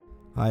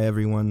Hi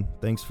everyone,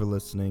 thanks for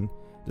listening.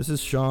 This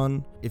is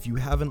Sean. If you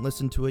haven't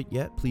listened to it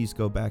yet, please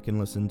go back and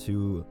listen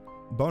to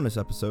bonus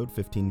episode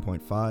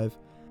 15.5.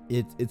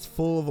 It's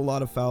full of a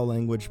lot of foul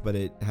language, but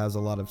it has a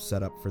lot of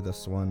setup for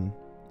this one.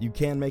 You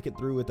can make it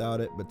through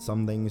without it, but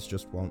some things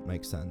just won't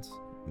make sense.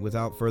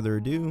 Without further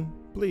ado,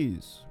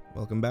 please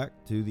welcome back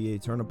to the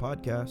Eterna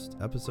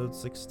Podcast, episode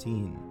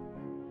 16.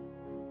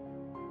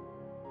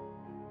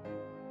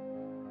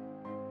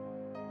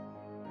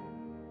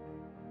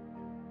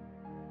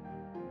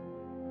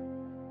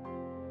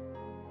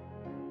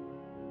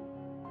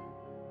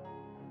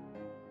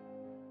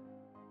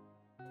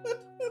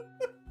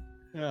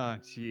 Oh,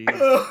 jeez.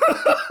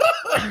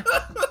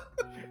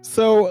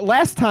 So,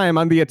 last time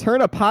on the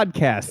Eterna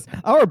podcast,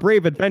 our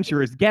brave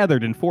adventurers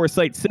gathered in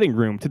Foresight's sitting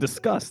room to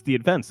discuss the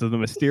events of the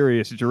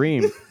mysterious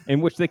dream in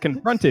which they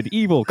confronted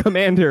evil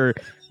Commander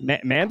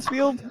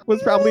Mansfield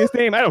was probably his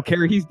name. I don't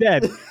care. He's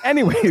dead.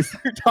 Anyways,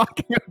 we're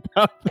talking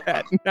about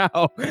that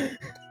now.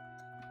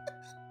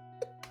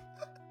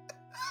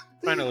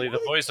 Finally, the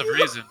voice of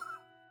reason.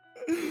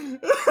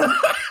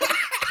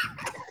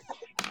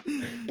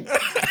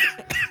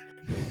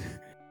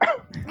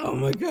 Oh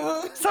my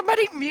god.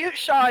 Somebody mute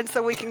Sean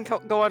so we can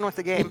go on with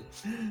the game.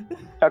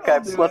 Okay,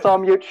 let's all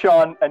mute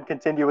Sean and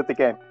continue with the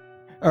game.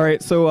 All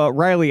right, so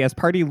Riley, as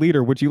party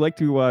leader, would you like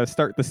to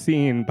start the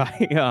scene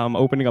by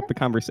opening up the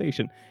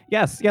conversation?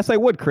 Yes, I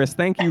would, Chris.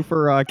 Thank you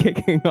for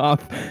kicking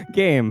off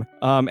game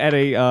at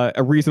a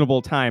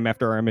reasonable time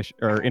after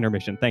our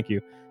intermission. Thank you.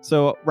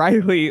 So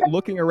Riley,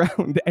 looking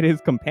around at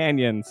his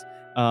companions,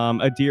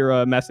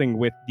 Adira messing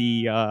with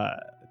the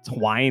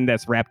twine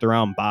that's wrapped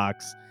around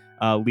Box.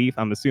 Leaf,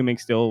 I'm assuming,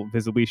 still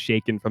visibly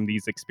shaken from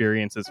these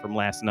experiences from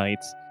last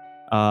night.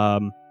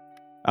 I'm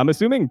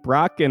assuming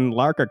Brock and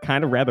Lark are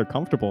kind of rather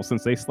comfortable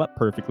since they slept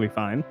perfectly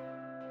fine.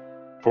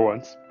 For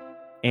once.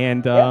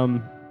 And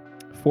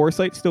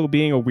Foresight still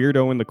being a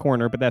weirdo in the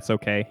corner, but that's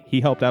okay.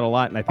 He helped out a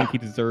lot, and I think he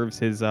deserves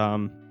his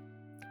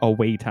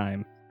away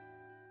time.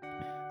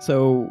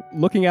 So,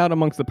 looking out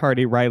amongst the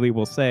party, Riley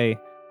will say,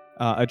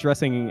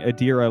 addressing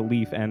Adira,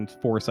 Leaf, and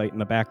Foresight in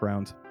the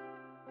background,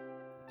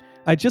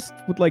 I just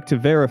would like to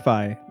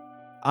verify,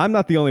 I'm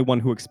not the only one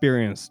who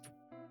experienced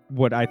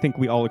what I think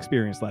we all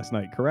experienced last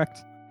night,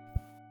 correct?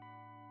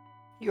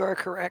 You are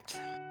correct.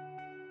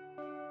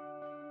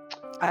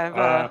 I've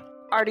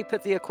already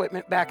put the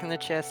equipment back in the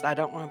chest. I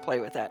don't want to play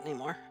with that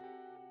anymore.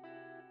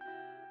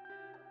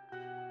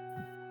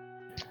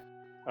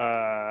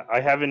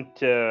 I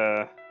haven't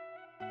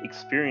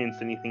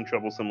experienced anything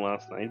troublesome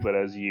last night, but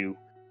as you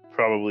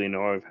probably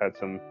know, I've had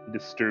some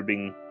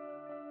disturbing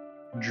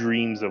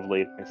dreams of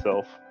late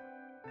myself.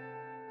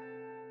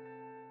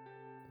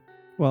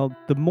 Well,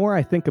 the more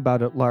I think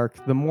about it,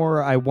 Lark, the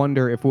more I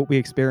wonder if what we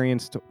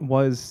experienced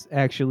was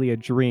actually a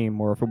dream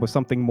or if it was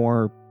something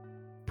more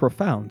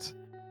profound.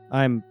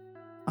 I'm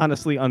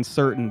honestly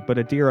uncertain, but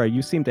Adira,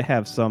 you seem to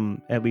have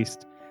some, at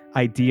least,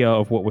 idea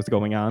of what was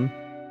going on.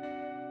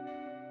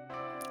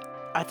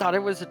 I thought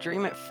it was a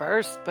dream at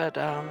first, but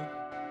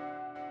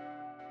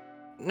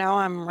now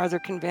I'm rather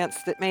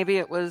convinced that maybe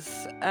it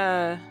was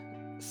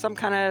some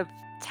kind of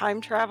time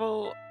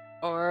travel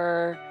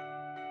or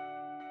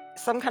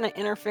some kind of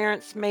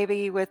interference,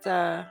 maybe with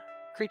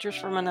creatures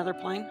from another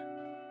plane.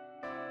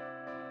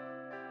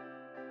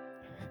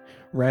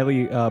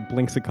 Riley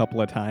blinks a couple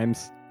of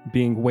times,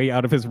 being way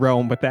out of his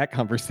realm with that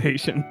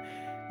conversation,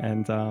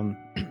 and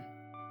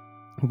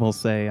will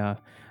say,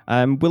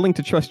 I'm willing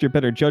to trust your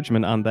better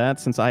judgment on that,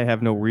 since I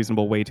have no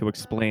reasonable way to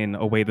explain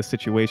away the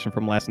situation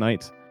from last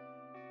night.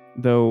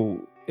 Though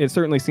it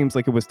certainly seems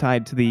like it was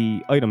tied to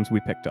the items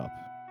we picked up.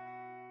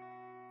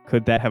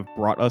 Could that have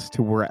brought us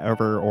to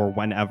wherever or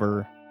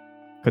whenever?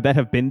 Could that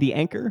have been the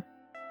anchor?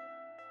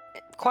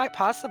 Quite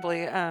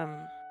possibly.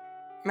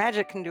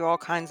 Magic can do all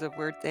kinds of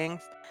weird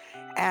things.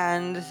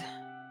 And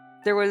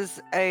there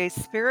was a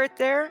spirit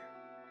there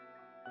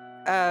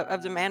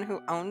of the man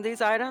who owned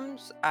these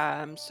items.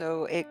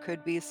 So it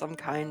could be some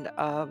kind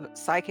of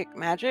psychic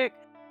magic.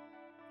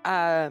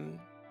 And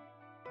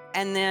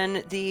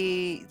then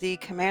the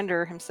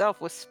commander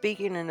himself was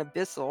speaking in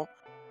Abyssal.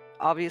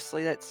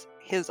 Obviously, that's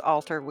his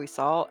altar we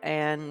saw.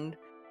 And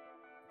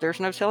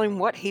there's no telling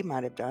what he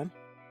might have done.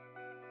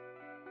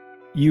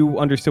 You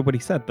understood what he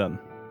said then?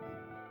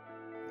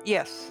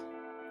 Yes.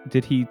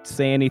 Did he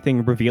say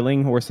anything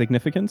revealing or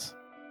significant?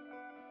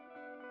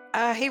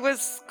 He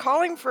was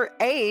calling for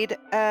aid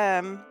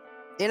in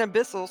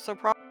Abyssal, so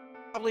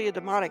probably a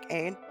demonic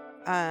aid.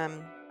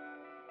 And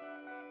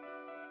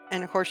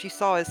of course, you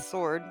saw his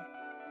sword,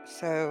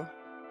 so...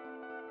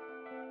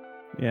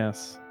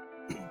 Yes.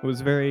 It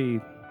was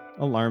very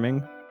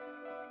alarming.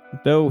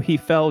 Though he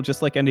fell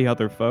just like any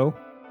other foe.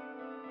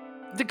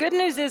 The good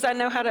news is I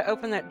know how to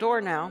open that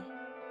door now.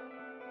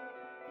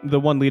 The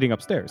one leading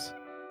upstairs.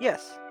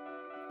 Yes.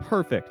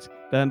 Perfect.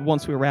 Then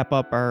once we wrap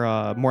up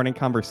our morning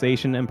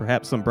conversation and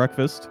perhaps some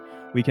breakfast,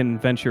 we can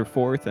venture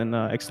forth and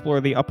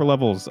explore the upper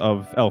levels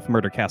of Elf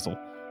Murder Castle.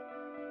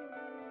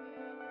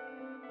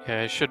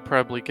 Yeah, I should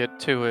probably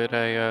get to it.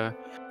 I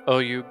owe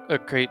you a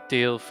great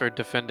deal for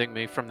defending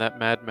me from that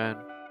madman.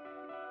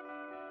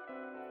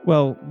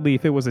 Well,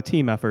 Leaf, it was a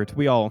team effort.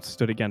 We all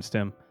stood against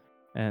him.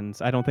 And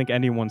I don't think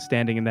anyone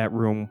standing in that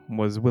room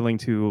was willing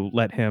to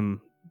let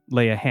him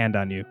lay a hand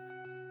on you.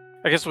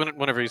 I guess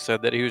whenever he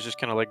said that, he was just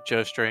kind of like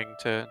gesturing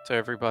to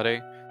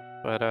everybody.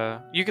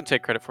 But you can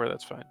take credit for it.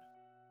 That's fine.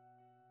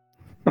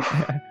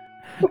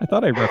 I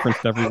thought I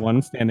referenced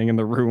everyone standing in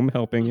the room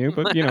helping you,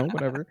 but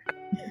whatever.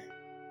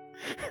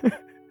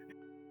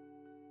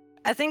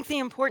 I think the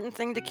important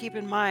thing to keep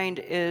in mind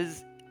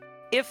is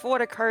if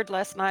what occurred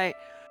last night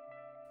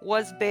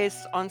was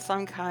based on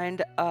some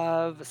kind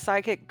of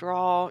psychic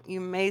draw, you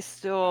may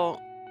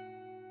still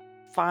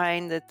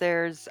find that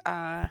there's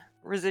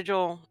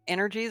residual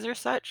energies or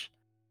such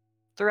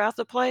throughout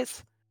the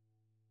place.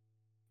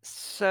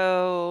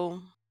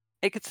 So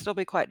it could still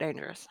be quite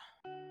dangerous.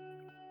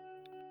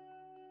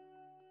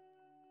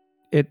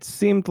 It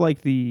seemed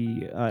like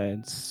the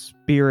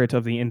spirit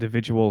of the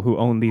individual who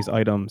owned these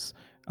items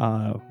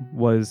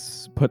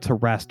was put to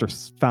rest or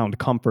found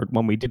comfort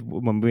when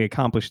we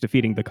accomplished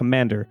defeating the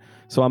commander.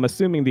 So I'm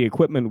assuming the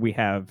equipment we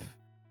have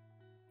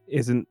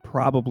isn't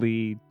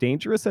probably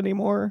dangerous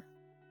anymore.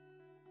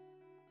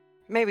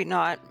 Maybe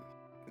not.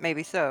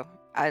 Maybe so.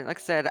 Like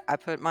I said, I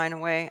put mine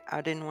away.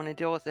 I didn't want to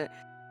deal with it.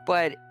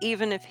 But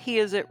even if he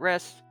is at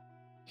rest,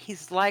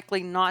 he's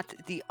likely not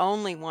the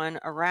only one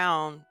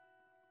around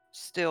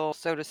still,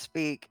 so to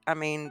speak. I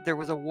mean, there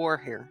was a war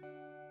here.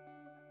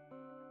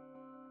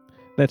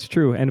 That's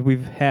true, and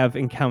we have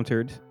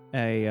encountered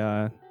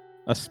a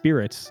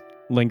spirit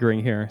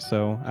lingering here.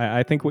 So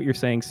I think what you're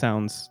saying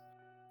sounds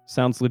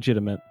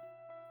legitimate,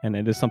 and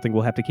it is something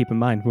we'll have to keep in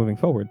mind moving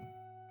forward.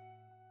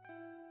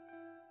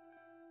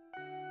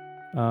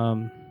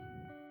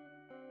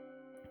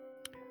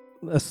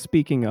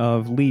 Speaking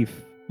of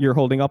Leaf, you're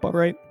holding up all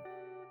right?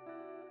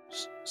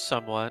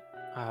 Somewhat.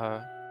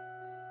 I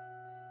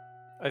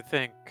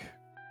think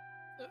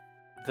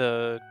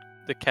the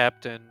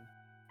captain,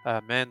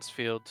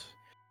 Mansfield,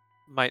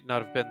 might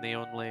not have been the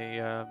only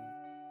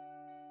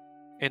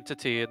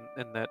entity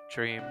in that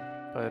dream,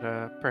 but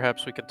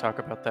perhaps we can talk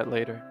about that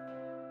later.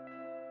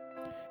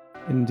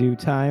 In due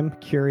time.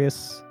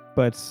 Curious,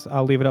 but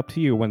I'll leave it up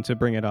to you when to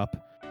bring it up.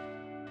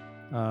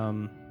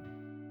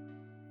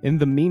 In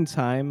the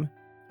meantime,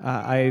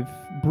 I've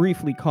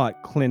briefly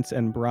caught Clint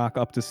and Brock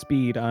up to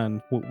speed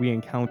on what we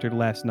encountered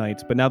last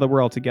night, but now that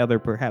we're all together,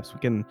 perhaps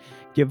we can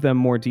give them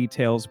more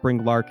details,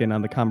 bring Larkin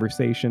on the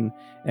conversation,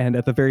 and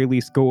at the very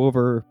least go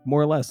over more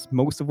or less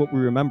most of what we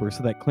remember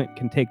so that Clint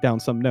can take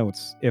down some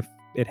notes if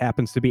it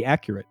happens to be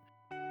accurate.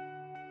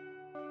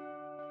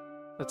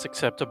 That's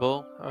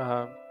acceptable.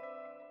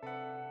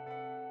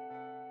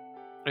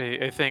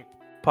 I think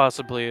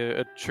possibly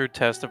a true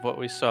test of what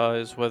we saw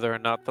is whether or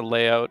not the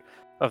layout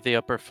of the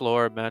upper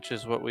floor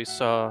matches what we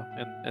saw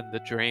in the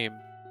dream.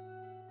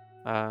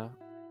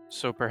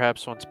 So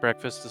perhaps once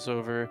breakfast is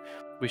over,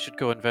 we should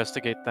go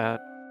investigate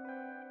that.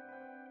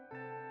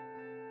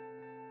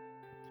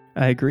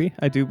 I agree.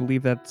 I do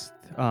believe that's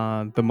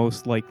the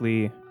most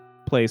likely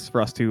place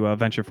for us to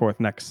venture forth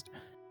next.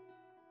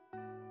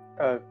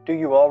 Do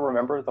you all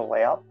remember the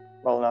layout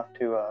well enough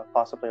to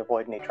possibly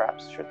avoid any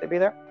traps should they be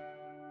there?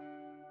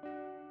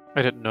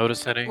 I didn't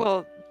notice any.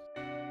 Well,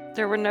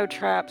 there were no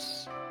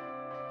traps,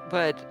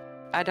 but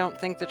I don't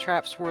think the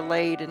traps were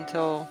laid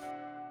until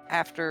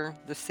after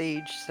the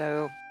siege,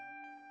 so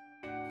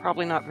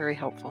probably not very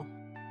helpful.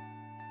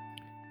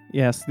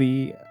 Yes,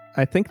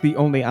 I think the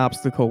only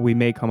obstacle we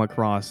may come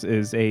across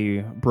is a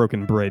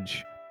broken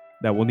bridge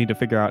that we'll need to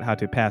figure out how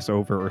to pass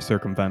over or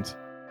circumvent.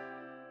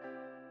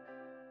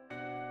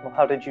 Well,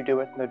 how did you do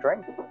it in the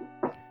dream?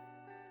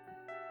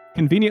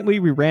 Conveniently,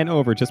 we ran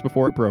over just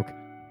before it broke.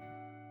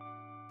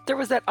 There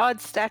was that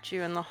odd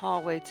statue in the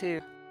hallway,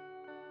 too.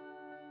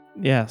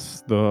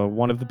 Yes, the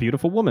one of the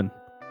beautiful woman.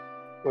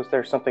 Was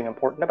there something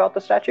important about the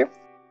statue?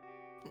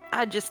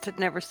 I just had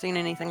never seen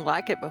anything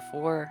like it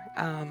before.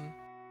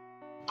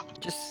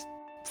 Just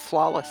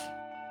flawless.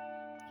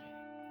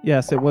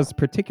 Yes, it was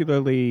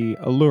particularly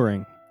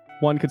alluring.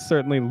 One could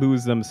certainly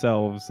lose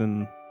themselves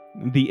in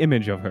the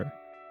image of her.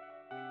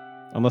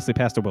 Unless they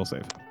passed a will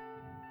save.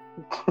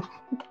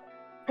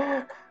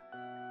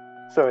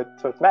 So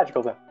it's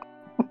magical then.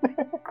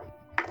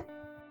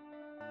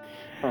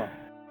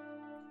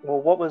 Well,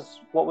 what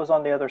was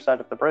on the other side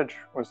of the bridge?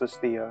 Was this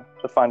the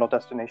final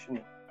destination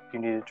you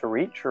needed to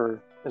reach,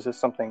 or is this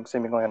something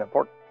seemingly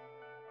unimportant?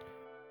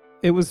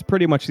 It was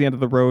pretty much the end of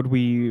the road.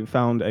 We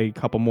found a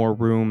couple more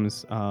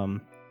rooms.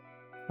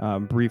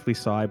 Briefly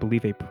saw, I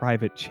believe, a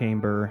private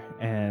chamber,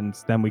 and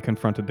then we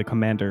confronted the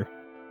commander.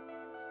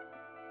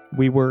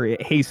 We were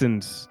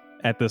hastened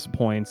at this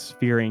point,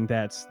 fearing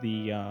that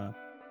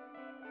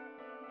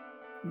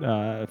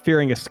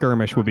fearing a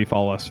skirmish would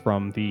befall us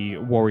from the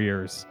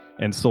warriors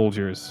and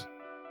soldiers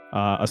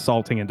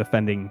assaulting and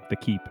defending the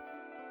keep.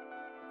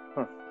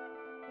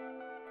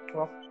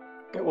 Well,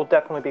 it will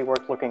definitely be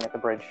worth looking at the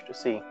bridge to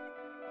see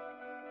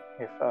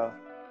if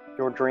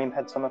your dream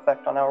had some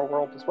effect on our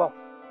world as well,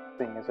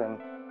 seeing as in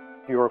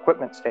your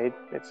equipment stayed,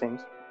 it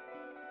seems.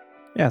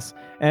 Yes,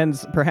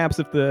 and perhaps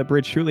if the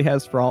bridge truly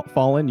has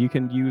fallen, you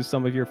can use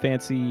some of your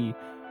fancy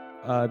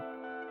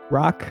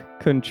rock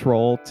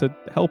control to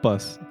help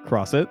us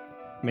cross it,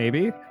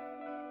 maybe.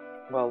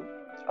 Well,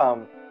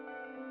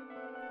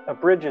 a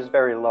bridge is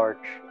very large.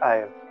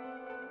 I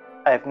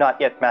have not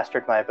yet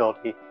mastered my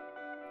ability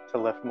to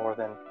lift more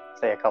than,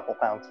 say, a couple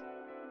pounds.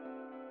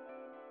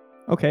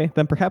 Okay,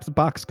 then perhaps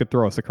Box could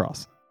throw us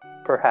across.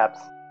 Perhaps.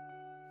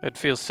 It'd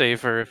feel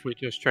safer if we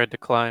just tried to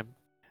climb.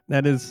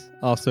 That is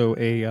also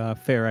a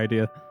fair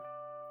idea.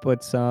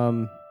 But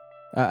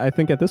I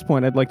think at this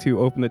point I'd like to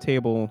open the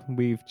table.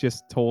 We've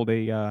just told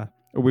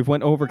we've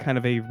went over kind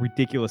of a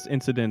ridiculous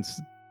incident.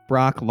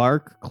 Brock,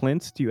 Lark,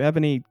 Clint, do you have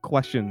any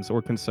questions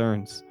or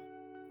concerns?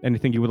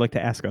 Anything you would like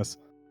to ask us?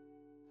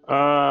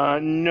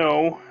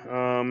 No.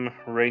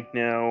 Right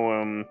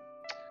now,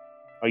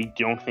 I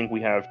don't think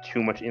we have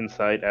too much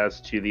insight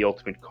as to the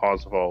ultimate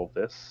cause of all of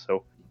this.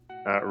 So,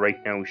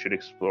 right now we should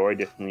explore. I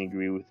definitely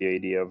agree with the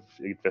idea of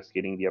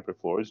investigating the upper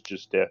floors,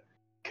 just to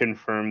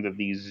confirm that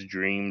these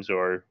dreams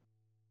are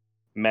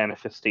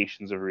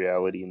manifestations of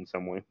reality in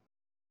some way.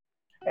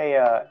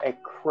 Hey,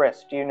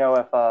 Chris, do you know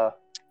if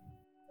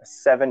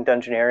 7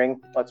 Dungeoneering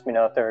lets me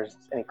know if there's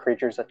any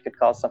creatures that could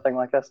cause something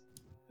like this?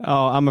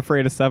 Oh, I'm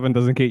afraid a 7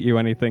 doesn't get you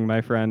anything,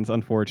 my friends,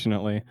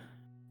 unfortunately.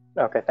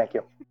 Okay, thank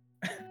you.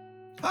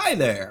 Hi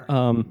there.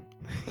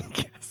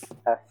 Yes.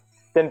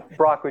 Then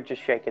Brock would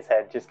just shake his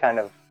head, just kind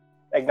of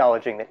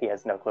acknowledging that he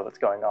has no clue what's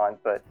going on,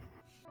 but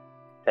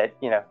that,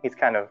 he's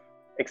kind of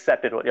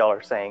accepted what y'all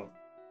are saying,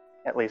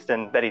 at least,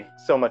 and that he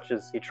so much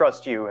as he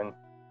trusts you and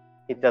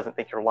he doesn't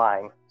think you're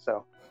lying,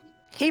 so.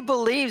 He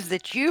believes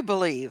that you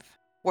believe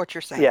what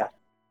you're saying. Yeah.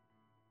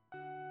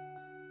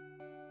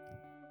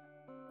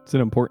 It's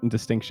an important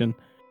distinction.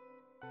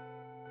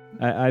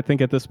 I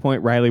think at this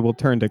point, Riley will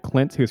turn to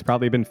Clint, who's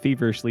probably been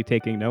feverishly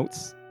taking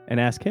notes, and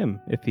ask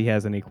him if he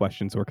has any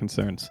questions or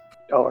concerns.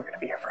 Oh, we're going to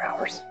be here for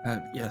hours.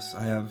 Yes,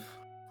 I have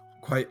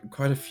quite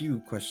a few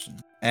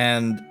questions.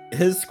 And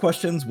his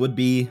questions would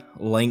be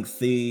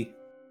lengthy,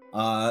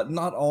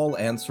 not all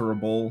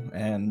answerable,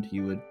 and he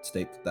would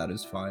state that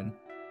is fine.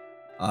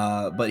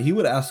 But he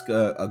would ask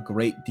a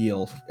great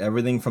deal,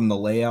 everything from the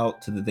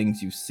layout to the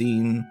things you've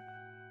seen,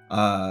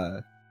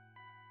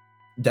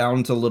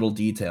 down to little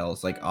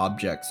details like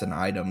objects and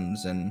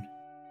items, and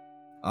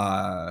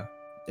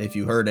if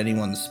you heard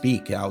anyone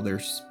speak, how their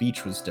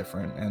speech was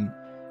different. And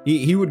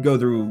he would go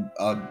through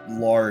a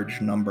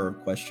large number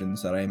of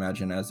questions that I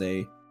imagine as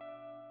a...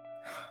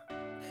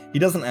 He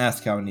doesn't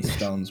ask how many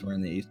stones were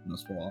in the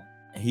easternmost wall.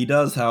 He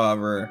does,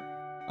 however,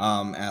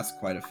 ask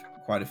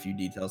quite a few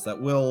details that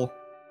will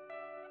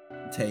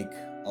take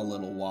a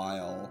little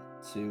while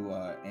to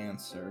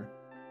answer.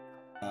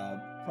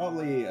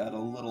 Probably at a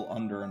little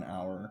under an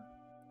hour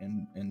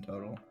in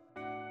total.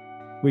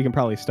 We can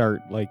probably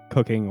start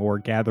cooking or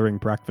gathering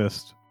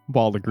breakfast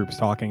while the group's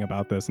talking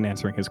about this and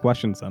answering his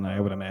questions, then I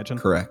would imagine.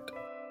 Correct.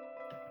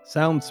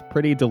 Sounds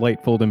pretty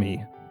delightful to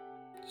me.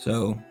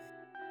 So,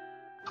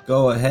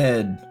 go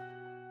ahead,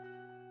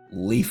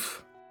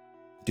 Leaf.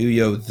 Do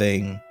your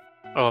thing.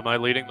 Oh, am I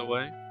leading the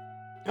way?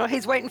 Well,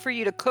 he's waiting for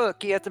you to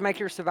cook. You have to make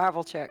your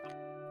survival check.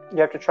 You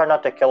have to try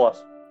not to kill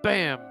us.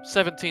 Bam!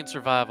 17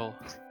 survival.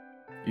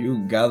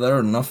 You gather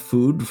enough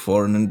food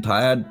for an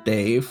entire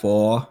day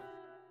for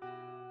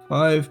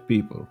 5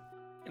 people.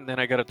 And then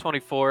I got a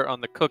 24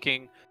 on the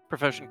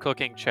profession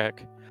cooking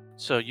check.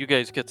 So you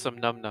guys get some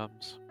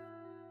num-nums.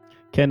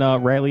 Can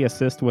Riley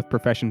assist with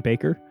Profession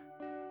Baker?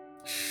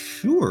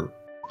 Sure.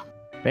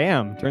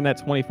 Bam! Turn that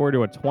 24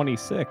 to a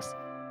 26.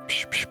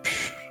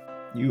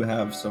 You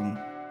have some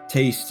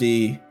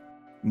tasty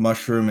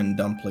mushroom and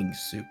dumpling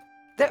soup.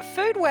 That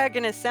food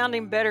wagon is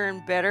sounding better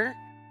and better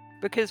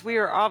because we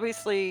are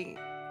obviously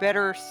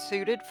better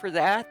suited for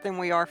that than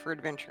we are for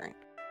adventuring.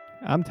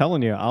 I'm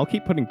telling you, I'll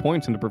keep putting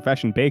points into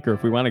Profession Baker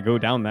if we want to go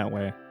down that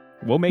way.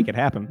 We'll make it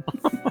happen.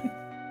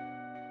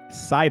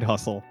 Side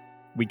hustle.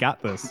 We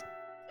got this.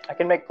 I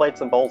can make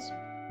plates and bowls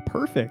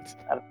Perfect.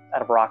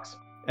 out of rocks.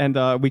 And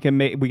we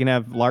can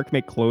have Lark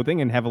make clothing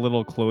and have a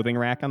little clothing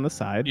rack on the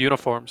side.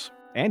 Uniforms.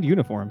 And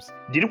uniforms.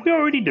 Didn't we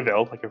already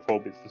develop a full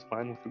business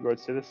plan with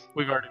regards to this?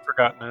 We've already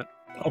forgotten it.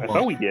 I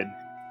thought we did.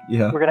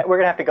 Yeah. We're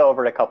gonna have to go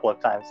over it a couple of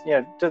times,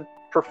 to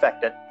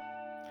perfect it.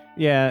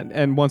 Yeah,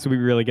 and once we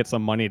really get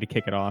some money to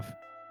kick it off.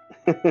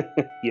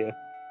 Yeah.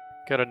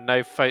 Gotta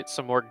knife fight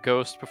some more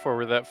ghosts before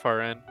we're that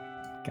far in.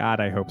 God,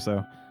 I hope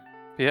so.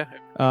 Yeah.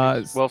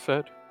 Well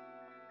fed.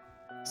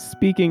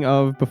 Speaking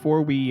of,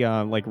 before we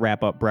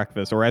wrap up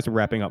breakfast, or as we're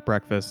wrapping up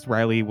breakfast,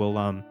 Riley will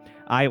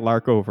eye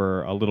Lark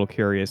over a little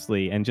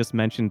curiously and just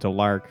mention to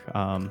Lark,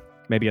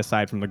 maybe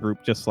aside from the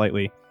group just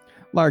slightly,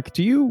 Lark,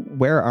 do you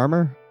wear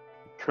armor?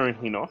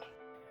 Currently not.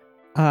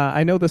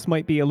 I know this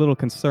might be a little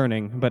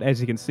concerning, but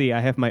as you can see, I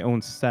have my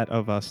own set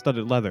of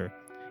studded leather,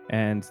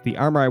 and the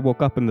armor I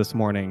woke up in this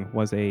morning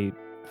was a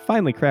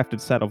finely crafted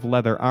set of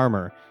leather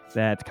armor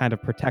that kind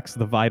of protects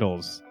the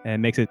vitals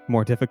and makes it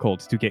more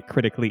difficult to get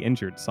critically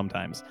injured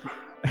sometimes.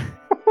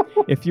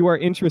 If you are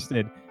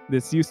interested,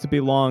 this used to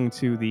belong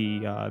to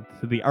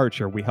the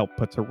archer we helped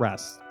put to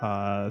rest,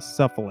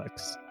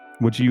 Cephalix.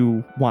 Would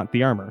you want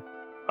the armor?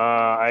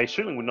 I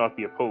certainly would not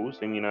be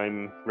opposed. I mean,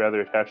 I'm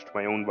rather attached to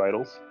my own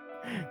vitals.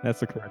 That's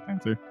the correct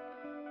answer.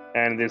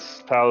 And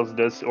this palace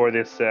does, or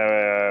this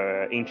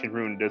ancient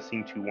ruin does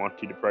seem to want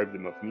to deprive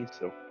them of me,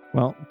 so.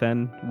 Well,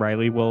 then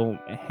Riley will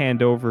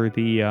hand over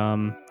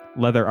the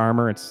leather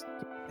armor. It's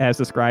as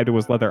described. It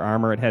was leather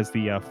armor. It has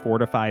the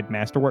fortified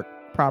masterwork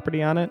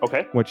property on it,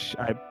 Okay. which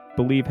I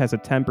believe has a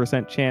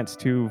 10% chance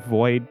to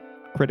void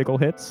critical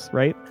hits.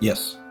 Right?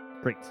 Yes.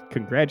 Great.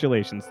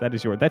 Congratulations.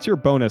 That's your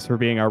bonus for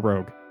being our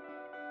rogue.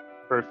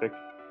 Perfect.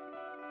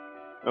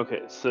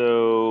 Okay,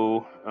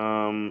 so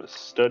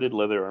studded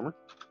leather armor.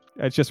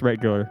 It's just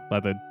regular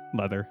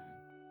leather.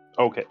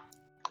 Okay,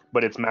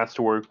 but it's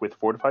masterwork with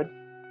fortified.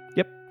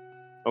 Yep.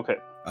 Okay,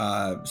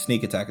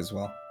 Sneak attack as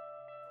well.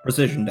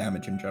 Precision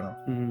damage in general.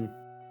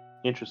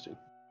 interesting.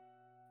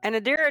 And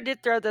Adira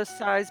did throw those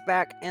size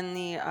back in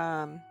the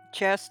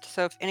chest,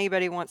 so if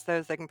anybody wants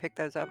those, they can pick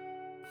those up.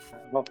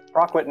 Well,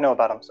 Brock wouldn't know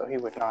about them, so he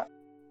would not.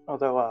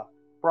 Although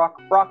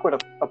Brock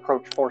would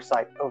approach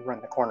Foresight over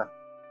in the corner.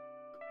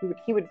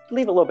 He would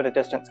leave a little bit of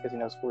distance because he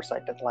knows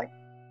Foresight doesn't like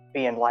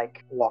being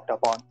walked up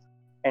on,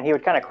 and he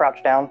would kind of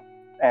crouch down.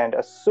 And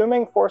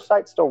assuming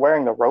Foresight's still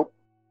wearing the rope,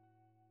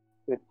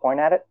 he would point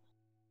at it.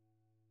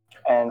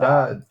 And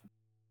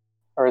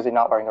or is he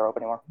not wearing the rope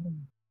anymore?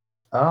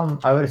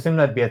 I would assume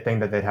that'd be a thing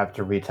that they'd have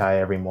to retie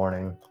every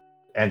morning.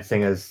 And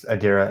seeing as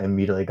Adira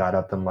immediately got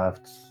up and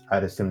left,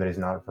 I'd assume that he's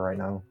not for right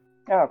now.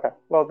 Oh, okay.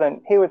 Well,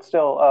 then he would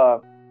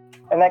still,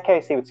 in that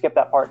case, he would skip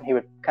that part and he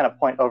would kind of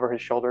point over his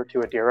shoulder to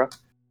Adira.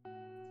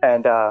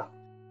 And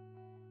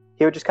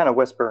he would just kind of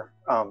whisper,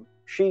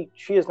 she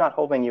is not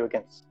holding you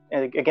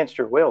against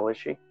your will, is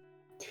she?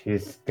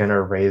 He's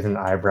gonna raise an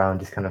eyebrow and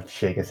just kind of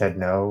shake his head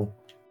no.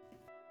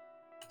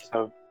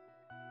 So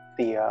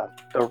the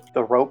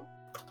rope,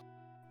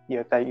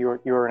 that you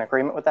were in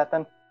agreement with that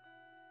then?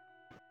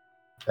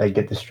 I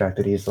get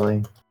distracted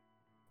easily.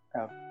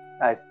 Oh,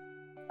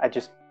 I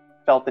just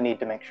felt the need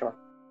to make sure.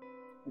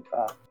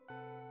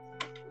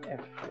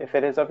 If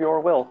it is of your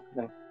will,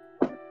 then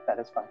that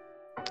is fine.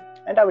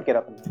 And I would get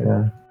up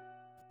and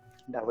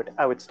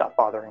I would stop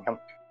bothering him.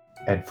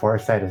 And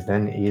Foresight is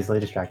then easily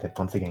distracted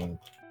once again.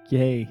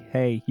 Yay.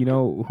 Hey, you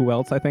know who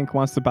else I think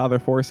wants to bother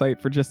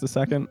Foresight for just a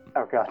second?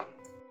 Oh god.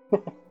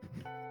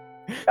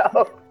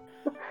 Oh.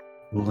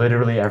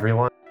 Literally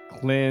everyone.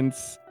 Clint,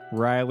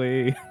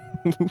 Riley,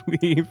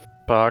 leave.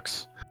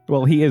 Box.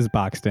 Well, he is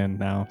boxed in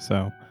now,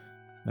 so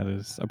that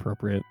is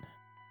appropriate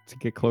to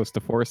get close to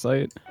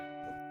Foresight.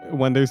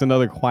 When there's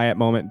another quiet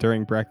moment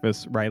during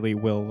breakfast, Riley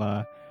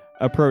will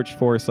approach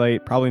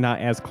Foresight, probably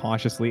not as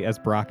cautiously as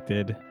Brock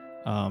did,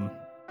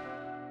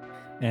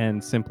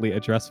 and simply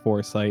address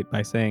Foresight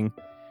by saying,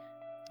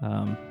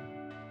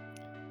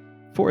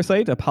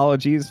 Foresight,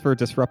 apologies for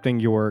disrupting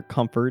your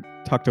comfort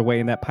tucked away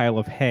in that pile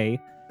of hay,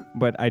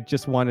 but I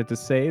just wanted to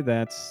say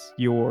that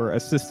your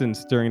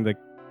assistance during the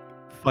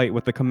fight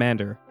with the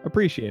commander,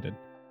 appreciated.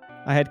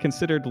 I had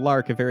considered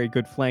Lark a very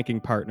good flanking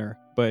partner,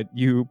 but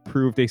you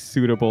proved a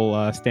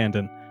suitable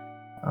stand-in.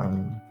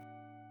 I'm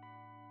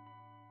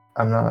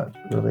not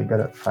really good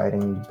at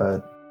fighting,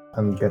 but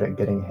I'm good at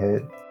getting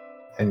hit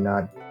and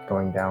not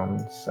going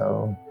down,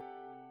 so...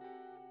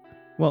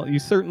 Well, you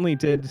certainly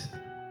did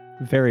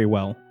very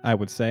well, I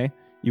would say.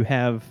 You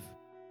have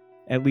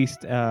at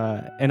least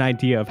an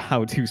idea of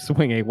how to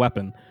swing a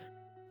weapon.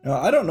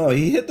 I don't know.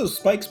 He hit those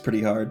spikes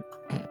pretty hard.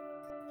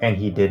 And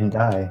he didn't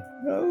die.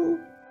 No,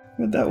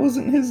 but that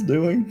wasn't his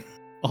doing.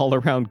 All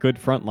around good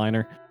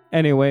frontliner.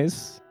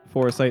 Anyways,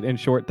 Foresight, in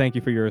short, thank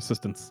you for your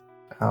assistance.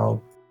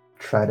 I'll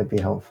try to be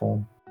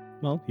helpful.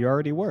 Well, you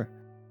already were.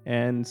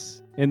 And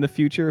in the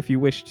future, if you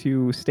wish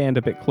to stand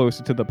a bit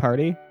closer to the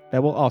party,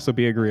 that will also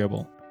be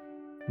agreeable.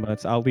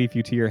 But I'll leave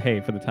you to your hay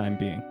for the time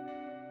being.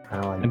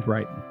 Kind of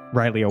like And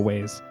Riley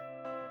aways.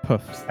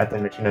 Poof. at the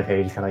mention of hay,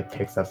 he just kind of like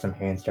picks up some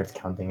hay and starts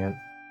counting it.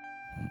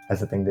 That's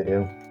the thing to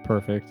do.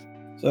 Perfect.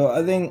 So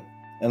I think,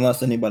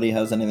 unless anybody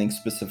has anything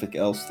specific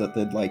else that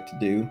they'd like to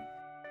do,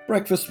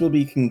 breakfast will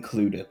be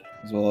concluded,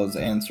 as well as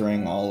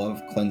answering all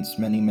of Clint's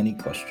many, many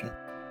questions.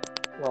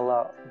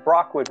 Well,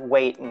 Brock would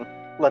wait and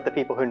let the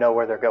people who know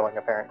where they're going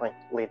apparently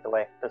lead the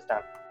way this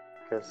time,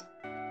 because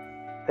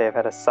they have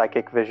had a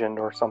psychic vision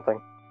or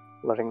something,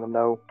 letting them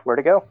know where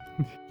to go.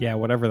 Yeah,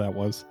 whatever that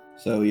was.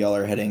 So y'all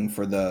are heading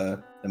for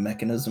the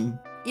mechanism?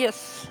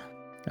 Yes.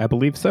 I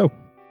believe so.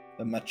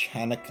 The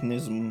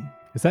mechanism?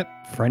 Is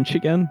that French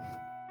again?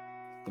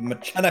 The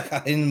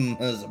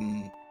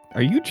mechanism.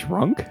 Are you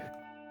drunk?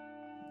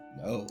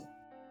 No,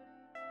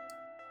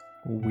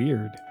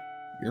 Weird.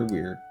 you're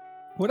weird.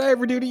 What'd I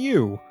ever do to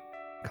you?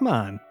 Come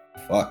on.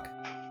 Fuck.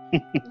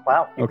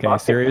 Wow. you Okay,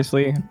 rocked it.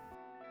 seriously?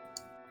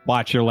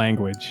 Watch your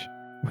language.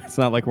 It's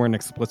not like we're an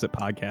explicit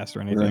podcast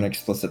or anything. We're an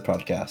explicit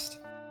podcast.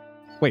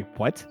 Wait,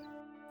 what?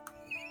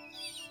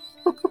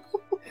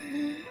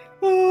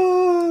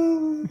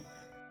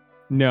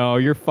 No,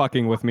 you're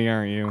fucking with me,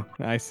 aren't you?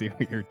 I see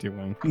what you're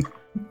doing.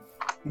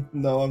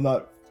 No, I'm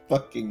not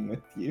fucking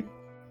with you.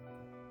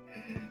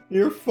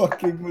 You're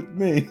fucking with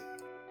me.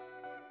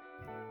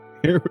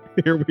 Here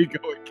we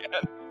go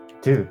again.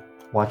 Dude,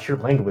 watch your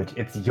language.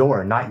 It's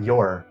your, not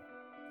your.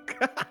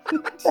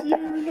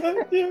 You're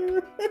not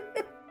here.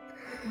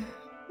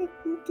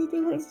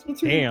 difference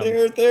between Damn.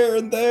 there,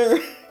 and there?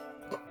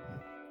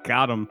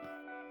 Got him.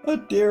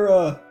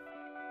 Adira,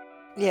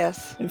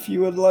 Yes, if you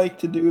would like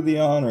to do the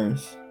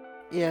honors.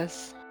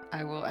 yes.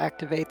 I will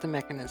activate the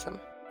mechanism.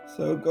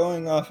 So,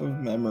 going off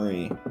of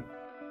memory,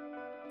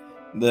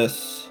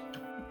 this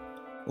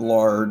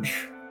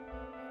large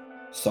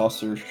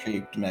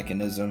saucer-shaped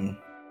mechanism,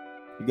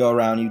 you go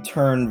around, you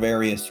turn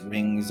various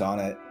rings on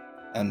it,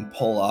 and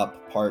pull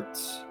up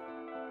parts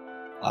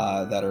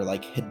that are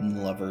like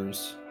hidden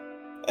levers.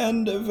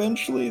 And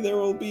eventually there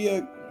will be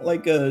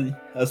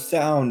a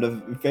sound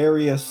of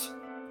various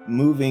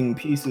moving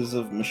pieces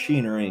of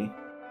machinery.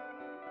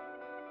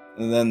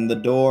 And then the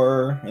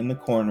door in the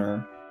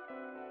corner,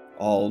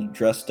 all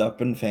dressed up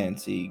and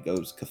fancy,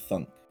 goes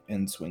kathunk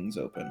and swings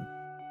open.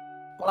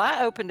 Well,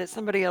 I opened it.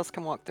 Somebody else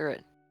can walk through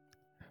it.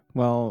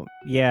 Well,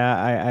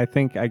 yeah,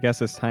 I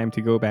guess it's time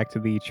to go back to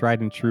the tried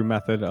and true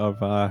method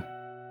of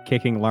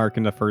kicking Lark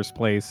in the first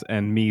place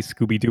and me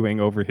Scooby-Dooing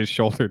over his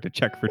shoulder to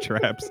check for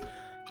traps.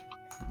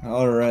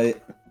 All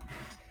right.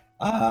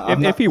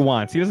 If he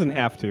wants, he doesn't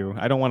have to.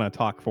 I don't want to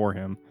talk for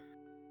him.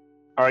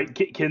 All right,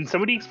 can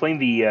somebody explain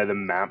the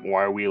map?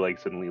 Why are we like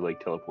suddenly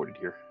like teleported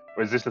here?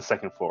 Or is this the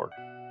second floor?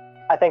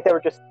 I think they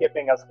were just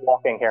skipping us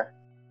walking here.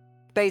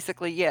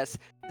 Basically, yes.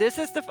 This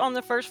is on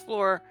the first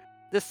floor.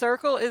 The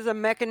circle is a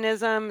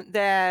mechanism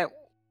that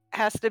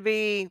has to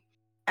be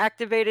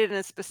activated in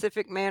a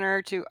specific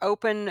manner to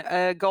open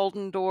a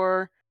golden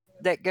door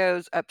that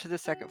goes up to the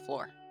second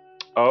floor.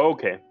 Oh,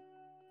 okay.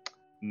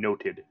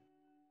 Noted.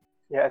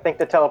 Yeah, I think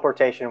the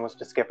teleportation was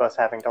to skip us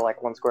having to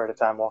like one square at a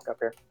time walk up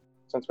here,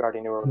 since we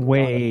already knew where we were going.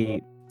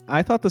 Wait,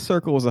 I thought the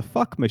circle was a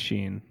fuck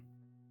machine.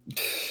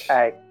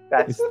 Hey,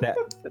 that's Is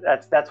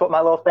that that's what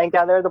my little thing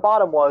down there at the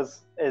bottom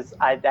was. Is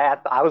I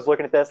was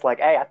looking at this like,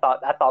 hey, I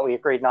thought we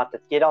agreed not to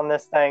get on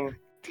this thing.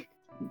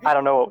 I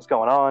don't know what was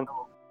going on.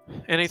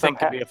 Anything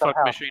can be a fuck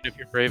somehow. machine if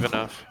you're brave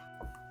enough.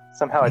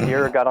 Somehow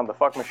Adira got on the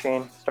fuck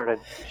machine.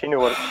 She knew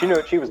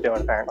what she was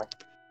doing apparently.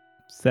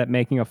 is that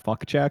making a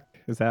fuck check?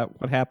 Is that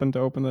what happened to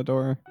open the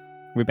door?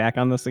 We back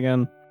on this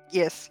again?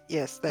 Yes,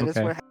 that is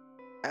Okay. what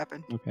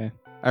happened. Okay.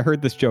 I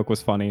heard this joke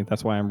was funny.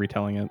 That's why I'm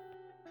retelling it.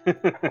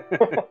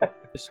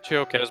 This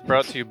joke is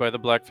brought to you by the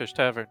Blackfish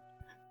Tavern.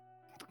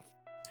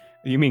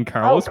 You mean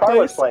Carlos'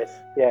 Carlos place?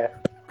 Yeah.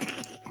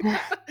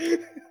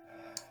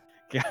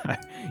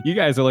 God, you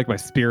guys are like my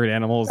spirit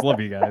animals. Love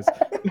you guys.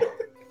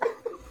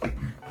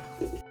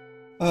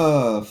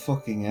 Oh,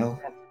 fucking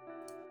hell.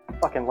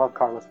 Fucking love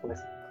Carlos Place.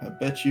 I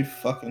bet you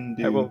fucking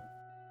do. I will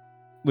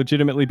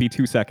legitimately be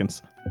 2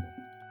 seconds.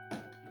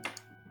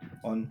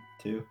 1,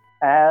 2.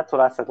 That's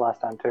what I said last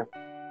time too.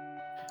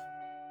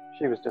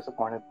 She was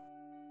disappointed.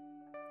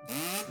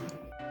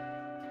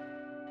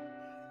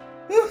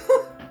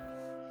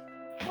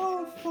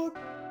 Oh, fuck.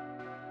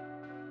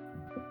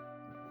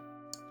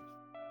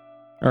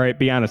 All right,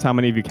 be honest. How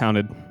many of you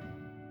counted?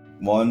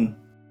 1.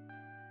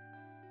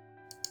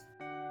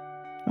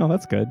 Oh,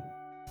 that's good.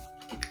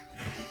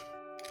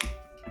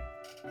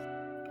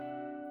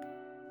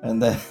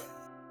 And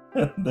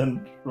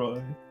then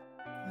Troy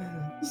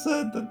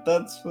said that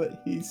that's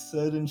what he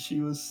said, and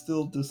she was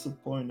still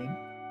disappointed.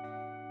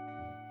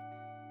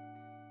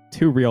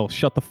 Too real.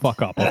 Shut the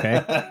fuck up,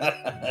 okay?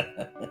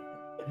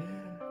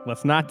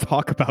 Let's not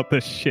talk about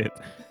this shit.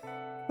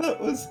 That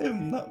was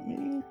him, not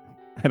me.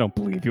 I don't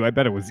believe you. I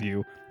bet it was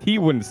you. He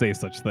wouldn't say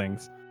such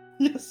things.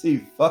 Yes, he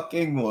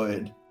fucking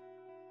would.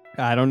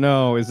 I don't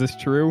know. Is this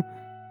true?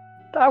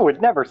 I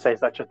would never say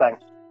such a thing.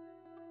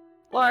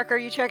 Lark, are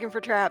you checking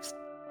for traps?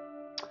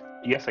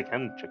 Yes, I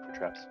can check for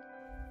traps.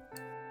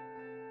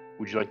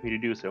 Would you like me to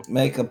do so?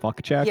 Make a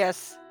Fuck check.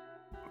 Yes.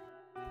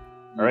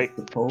 All right.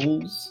 the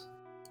poles.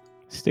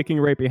 Sticking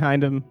right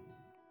behind him.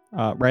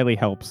 Riley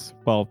helps.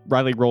 Well,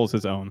 Riley rolls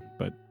his own,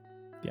 but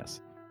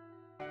yes.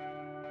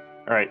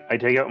 All right, I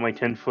take out my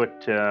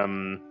 10-foot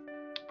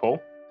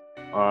pole,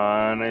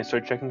 and I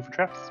start checking for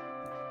traps.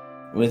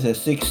 With a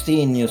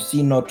 16, you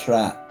see no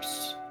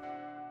traps.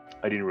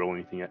 I didn't roll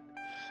anything yet.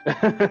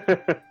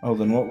 Oh,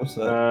 then what was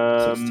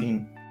that?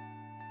 16.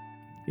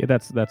 Yeah,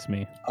 that's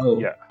me. Oh,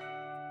 Yeah.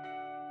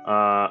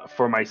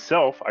 For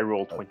myself, I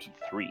rolled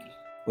 23.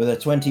 With a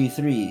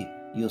 23,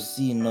 you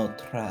see no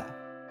trap.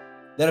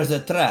 There's a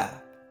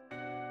trap.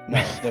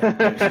 No,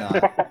 there's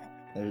not.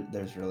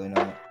 There's really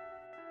not.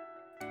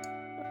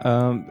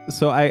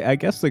 So I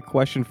guess the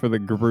question for the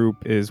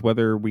group is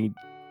whether we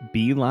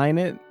beeline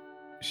it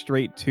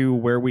straight to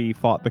where we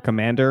fought the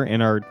commander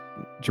in our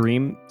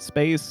dream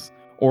space,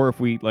 or if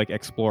we like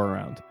explore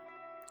around.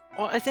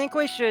 Well, I think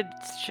we should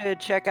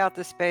check out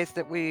the space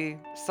that we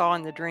saw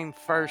in the dream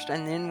first,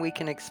 and then we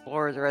can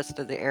explore the rest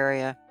of the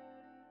area.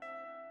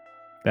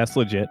 That's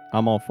legit.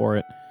 I'm all for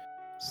it.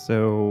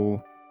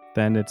 So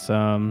then it's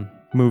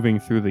moving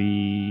through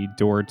the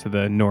door to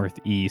the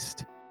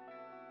northeast.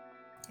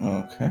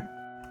 Okay.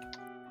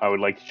 I would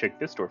like to check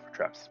this door for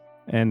traps.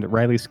 And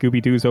Riley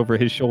Scooby-Doo's over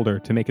his shoulder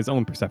to make his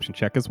own perception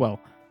check as well.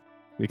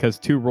 Because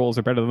 2 rolls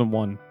are better than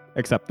 1,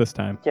 except this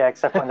time. Yeah,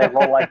 except when they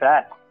roll like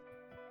that.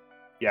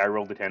 Yeah, I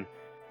rolled a 10.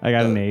 I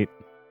got an 8.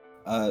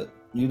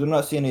 You do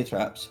not see any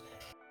traps.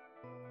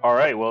 All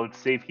right, well, it's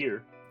safe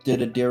here. Did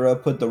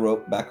Adira put the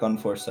rope back on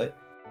Foresight?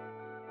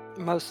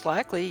 Most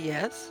likely,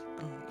 yes.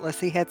 Unless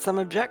he had some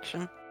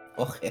objection.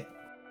 Okay.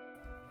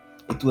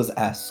 It was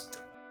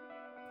asked.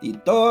 The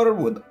door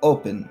would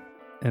open.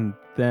 And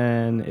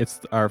then it's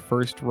our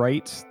first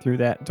right through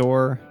that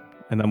door,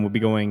 and then we'll be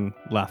going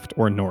left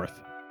or north.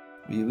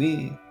 Oui,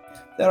 oui.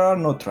 There are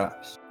no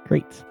traps.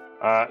 Great.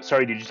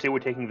 Sorry, did you say we're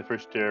taking the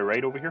first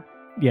right over here?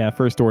 Yeah,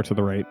 first door to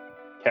the right.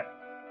 Okay.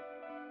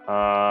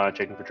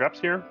 Checking for traps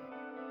here.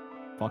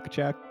 Fuck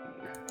check.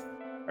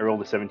 I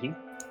rolled a 17.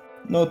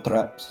 No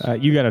traps.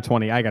 You got a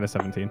 20. I got a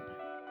 17.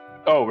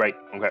 Oh, right.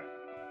 Okay.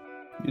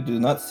 You do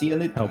not see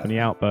any traps. Helping you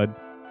out, bud.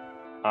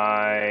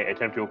 I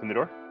attempt to open the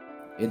door.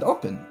 It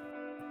opened.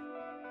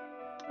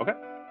 Okay.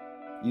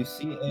 You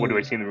see What do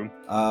I see in the room?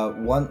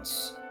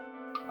 once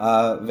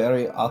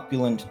very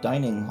opulent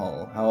dining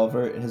hall.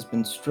 However, it has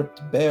been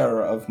stripped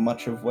bare of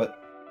much of what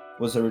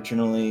was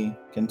originally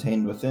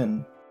contained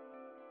within.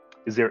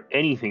 Is there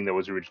anything that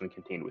was originally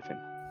contained within?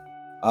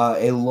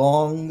 A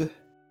long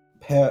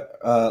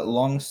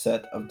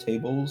set of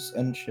tables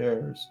and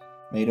chairs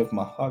made of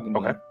mahogany,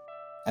 Okay.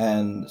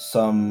 and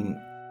some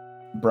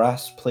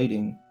brass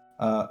plating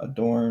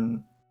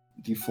adorn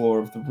the floor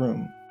of the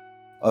room.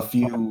 A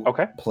few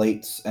Okay.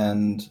 plates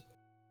and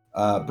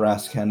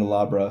brass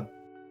candelabra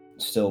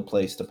still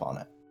placed upon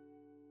it.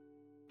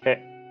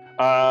 Okay.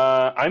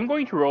 I'm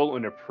going to roll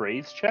an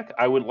appraise check.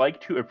 I would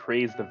like to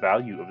appraise the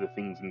value of the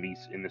things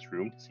in this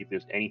room to see if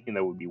there's anything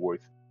that would be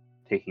worth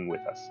taking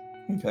with us.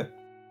 Okay.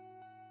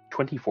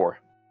 24.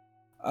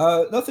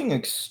 Nothing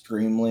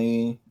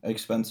extremely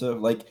expensive.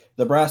 Like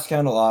the brass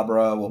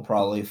candelabra will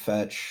probably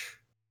fetch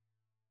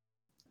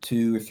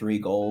 2 or 3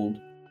 gold.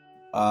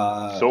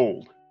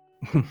 Sold.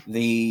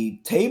 The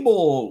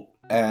table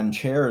and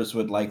chairs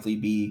would likely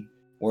be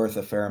worth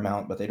a fair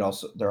amount, but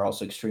they're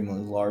also extremely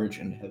large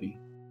and heavy.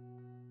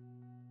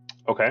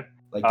 Okay.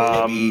 Like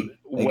they'd be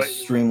what-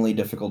 extremely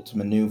difficult to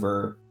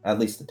maneuver, at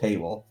least the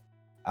table,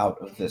 out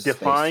of this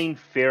Define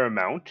fair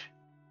amount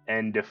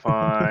and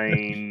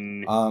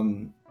define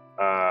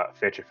space.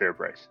 fetch a fair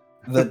price.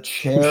 The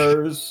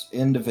chairs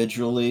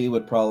individually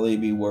would probably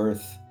be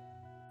worth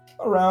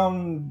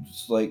around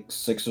like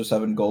 6 or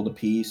 7 gold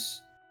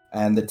apiece,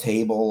 and the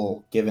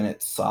table, given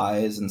its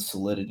size and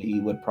solidity,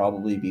 would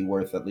probably be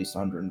worth at least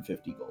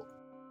 150 gold.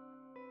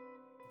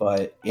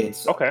 But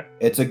it's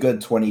a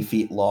good 20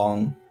 feet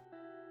long.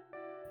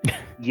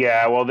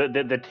 Yeah, well,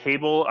 the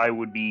table I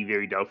would be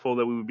very doubtful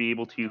that we would be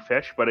able to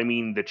fetch, but I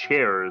mean the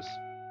chairs.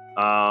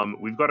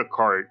 We've got a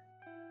cart.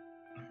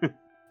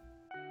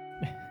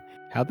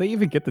 How'd they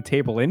even get the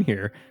table in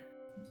here?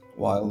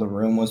 While the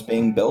room was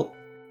being built.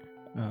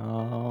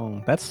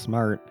 Oh, that's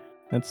smart.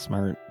 That's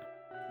smart.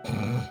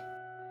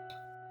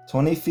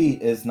 20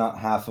 feet is not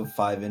half of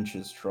 5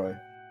 inches, Troy.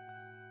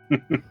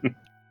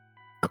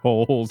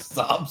 Cold.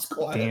 Sobs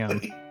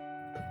quietly.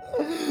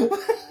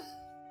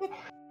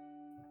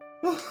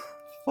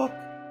 Fuck.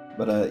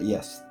 But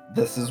yes,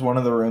 this is one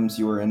of the rooms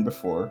you were in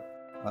before.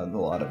 A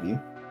lot of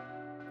you.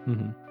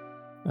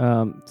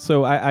 Mm-hmm.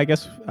 So I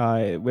guess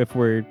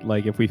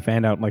if we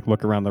fan out and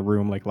look around the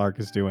room like Lark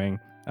is doing,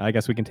 I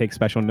guess we can take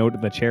special note of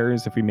the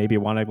chairs if we maybe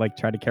want to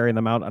try to carry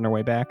them out on our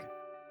way back.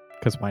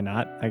 Because why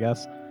not? I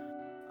guess.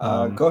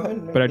 Go ahead.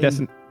 And but I make guess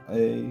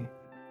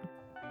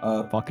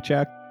a fuck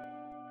check.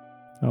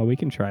 Oh, we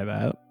can try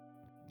that.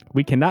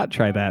 We cannot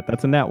try that.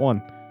 That's a nat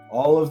 1.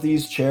 all of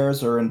these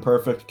chairs are in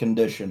perfect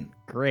condition.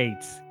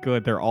 Great.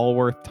 Good. They're all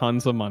worth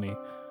tons of money.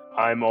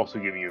 I'm also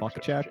giving you a Fuck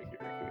perception check.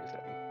 check here. Give me a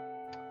second.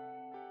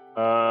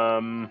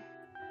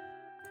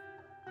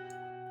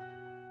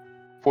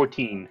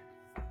 14.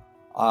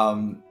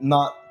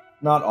 Not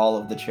all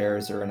of the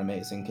chairs are in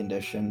amazing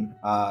condition.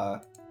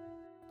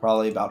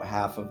 Probably about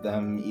half of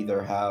them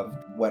either have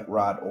wet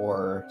rot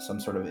or some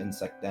sort of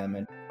insect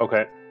damage.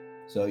 Okay.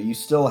 So you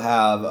still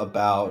have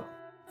about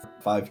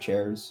 5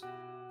 chairs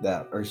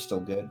that are still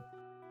good.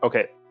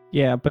 Okay.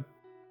 Yeah, but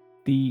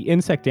the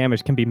insect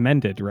damage can be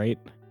mended, right?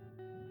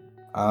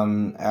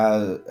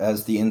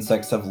 As the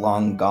insects have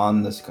long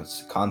gone,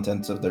 the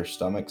contents of their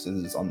stomachs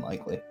is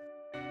unlikely.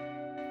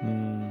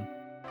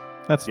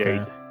 That's Yeah,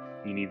 fair.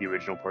 you need the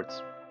original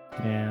parts.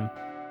 Yeah.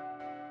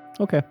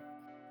 Okay.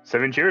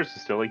 7 chairs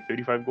is still like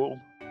 35 gold.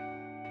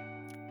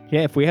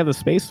 Yeah, if we have the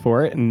space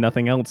for it and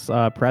nothing else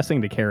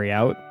pressing to carry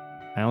out,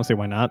 I don't see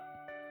why not.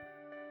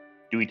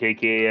 Do we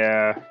take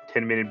a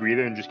 10-minute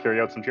breather and just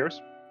carry out some chairs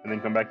and then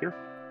come back here?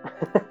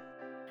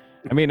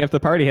 I mean, if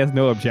the party has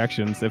no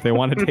objections, if they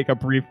want to take a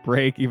brief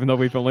break, even though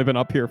we've only been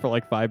up here for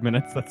like 5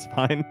 minutes, that's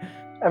fine.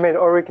 I mean,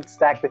 or we could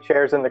stack the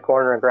chairs in the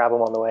corner and grab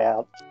them on the way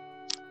out.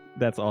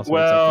 That's also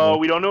Well, acceptable.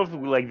 we don't know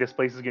if this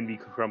place is going to be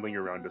crumbling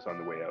around us on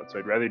the way out, so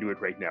I'd rather do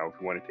it right now if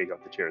we want to take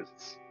out the chairs.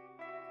 It's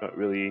not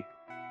really...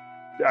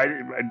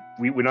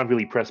 we're not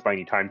really pressed by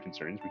any time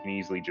concerns. We can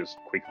easily just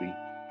quickly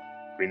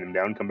bring them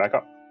down, come back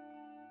up.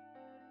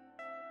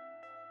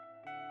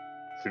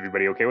 Is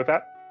everybody okay with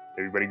that?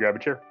 Everybody grab a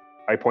chair.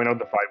 I point out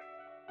the 5...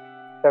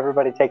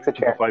 Everybody takes a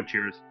chair. The 5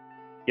 chairs.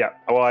 Yeah.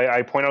 Well,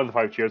 I point out the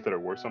 5 chairs that are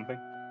worth something.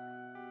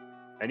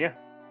 And yeah.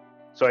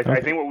 So I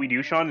Okay. think what we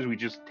do, Sean, is we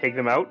just take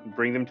them out,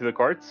 bring them to the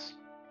carts,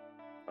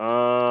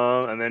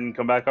 and then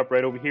come back up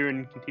right over here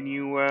and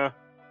continue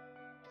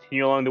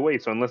along the way.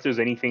 So unless there's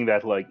anything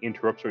that like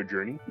interrupts our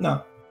journey,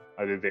 No.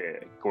 either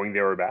going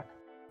there or back.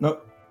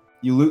 Nope.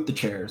 You loot the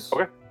chairs.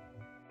 Okay.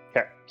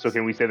 Okay. So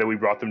can we say that we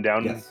brought them down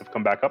and Yes. have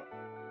come back up?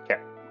 Okay.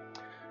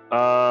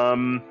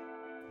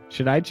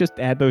 Should I just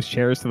add those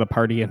chairs to the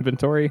party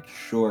inventory?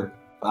 Sure.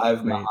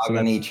 5 Great, so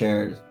mahogany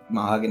chairs.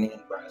 Mahogany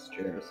and brass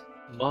chairs.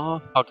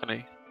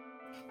 Mahogany.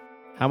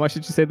 How much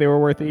did you say they were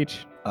worth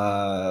each?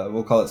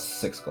 We'll call it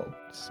 6 gold.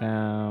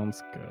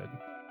 Sounds good.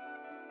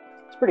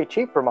 It's pretty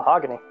cheap for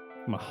mahogany.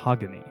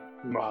 Mahogany.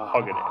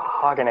 Mahogany.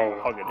 Mahogany.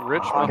 Mahogany.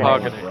 Rich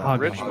Mahogany. mahogany.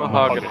 Rich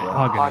Mahogany. mahogany.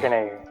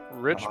 Mahogany.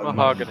 Rich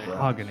mahogany.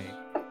 Mahogany.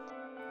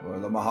 Where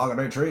the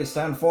mahogany trees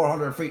stand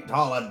 400 feet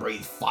tall and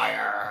breathe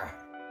fire.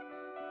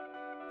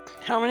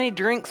 How many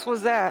drinks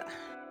was that?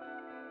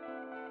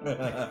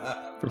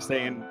 For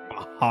saying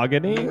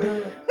mahogany?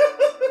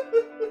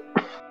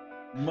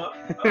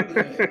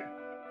 Mahogany.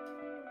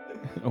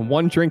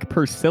 1 drink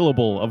per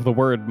syllable of the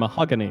word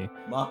mahogany.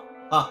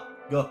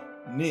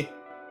 Mahogany.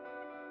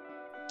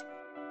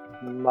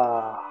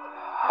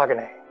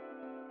 Mahogany.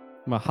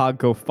 Mahog,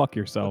 go fuck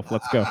yourself.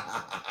 Let's go.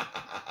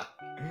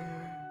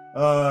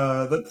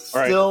 That's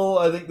All right. still,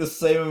 I think, the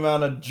same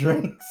amount of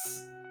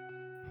drinks.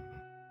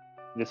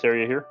 This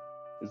area here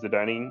is the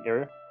dining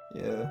area.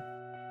 Yeah.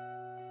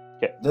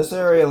 Okay. This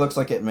area looks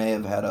like it may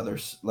have had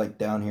others, like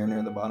down here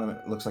near the bottom.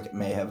 It looks like it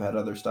may have had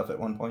other stuff at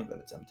one point, but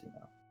it's empty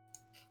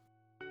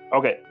now.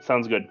 Okay,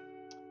 sounds good.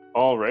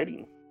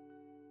 Alrighty.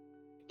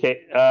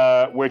 Okay,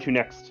 where to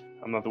next?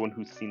 I'm not the one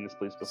who's seen this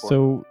place before.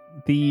 So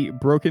the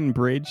broken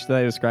bridge that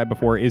I described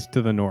before is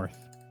to the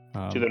north.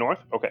 To the north?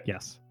 Okay.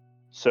 Yes.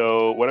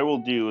 So what I will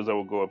do is I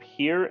will go up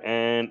here,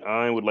 and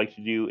I would like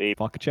to do a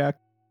Fuck check.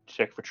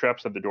 check for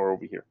traps at the door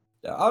over here.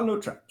 There are no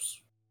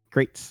traps.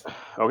 Great.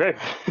 Okay.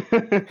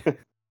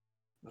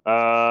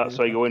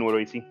 So I go in. What do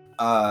I see?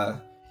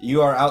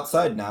 You are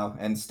outside now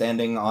and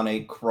standing on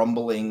a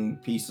crumbling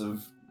piece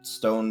of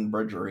stone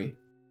bridgery,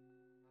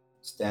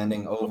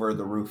 standing over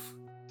the roof.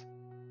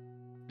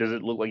 Does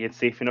it look like it's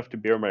safe enough to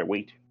bear my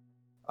weight?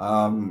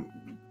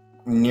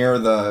 Near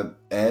the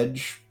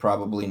edge,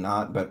 probably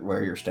not, but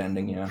where you're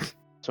standing, yeah.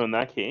 So in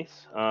that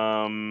case,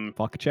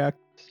 Fuck check.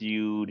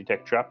 you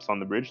detect traps on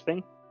the bridge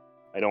thing.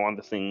 I don't want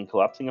this thing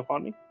collapsing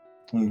upon me.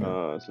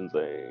 Okay. Since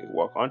I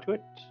walk onto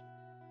it.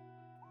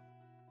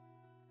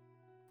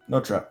 No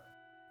trap.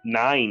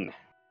 9.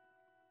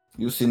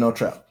 You see no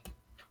trap.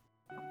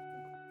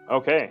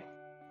 Okay.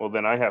 Well,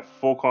 then I have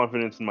full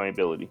confidence in my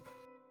ability.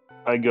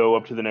 I go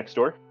up to the next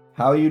door.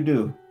 How you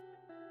do?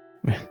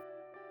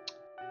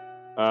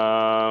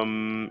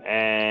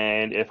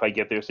 And if I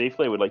get there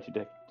safely, I would like to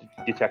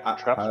detect the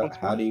traps once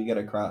How more. do you get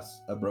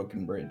across a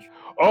broken bridge?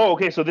 Oh,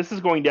 okay. So this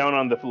is going down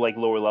on the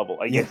lower level.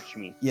 I Yeah. get what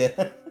you mean.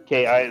 Yeah.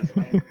 Okay,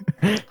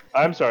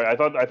 I'm sorry. I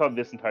thought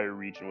this entire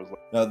region was.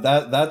 No,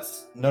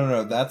 that's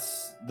no.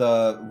 That's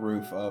the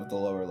roof of the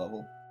lower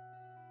level.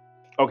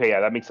 Okay, yeah,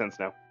 that makes sense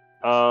now.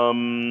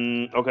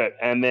 Okay,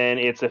 and then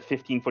it's a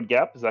 15-foot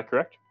gap. Is that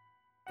correct?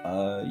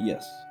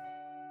 Yes.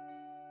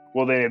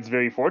 Well, then it's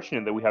very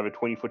fortunate that we have a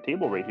 20-foot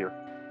table right here.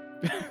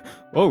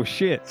 Oh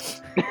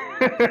shit.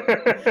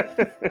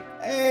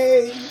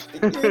 Hey, you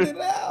figured it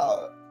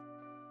out.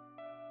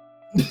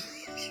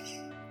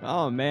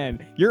 Oh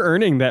man, you're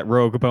earning that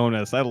rogue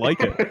bonus. I like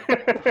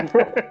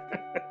it.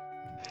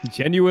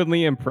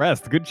 Genuinely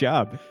impressed. Good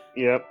job.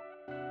 Yep.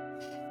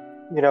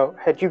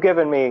 Had you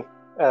given me,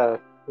 4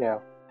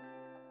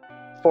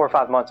 or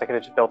 5 months, I could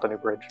have just built a new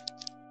bridge.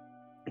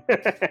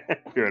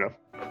 Fair enough.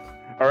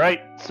 All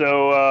right,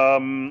 so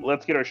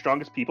let's get our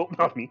strongest people,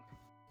 not me,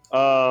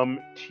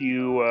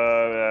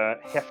 to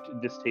heft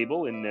this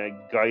table and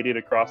guide it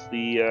across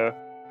the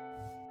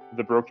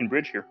broken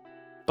bridge here.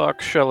 Buck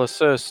shall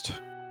assist.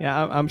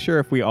 Yeah, I'm sure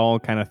if we all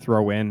kind of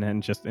throw in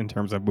and just in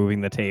terms of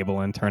moving the table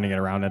and turning it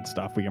around and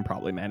stuff, we can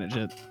probably manage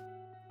it.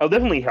 I'll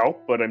definitely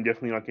help, but I'm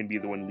definitely not going to be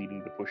the one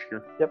leading the push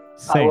here. Yep.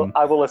 Same.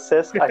 I will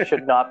assist. I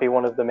should not be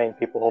one of the main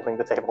people holding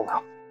the table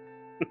though.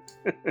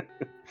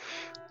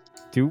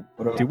 Do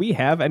we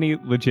have any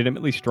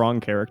legitimately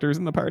strong characters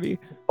in the party?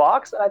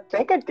 Box, I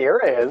think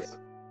Adira is.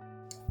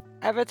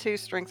 I have a 2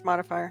 strength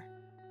modifier.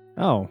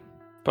 Oh,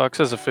 Bucks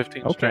has a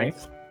 15 okay.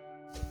 strength.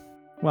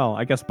 Well,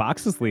 I guess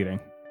Box is leading.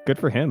 Good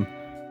for him.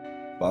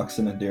 Box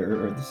and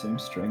Adira are the same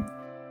strength,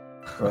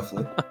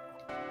 roughly.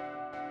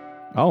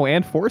 Oh,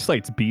 and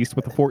Foresight's beast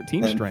with a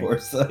 14 And strength.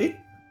 Foresight.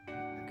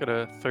 Got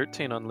a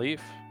 13 on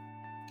Leaf.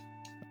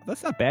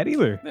 That's not bad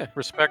either. Yeah,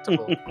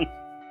 respectable.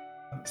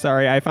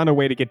 Sorry, I found a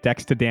way to get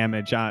dex to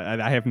damage.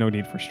 I have no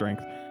need for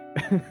strength.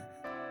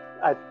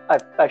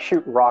 I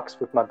shoot rocks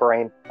with my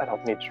brain. I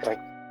don't need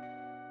strength.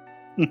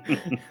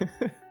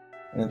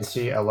 You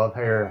see, I love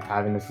how you're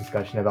having this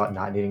discussion about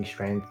not needing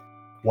strength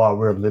while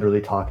we're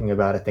literally talking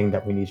about a thing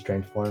that we need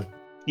strength for.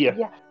 Yeah.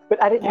 Yeah,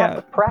 but I didn't have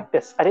to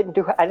practice. I didn't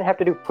have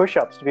to do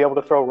push-ups to be able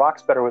to throw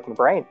rocks better with my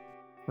brain.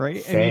 Right?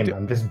 And Same.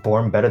 I'm just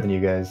born better than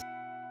you guys.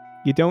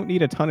 You don't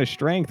need a ton of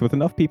strength. With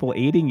enough people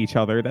aiding each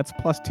other, that's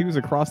 +2s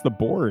across the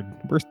board.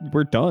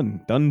 We're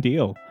done. Done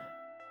deal.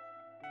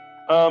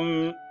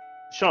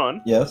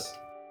 Sean, Yes.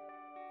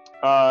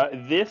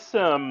 this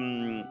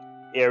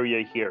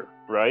area here,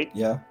 right?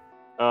 Yeah.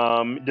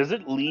 Does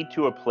it lead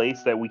to a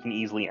place that we can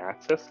easily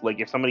access? Like,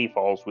 if somebody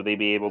falls, would they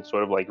be able to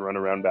sort of like run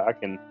around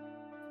back and?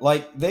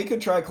 Like, they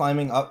could try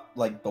climbing up,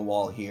 like, the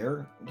wall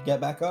here to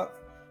get back up.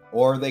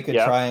 Or they could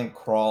Yeah. try and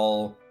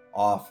crawl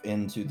off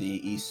into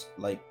the east,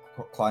 like,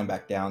 climb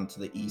back down to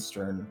the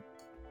eastern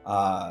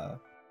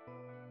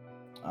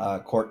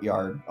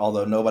courtyard.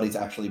 Although nobody's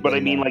actually But I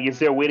been mean, there. like, is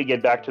there a way to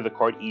get back to the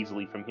cart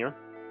easily from here?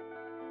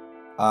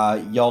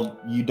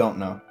 You don't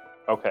know.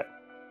 Okay.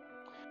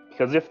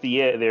 Because if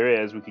there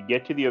is, we could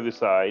get to the other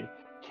side,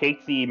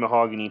 take the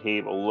mahogany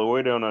table,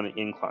 lower it down on an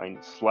incline,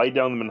 slide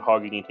down the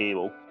mahogany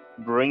table,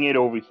 bring it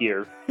over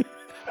here.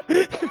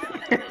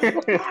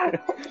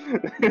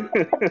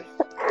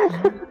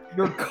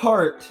 Your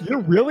cart.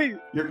 You're really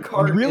Your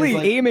cart really is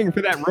like, aiming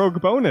for that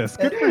rogue bonus.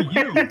 Good for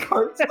you. Your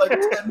cart's like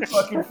 10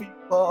 fucking feet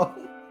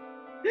long.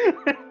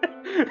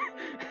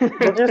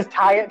 We'll just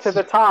tie it to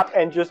the top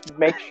and just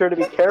make sure to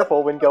be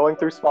careful when going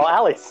through small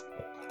alleys.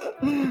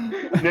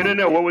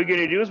 No. What we're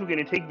gonna do is we're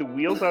gonna take the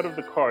wheels out of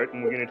the cart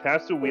and we're gonna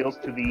attach the wheels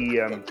to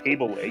the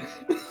table legs.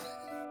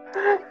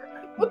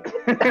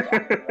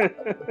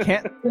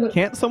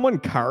 Can't someone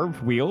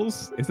carve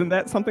wheels? Isn't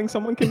that something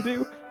someone can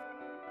do?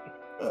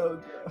 Oh,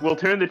 God. We'll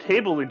turn the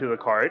table into the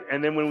cart,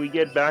 and then when we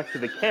get back to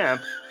the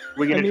camp,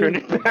 we're gonna turn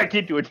it back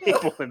into a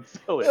table and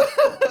sell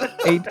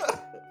it.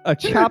 A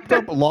chopped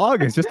up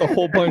log is just a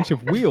whole bunch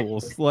of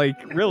wheels. Like,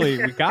 really,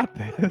 we got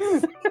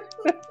this.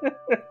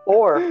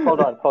 Or, hold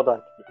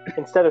on.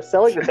 Instead of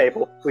selling the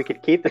table, we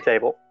could keep the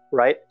table,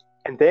 right?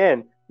 And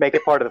then make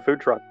it part of the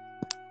food truck.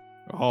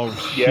 Oh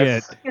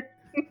Yes. shit!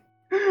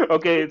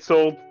 Okay, it's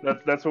sold.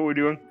 That's what we're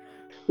doing.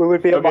 We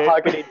would be a Okay.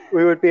 mahogany.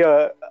 We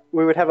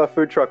would have a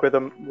food truck with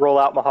a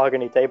roll-out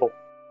mahogany table.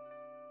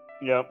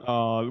 Yeah.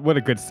 What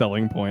a good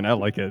selling point. I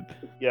like it.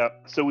 Yeah,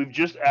 so we've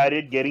just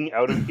added getting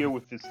out of here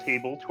with this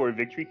table to our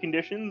victory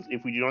conditions.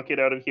 If we do not get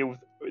out of here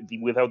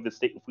without this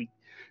if we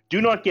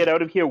do not get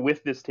out of here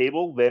with this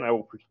table, then I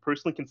will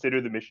personally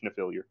consider the mission a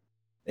failure.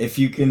 If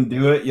you can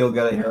do it, you'll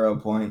get a hero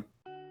point.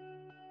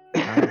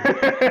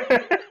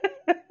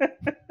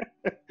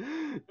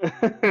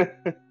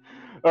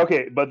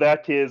 Okay, but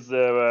that is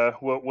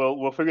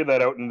we'll figure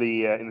that out in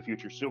the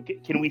future. So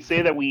can we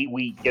say that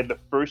we get the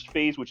first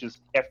phase, which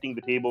is hefting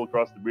the table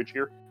across the bridge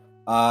here?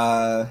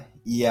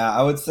 Yeah,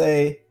 I would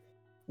say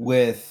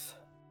with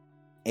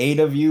 8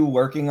 of you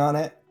working on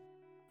it,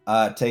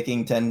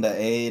 taking 10 to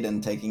aid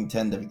and taking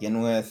 10 to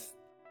begin with,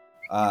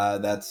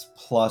 that's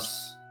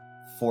plus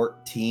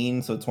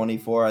 14, so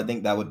 24. I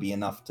think that would be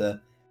enough to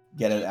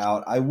get it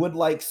out. I would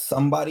like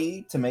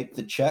somebody to make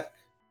the check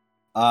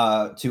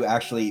to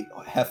actually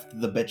heft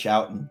the bitch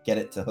out and get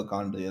it to hook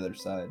onto the other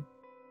side.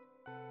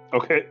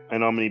 Okay, I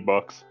nominate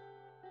Bucks.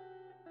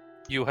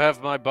 You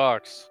have my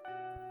box.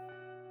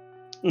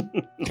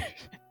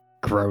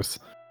 Gross.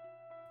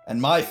 And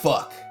my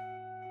fuck.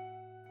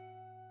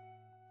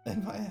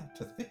 And my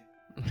apathy.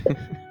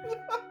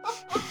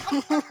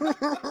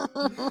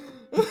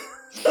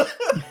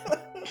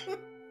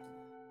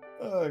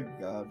 Oh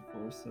God,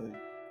 foresight.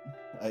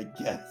 I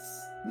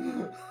guess.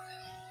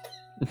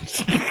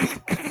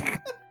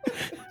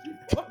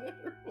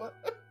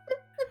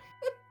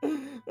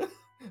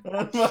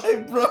 And my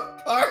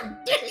broke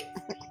heart dick.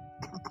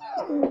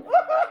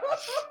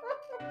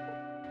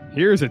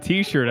 Here's a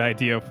T-shirt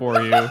idea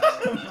for you.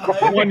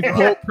 One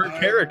quote per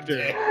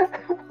character.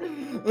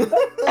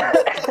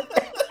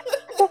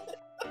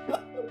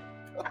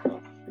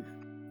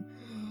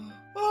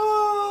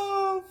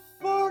 Oh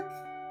fuck!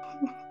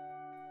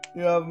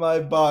 You have my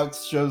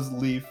box shows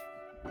Leaf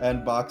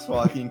and Box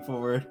walking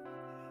forward,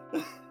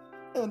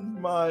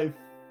 and my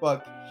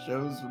fuck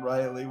shows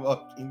Riley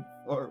walking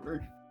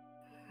forward,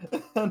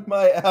 and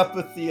my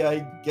apathy, I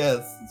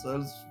guess,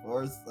 shows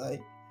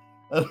Foresight,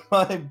 and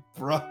my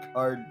Brock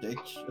hard dick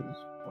shows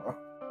Brock.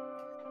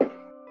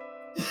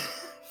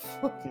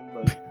 Fucking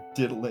like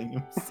diddling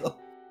himself.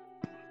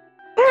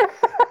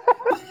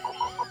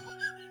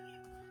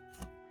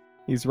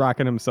 He's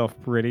rocking himself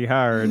pretty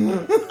hard.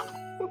 What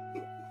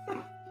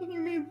do you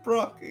mean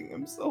brocking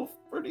himself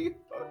pretty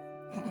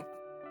hard?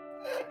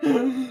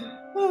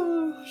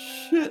 Oh,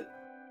 shit.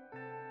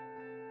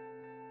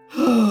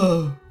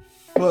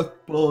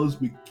 Fuck Balls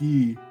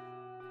McGee.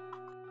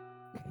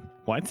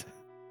 What?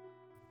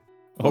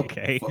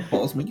 Okay. Fuck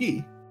Balls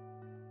McGee.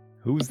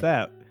 Who's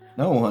that?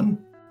 No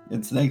one.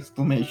 It's an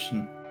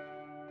exclamation.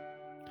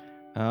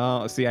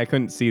 Oh, see, I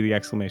couldn't see the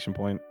exclamation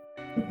point.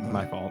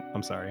 My fault.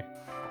 I'm sorry.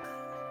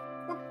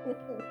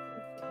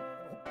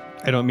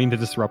 I don't mean to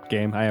disrupt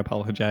game. I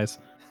apologize.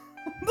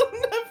 The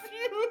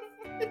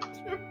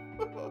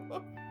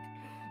nephew.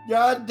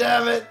 God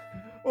damn it.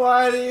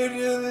 Why do you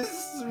do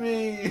this to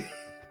me?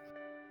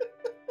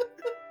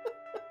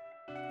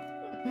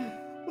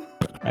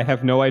 I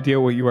have no idea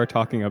what you are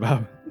talking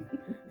about,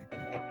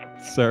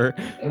 sir.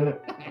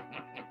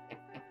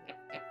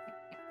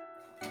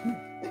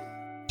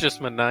 Just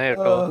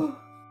maniacal.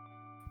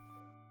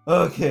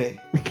 Okay.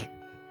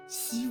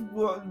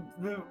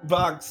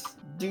 Box,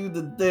 do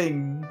the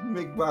thing.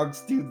 Make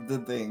Box do the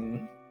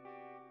thing.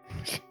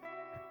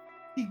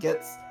 He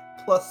gets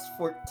plus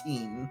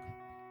 14.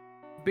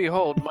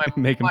 Behold, my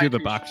Make him do the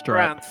mighty box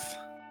drop. strength.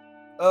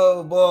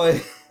 Oh boy.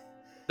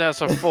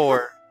 That's a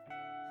 4.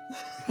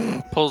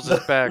 Pulls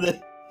it back.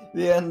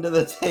 The end of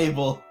the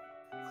table.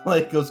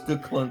 Like goes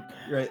good clunk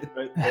right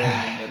there in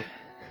the middle.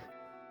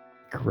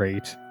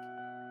 Great.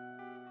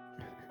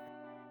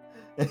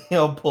 And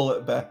he'll pull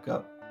it back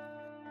up.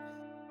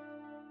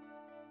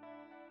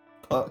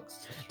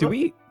 Box.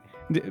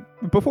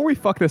 Before we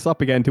fuck this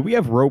up again, do we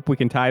have rope we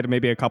can tie to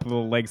maybe a couple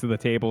of the legs of the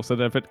table so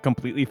that if it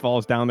completely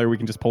falls down there, we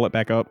can just pull it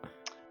back up?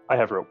 I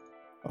have rope.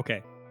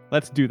 Okay,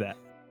 let's do that.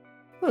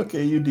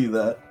 Okay, you do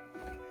that.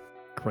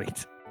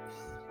 Great.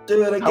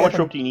 Do it again. How much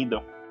rope do you need,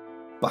 though?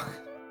 Fuck.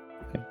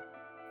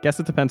 Guess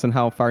it depends on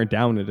how far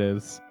down it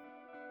is.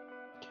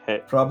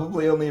 Okay.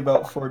 Probably only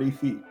about 40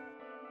 feet.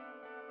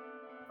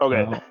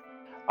 Okay. Oh.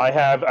 I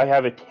have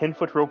a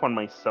 10-foot rope on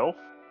myself,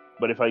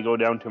 but if I go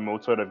down to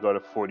Mozart, I've got a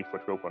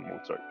 40-foot rope on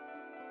Mozart.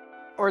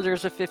 Or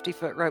there's a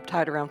 50-foot rope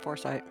tied around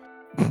Foresight.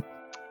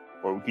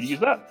 Or we could use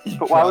that.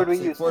 But why would we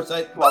Drops it. use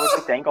Foresight? Why would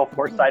we dangle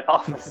Foresight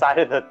off the side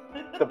of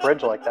the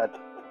bridge like that?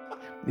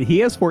 He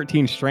has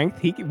 14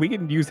 strength. We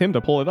can use him to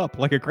pull it up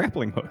like a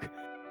grappling hook.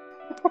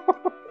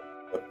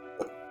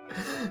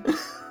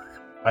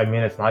 I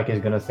mean, it's not like he's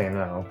gonna say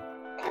no.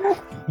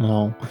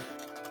 No.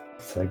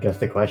 So I guess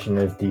the question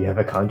is, do you have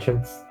a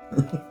conscience?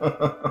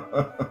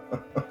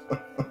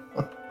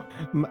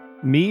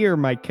 Me or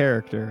my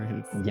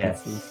character?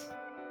 Yes.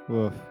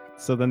 Oof.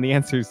 So then the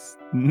answer's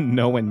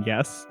no and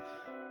yes.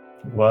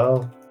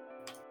 Well,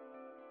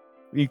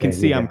 You can Yeah,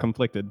 see yeah. I'm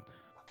conflicted.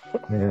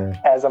 yeah.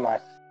 As am I.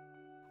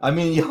 I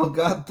mean, y'all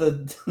got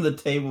the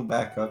table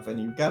back up, and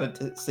you've got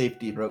a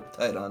safety rope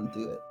tied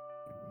onto it.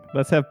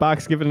 Let's have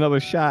Box give it another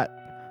shot.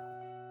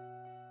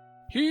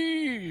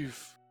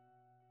 Heave.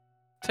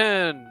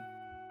 10.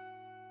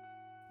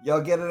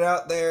 Y'all get it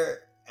out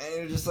there, and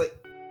you're just like,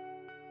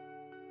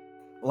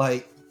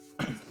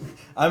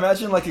 I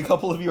imagine like a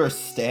couple of you are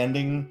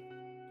standing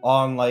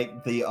on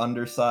like the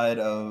underside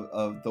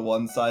of the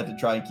one side to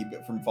try and keep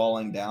it from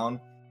falling down,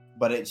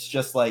 but it's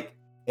just like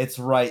it's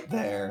right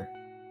there.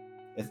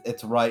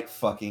 It's right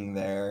fucking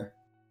there.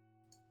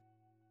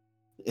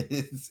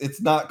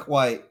 It's not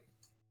quite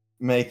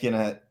making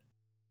it,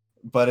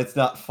 but it's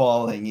not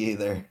falling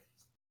either.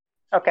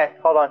 Okay,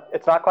 hold on.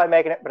 It's not quite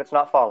making it, but it's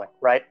not falling,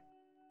 right?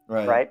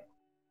 Right. Right?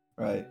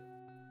 Right.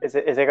 Is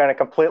it going to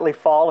completely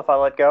fall if I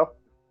let go?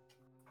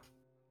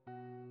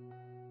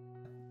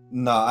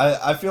 No,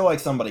 I feel like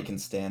somebody can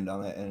stand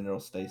on it and it'll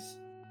stay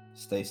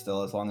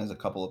still as long as a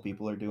couple of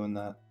people are doing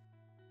that.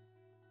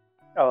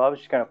 Oh, I was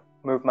just going to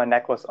move my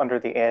necklace under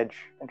the edge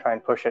and try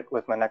and push it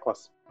with my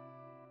necklace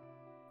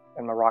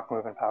and my rock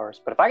moving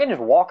powers. But if I can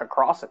just walk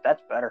across it,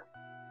 that's better.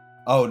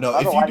 Oh no,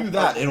 if Otherwise- you do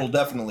that, it'll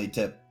definitely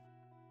tip.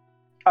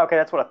 Okay,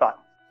 that's what I thought.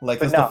 Like,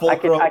 But 'cause no, the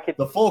fulcrum, I could-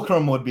 the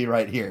fulcrum would be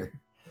right here.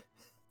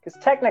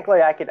 Because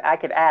technically, I could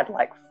add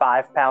like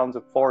 5 pounds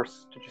of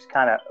force to just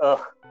kind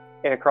of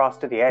it across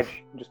to the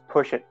edge and just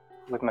push it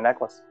with my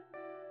necklace.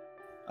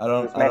 I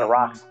don't. It's I made don't of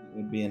rocks. think it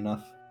would be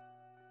enough.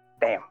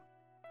 Damn.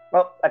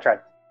 Well, I tried.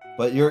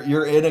 But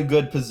you're in a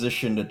good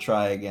position to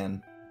try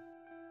again,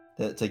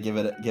 to give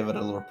it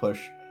a little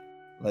push,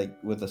 like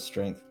with a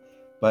strength.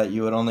 But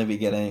you would only be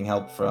getting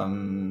help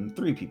from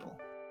 3 people,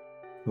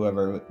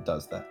 whoever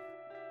does that.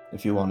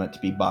 If you want it to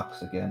be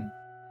Box again,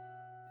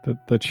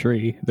 The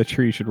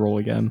tree should roll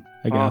again,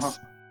 I guess.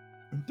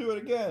 do it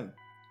again.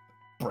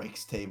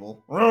 Breaks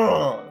table.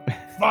 Ugh,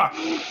 fuck.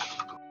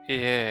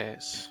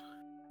 Yes.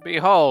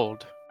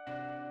 Behold.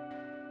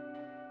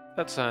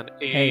 That's an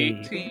Hey.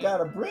 18. We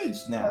got a bridge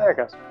Oh, now. there it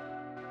goes.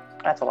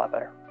 That's a lot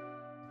better.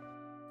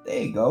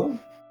 There you go.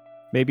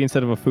 Maybe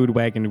instead of a food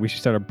wagon, we should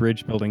start a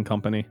bridge building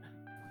company.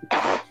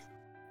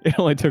 It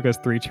only took us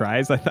 3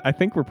 tries. I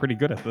think we're pretty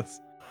good at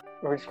this.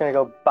 We're just going to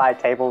go buy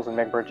tables and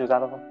make bridges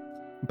out of them.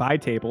 Buy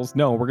tables?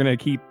 No, we're gonna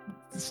keep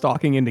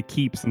stalking into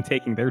keeps and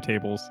taking their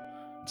tables.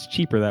 It's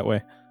cheaper that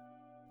way.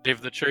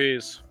 Leave the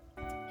trees.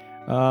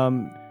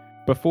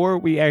 Before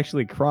we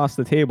actually cross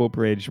the table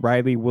bridge,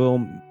 Riley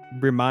will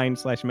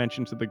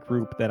remind/mention to the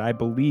group that I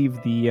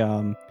believe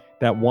the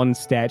that one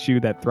statue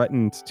that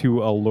threatened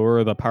to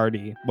allure the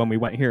party when we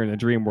went here in the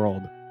dream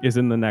world is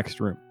in the next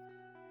room.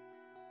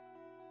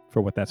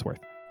 For what that's worth.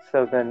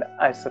 So then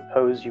I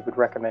suppose you would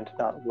recommend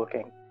not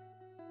looking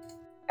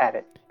at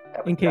it.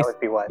 That In would, case- that would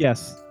be wise.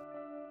 Yes.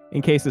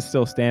 In case it's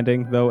still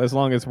standing, though, as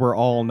long as we're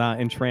all not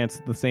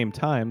entranced at the same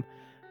time,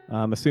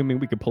 assuming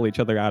we could pull each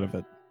other out of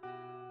it.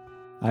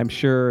 I'm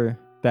sure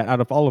that out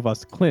of all of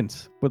us,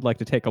 Clint would like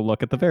to take a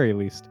look at the very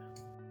least.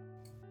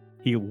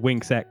 He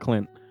winks at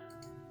Clint.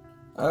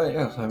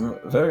 Yes, I'm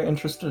very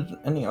interested in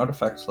any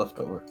artifacts left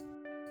over.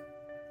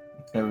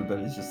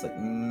 Everybody's just like,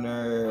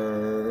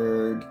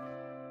 nerd.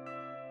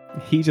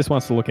 He just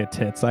wants to look at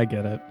tits, I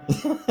get it.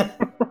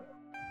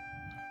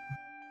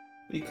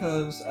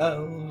 Because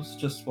elves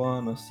just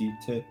wanna see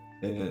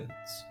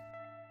tits.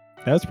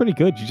 That was pretty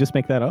good. Did you just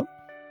make that up?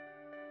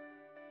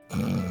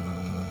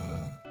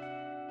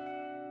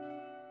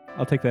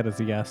 I'll take that as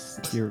a yes.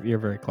 You're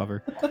very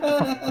clever.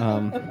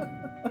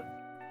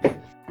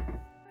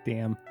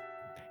 Damn.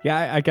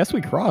 Yeah, I guess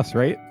we cross,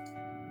 right?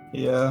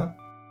 Yeah.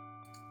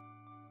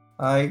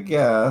 I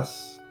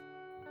guess.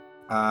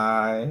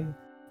 Well,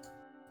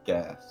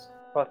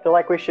 I feel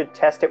like we should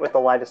test it with the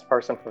lightest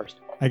person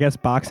first. I guess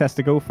Box has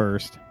to go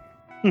first.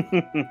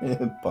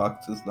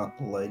 Box is not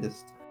the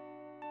lightest.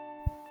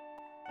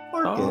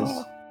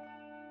 Marcus.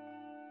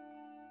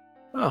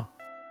 Oh.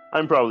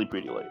 I'm probably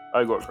pretty light.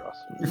 I go across.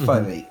 You're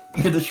 5'8".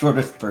 You're the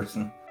shortest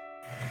person.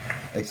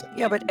 Except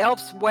Yeah, but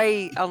elves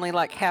weigh only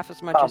like half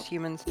as much as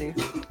humans do.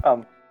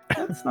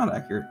 that's not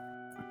accurate.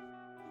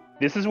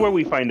 This is where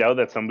we find out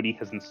that somebody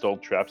has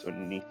installed traps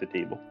underneath the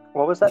table.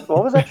 What was that?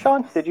 What was that,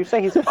 Sean? Did you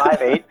say he's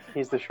 5'8"?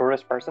 He's the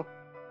shortest person?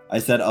 I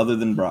said other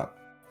than Brock.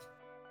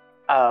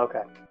 Oh,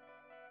 okay.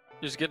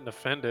 He's getting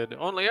offended.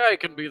 Only I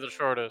can be the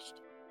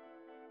shortest.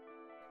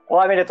 Well,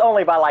 I mean, it's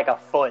only by like a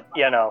foot,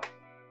 you know.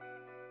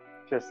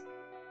 Just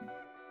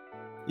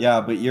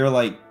Yeah, but you're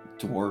like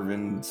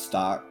dwarven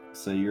stock,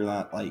 so you're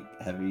not like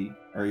heavy,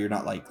 or you're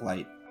not like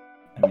light.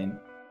 I mean,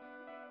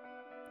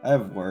 I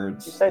have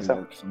words. You say that so.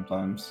 work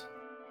sometimes.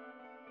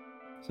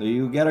 So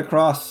you get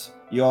across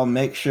your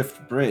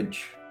makeshift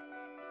bridge.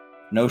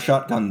 No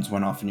shotguns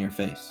went off in your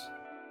face.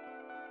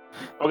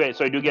 Okay,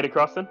 so I do get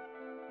across then?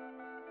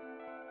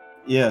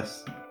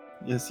 Yes,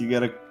 you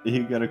get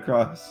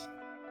across.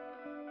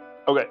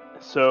 Okay,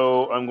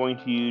 so I'm going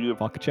to do a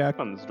Fuck check.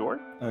 on this door.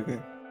 Okay.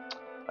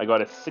 I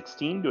got a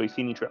 16. Do I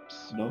see any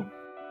traps? No.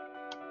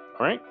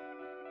 Alright.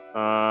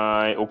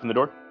 I open the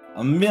door.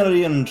 A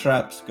million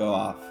traps go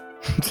off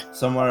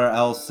somewhere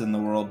else in the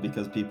world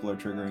because people are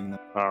triggering them.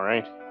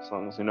 Alright, as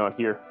long as they're not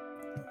here.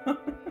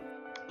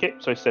 Okay,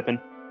 so I step in.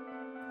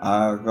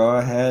 Go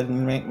ahead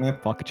and make me a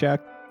Fuck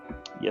check.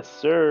 Yes,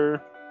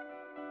 sir.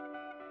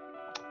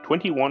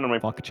 21 on my...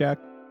 Fuck check.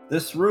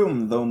 This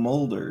room, though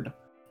mouldered,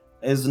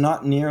 is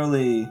not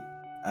nearly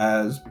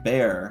as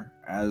bare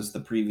as the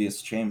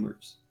previous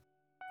chambers.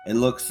 It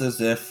looks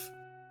as if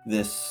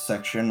this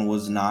section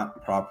was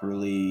not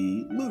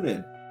properly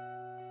looted.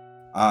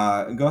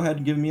 Go ahead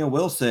and give me a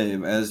will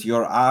save as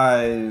your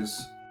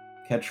eyes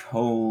catch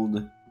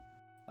hold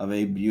of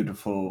a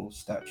beautiful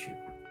statue.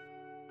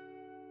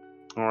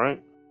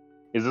 Alright.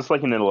 Is this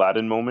like an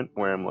Aladdin moment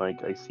where I'm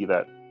like, I see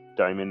that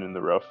diamond in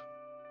the rough?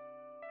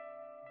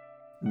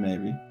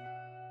 Maybe.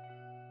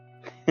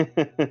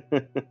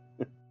 Then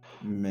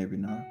Maybe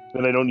not.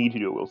 I don't need to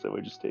do a will save, I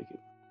just take it.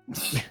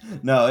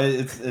 No,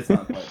 it's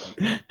not quite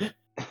like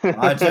that.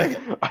 I take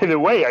it. Either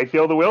way, I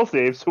failed the will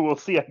save, so we'll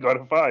see. I got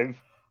a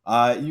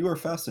 5. You are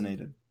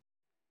fascinated.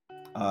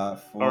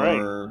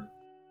 Alright.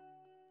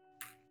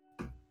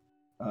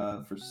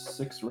 For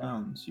 6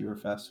 rounds, you are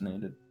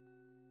fascinated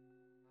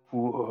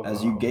Whoa.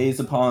 as you gaze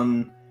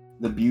upon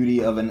the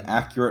beauty of an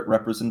accurate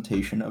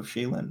representation of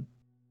Shaylin.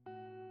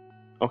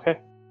 Okay.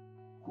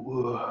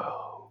 Whoa.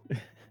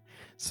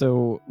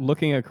 So,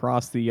 looking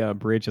across the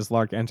bridge as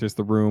Lark enters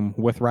the room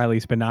with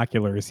Riley's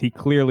binoculars, he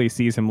clearly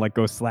sees him like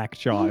go slack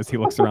jaw as he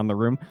looks around the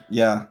room.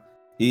 Yeah,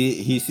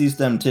 he sees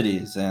them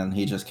titties and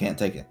he just can't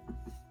take it.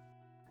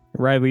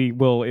 Riley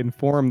will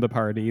inform the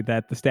party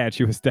that the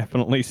statue is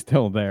definitely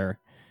still there,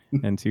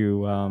 and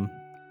to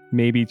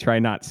maybe try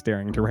not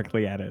staring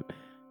directly at it.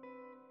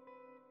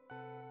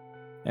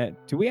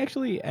 Do we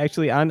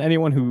actually on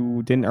anyone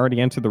who didn't already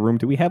enter the room,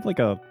 do we have like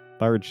a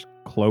large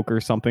cloak or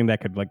something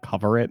that could like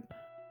cover it?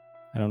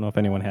 I don't know if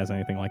anyone has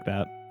anything like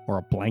that, or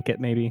a blanket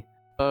maybe.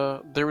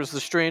 There was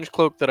the strange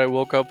cloak that I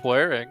woke up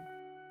wearing.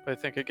 I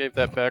think I gave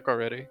that back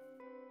already.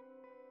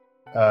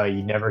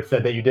 You never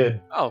said that you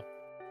did. Oh,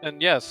 and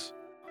yes.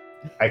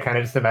 I kind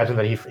of just imagined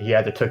that he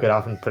either took it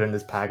off and put it in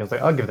his pack and was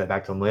like, I'll give that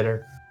back to him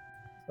later.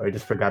 Or he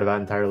just forgot about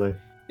it entirely.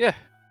 Yeah.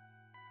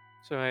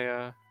 So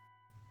I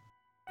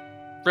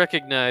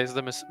recognize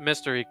the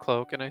mystery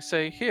cloak and I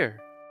say, here.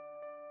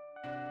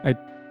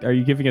 Are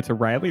you giving it to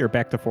Riley or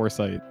back to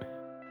Foresight?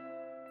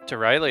 To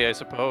Riley, I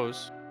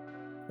suppose.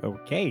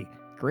 Okay,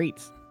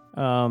 great.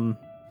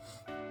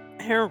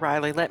 Here,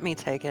 Riley, let me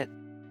take it.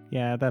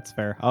 Yeah, that's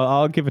fair.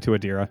 I'll give it to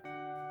Adira.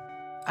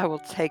 I will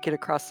take it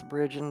across the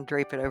bridge and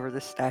drape it over the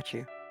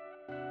statue.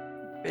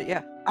 But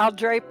yeah, I'll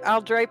drape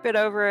it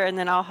over and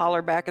then I'll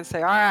holler back and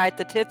say, all right,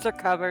 the tits are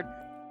covered.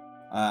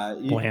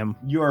 Blam.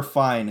 You are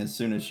fine as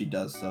soon as she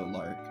does so,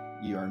 Lark.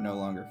 You are no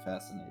longer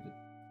fascinated.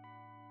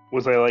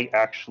 Was I like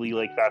actually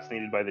like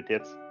fascinated by the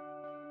tits?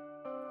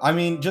 I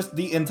mean, just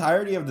the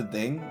entirety of the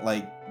thing,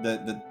 like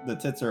the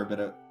tits are a bit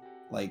of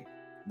like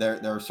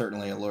they're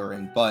certainly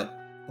alluring, but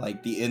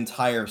like the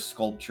entire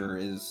sculpture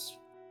is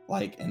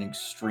like an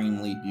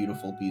extremely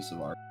beautiful piece of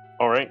art.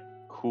 Alright,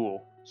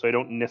 cool. So I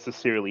don't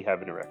necessarily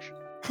have an erection.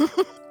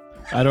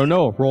 I don't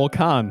know. Roll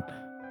con.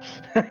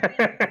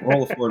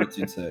 Roll a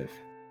fortitude save.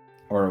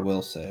 Or a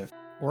will save.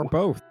 Or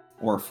both.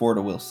 Or a fort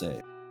a will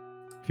save.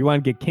 If you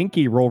want to get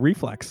kinky, roll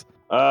reflex.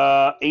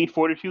 8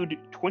 fortitude,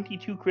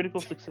 22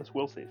 critical success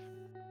will save.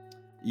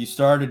 You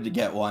started to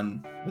get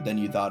one, but then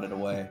you thought it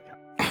away.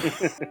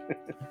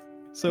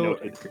 So,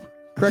 Noted.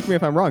 correct me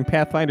if I'm wrong,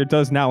 Pathfinder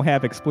does now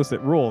have explicit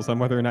rules on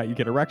whether or not you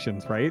get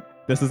erections, right?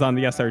 This is on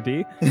the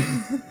SRD?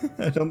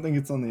 I don't think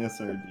it's on the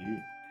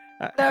SRD.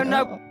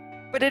 No,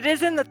 but it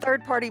is in the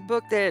third-party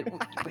book that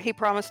he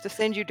promised to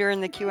send you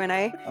during the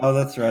Q&A. Oh,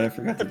 that's right. I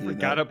forgot to I do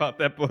forgot that. about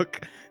that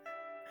book.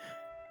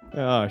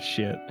 Oh,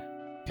 shit.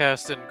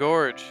 Cast and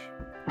Gorge.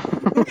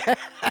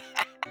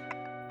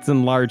 It's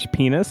enlarged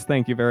penis.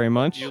 Thank you very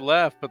much. You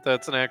laugh, but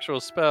that's an actual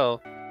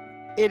spell.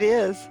 It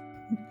is.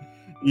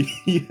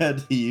 You had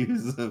to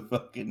use a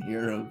fucking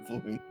hero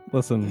point.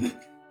 Listen.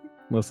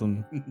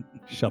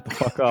 Shut the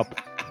fuck up.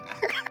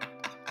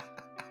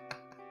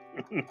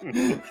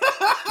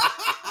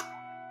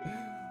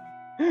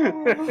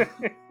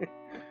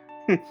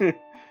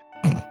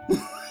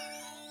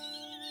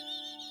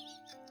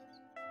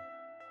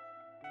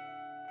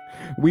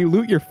 We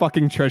loot your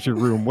fucking treasure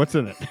room. What's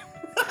in it?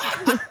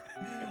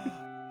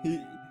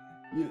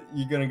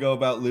 You gonna go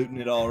about looting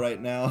it all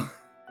right now?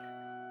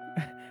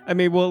 I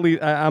mean, well, at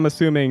least, I'm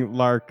assuming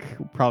Lark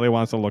probably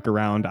wants to look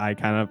around. I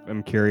kind of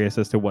am curious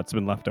as to what's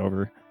been left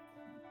over.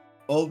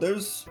 Well,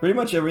 there's pretty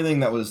much everything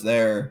that was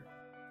there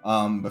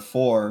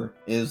before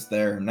is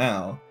there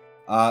now.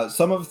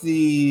 Some of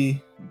the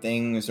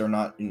things are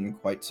not in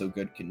quite so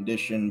good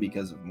condition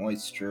because of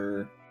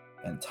moisture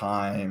and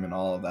time and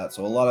all of that.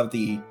 So a lot of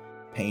the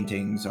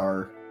paintings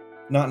are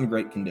not in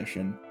great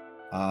condition,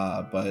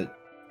 but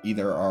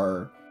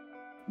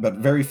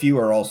very few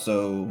are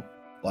also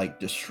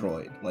like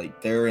destroyed.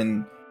 Like they're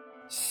in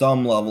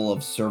some level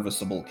of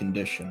serviceable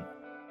condition.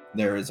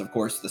 There is, of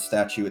course, the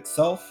statue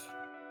itself,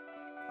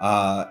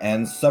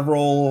 and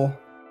several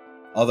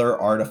other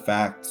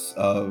artifacts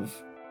of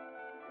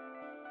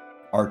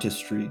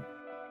artistry,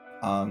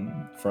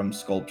 from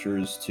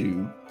sculptures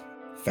to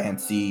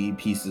fancy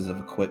pieces of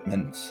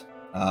equipment.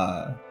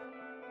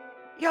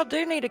 Y'all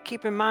do need to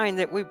keep in mind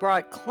that we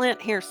brought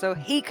Clint here so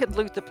he could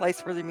loot the place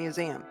for the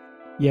museum.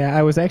 Yeah,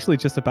 I was actually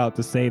just about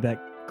to say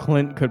that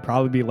Clint could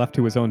probably be left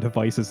to his own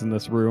devices in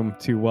this room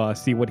to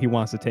see what he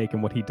wants to take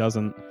and what he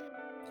doesn't.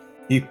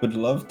 He would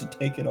love to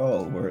take it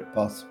all were it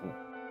possible.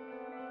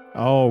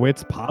 Oh,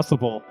 it's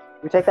possible.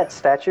 We take that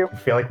statue. I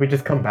feel like we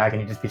just come back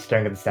and you just be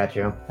staring at the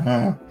statue.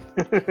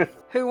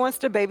 Who wants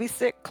to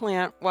babysit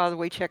Clint while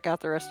we check out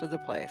the rest of the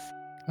place?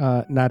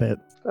 Not it.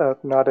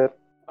 Not it.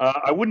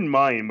 I wouldn't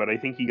mind, but I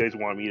think you guys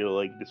want me to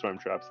like disarm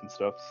traps and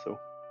stuff. So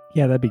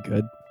Yeah, that'd be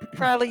good.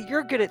 Riley,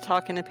 you're good at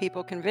talking to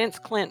people. Convince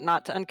Clint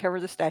not to uncover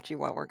the statue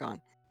while we're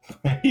gone.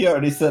 He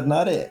already said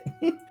not it.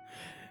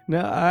 No,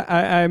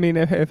 I mean,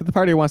 if the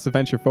party wants to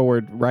venture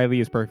forward, Riley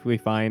is perfectly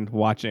fine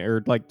watching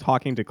or like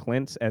talking to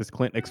Clint as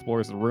Clint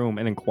explores the room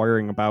and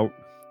inquiring about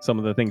some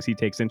of the things he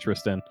takes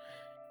interest in.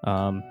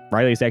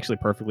 Riley's actually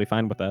perfectly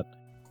fine with that.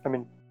 I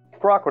mean,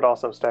 Brock would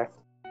also stay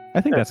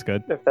I think that's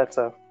good. if that's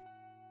a.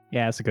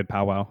 Yeah, it's a good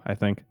powwow, I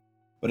think.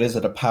 But is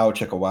it a pow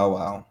chicka wow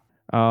wow?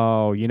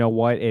 Oh, you know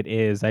what? It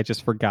is. I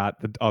just forgot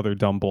the other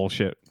dumb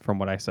bullshit from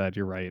what I said.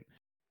 You're right.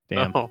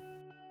 Damn. Oh.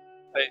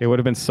 It would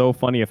have been so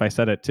funny if I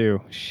said it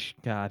too.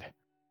 God.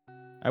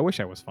 I wish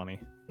I was funny.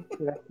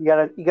 You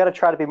gotta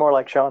try to be more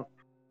like Sean.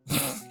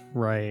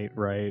 Right.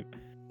 I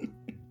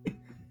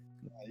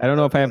don't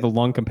know if I have the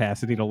lung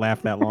capacity to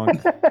laugh that long.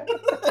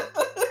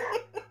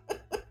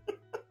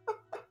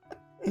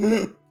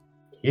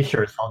 You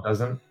sure as hell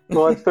doesn't?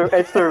 Well, it's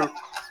through.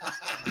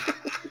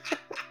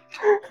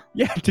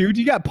 Yeah, dude,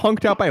 you got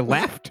punked out by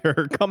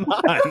laughter. Come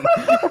on.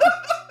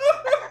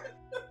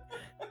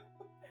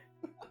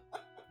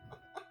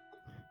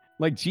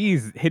 Like,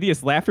 geez,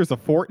 hideous laughter's a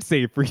fort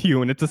save for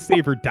you, and it's a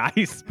save or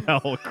die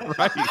spell.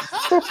 Christ.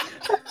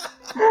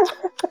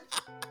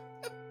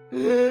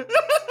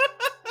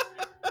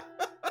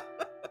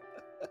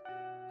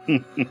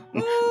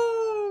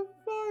 Oh,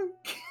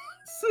 fuck.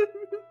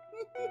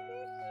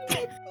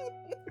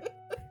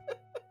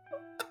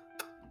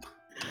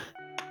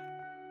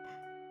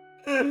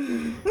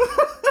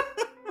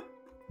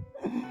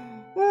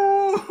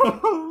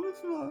 Oh,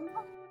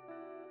 fuck.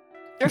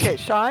 Okay,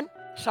 Sean,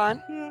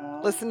 Yeah.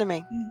 listen to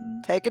me.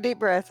 Take a deep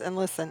breath and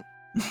listen.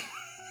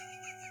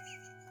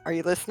 Are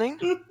you listening?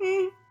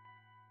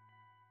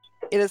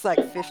 It is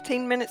like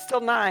 15 minutes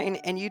till 9,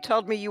 and you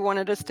told me you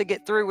wanted us to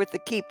get through with the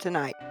keep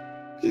tonight.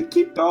 Just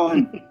keep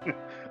going.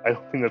 I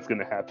don't think that's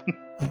gonna happen.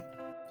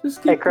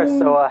 Just keep Hey, Chris.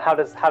 going. So, how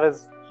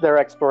does their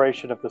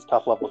exploration of this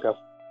top level go?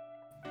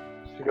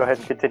 Should go ahead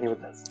and continue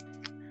with this.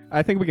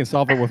 I think we can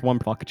solve it with one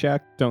pluck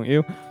check, don't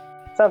you?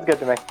 Sounds good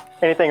to me.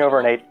 Anything over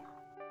an 8.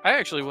 I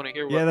actually want to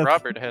hear what Yeah, that's-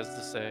 Robert has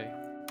to say.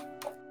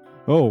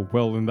 Oh,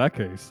 well, in that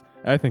case,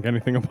 I think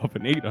anything above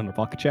an 8 on a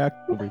pluck check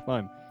will be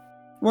fine.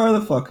 Where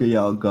the fuck are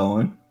y'all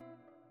going?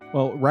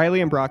 Well,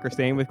 Riley and Brock are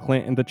staying with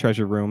Clint in the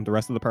treasure room. The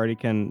rest of the party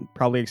can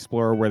probably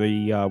explore where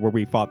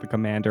we fought the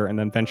commander and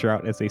then venture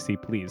out as they see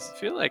please. I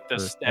feel like the Or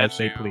as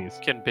they statue please.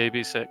 can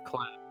babysit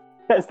Clint.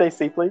 As they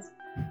see, please.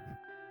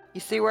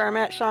 You see where I'm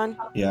at, Sean?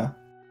 Yeah.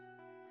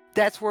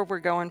 That's where we're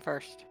going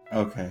first.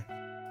 Okay.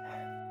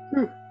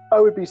 I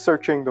would be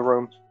searching the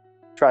room,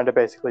 trying to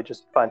basically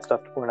just find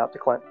stuff to point out to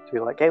Clint. To be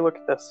like, hey, look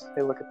at this.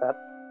 Hey, look at that.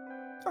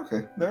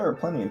 Okay. There are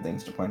plenty of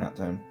things to point out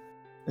to him.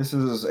 This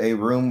is a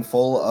room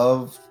full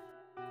of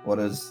what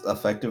is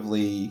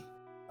effectively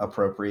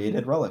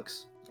appropriated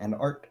relics and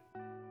art.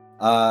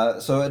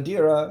 So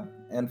Adira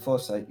and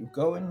Foresight, you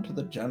go into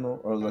the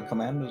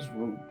commander's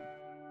room,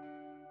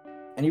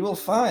 and you will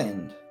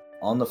find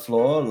on the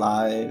floor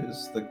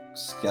lies the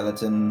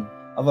skeleton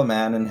of a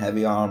man in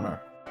heavy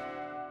armor.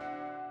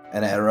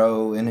 An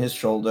arrow in his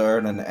shoulder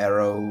and an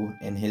arrow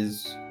in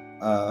his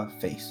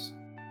face.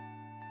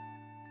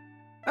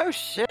 Oh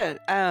shit.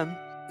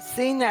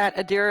 Seeing that,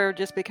 Adira would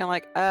just become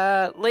like,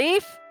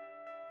 Leaf?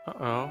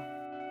 Uh-oh.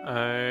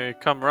 I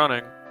come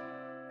running.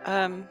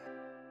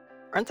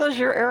 Aren't those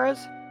your arrows?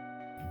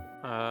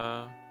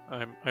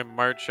 I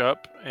march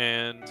up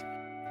and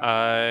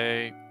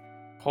I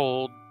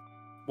hold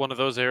one of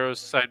those arrows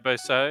side by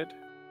side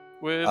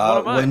with one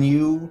of mine. When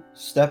you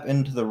step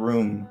into the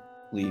room,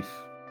 Leaf,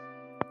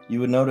 you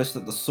would notice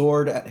that the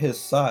sword at his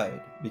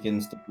side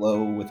begins to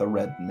glow with a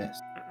red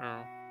mist.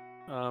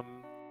 Uh-oh.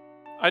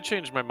 I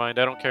changed my mind.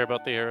 I don't care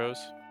about the arrows.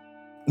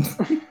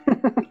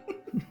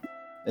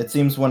 It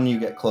seems when you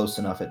get close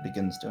enough, it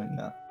begins doing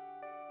that.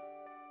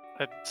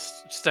 I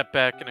step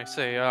back and I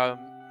say,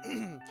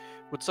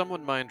 would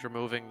someone mind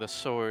removing the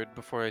sword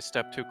before I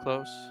step too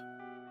close?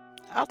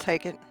 I'll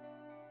take it.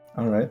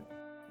 All right.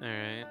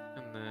 Alright,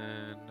 and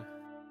then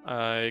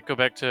I go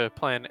back to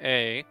plan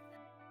A,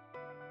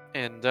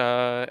 and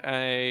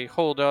I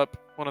hold up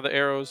one of the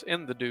arrows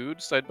in the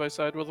dude side by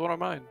side with one of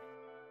mine.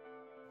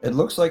 It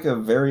looks like a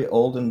very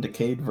old and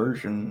decayed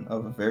version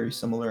of a very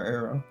similar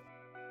arrow.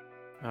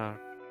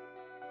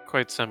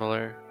 Quite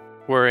similar.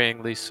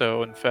 Worryingly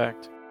so, in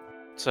fact.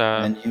 It's,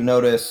 And you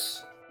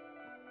notice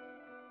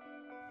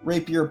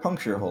rapier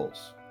puncture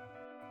holes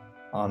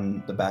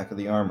on the back of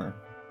the armor.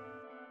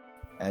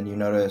 And you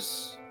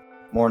notice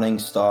Morning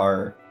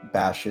Star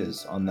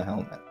bashes on the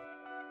helmet.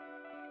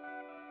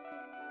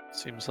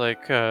 seems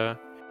like the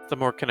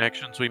more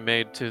connections we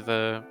made to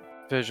the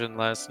vision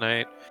last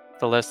night,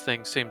 the less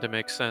things seem to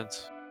make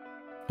sense.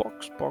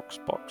 Box. Box,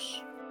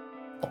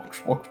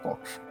 box,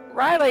 box.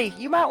 Riley,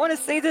 you might want to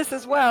see this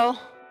as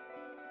well.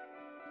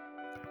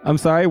 I'm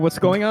sorry, what's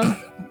going on?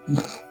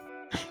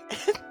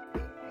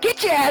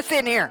 Get your ass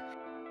in here!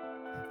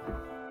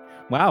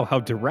 Wow, how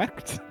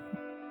direct.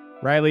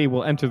 Riley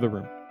will enter the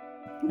room.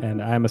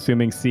 And I'm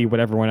assuming see what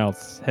everyone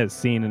else has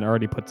seen and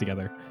already put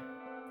together.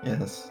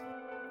 Yes.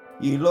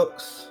 He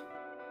looks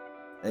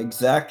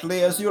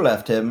exactly as you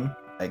left him,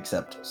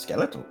 except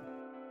skeletal.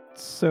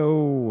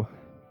 So,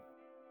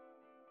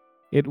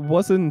 it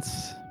wasn't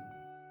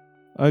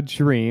a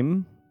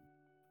dream,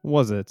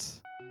 was it?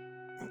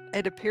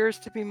 It appears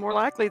to be more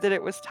likely that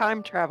it was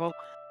time travel.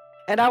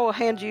 And I will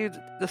hand you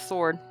the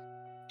sword.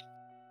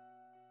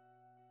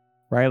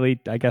 Riley,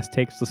 I guess,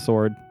 takes the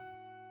sword.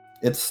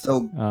 It's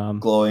still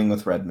glowing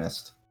with red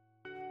mist.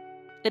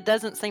 It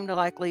doesn't seem to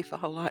like Leaf a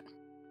whole lot.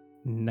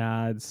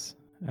 Nods.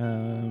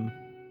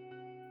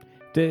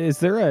 Is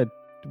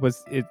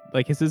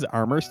his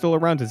armor still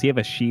around? Does he have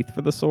a sheath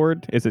for the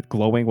sword? Is it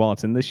glowing while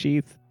it's in the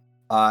sheath?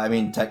 I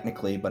mean,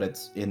 technically, but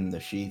it's in the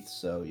sheath,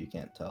 so you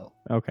can't tell.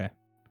 Okay,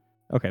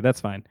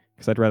 that's fine.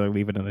 Because I'd rather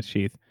leave it in the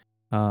sheath.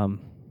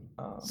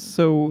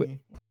 So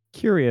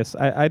curious.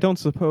 I don't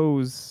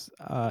suppose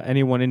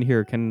anyone in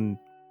here can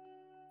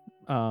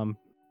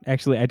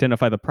actually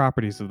identify the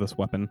properties of this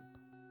weapon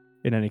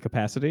in any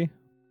capacity.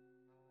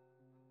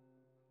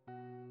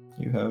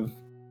 You have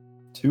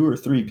 2 or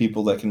 3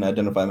 people that can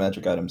identify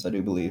magic items, I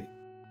do believe.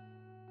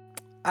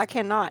 I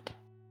cannot.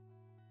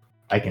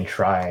 I can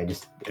try, I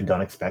just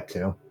don't expect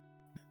to.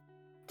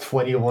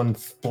 21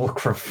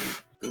 fulcrum.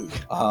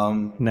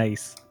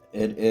 Nice.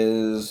 It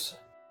is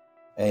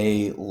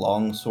a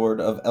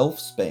longsword of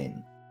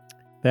Elfsbane.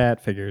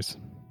 That figures.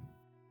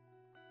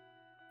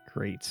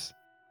 Great.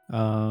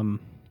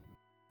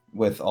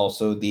 With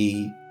also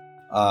the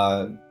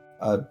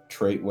a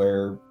trait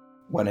where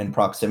when in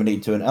proximity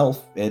to an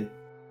elf, it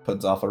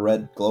puts off a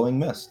red glowing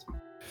mist.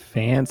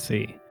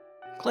 Fancy.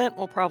 Clint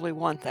will probably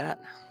want that.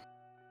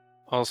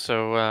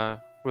 Also,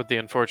 with the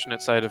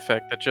unfortunate side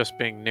effect that just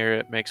being near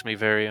it makes me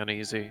very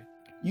uneasy.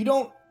 You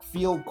don't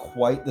feel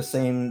quite the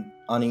same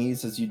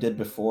unease as you did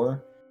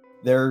before.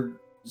 There's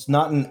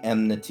not an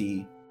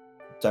enmity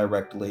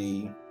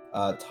directly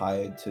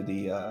tied to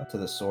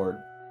the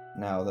sword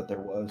now that there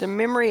was. The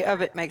memory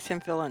of it makes him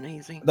feel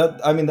uneasy.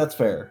 That's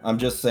fair. I'm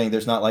just saying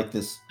there's not like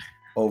this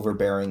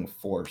overbearing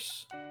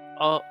force.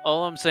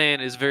 All I'm saying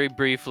is very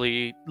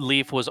briefly,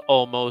 Leaf was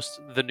almost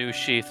the new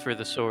sheath for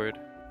the sword.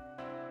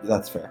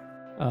 That's fair.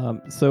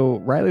 So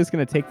Riley's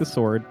going to take the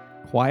sword,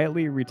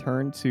 quietly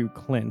return to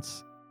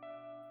Clint,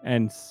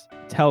 and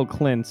tell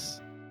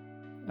Clint,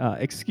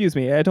 excuse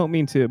me, I don't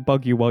mean to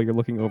bug you while you're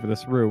looking over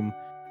this room,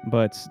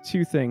 but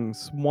 2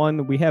 things.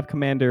 1, we have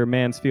Commander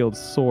Mansfield's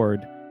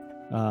sword.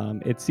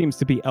 It seems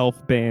to be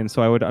Elfbane,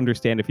 so I would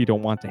understand if you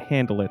don't want to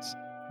handle it.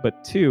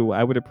 But 2,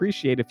 I would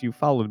appreciate if you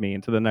followed me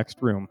into the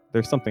next room.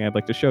 There's something I'd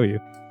like to show you.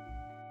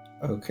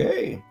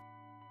 Okay.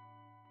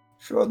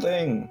 Sure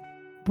thing.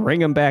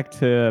 Bring him back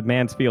to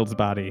Mansfield's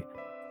body.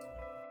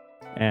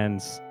 And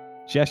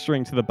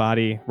gesturing to the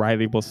body,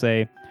 Riley will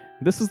say,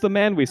 This is the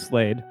man we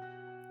slayed,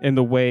 in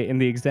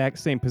the exact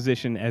same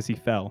position as he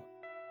fell.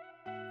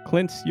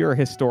 Clint, you're a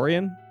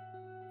historian.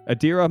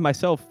 Adira,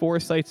 myself,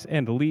 Foresight,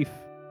 and Leaf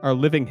are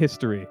living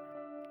history.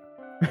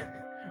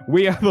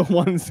 We are the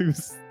ones who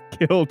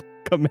killed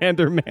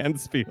Commander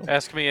Mansfield.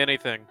 Ask me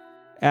anything.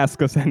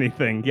 Ask us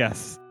anything,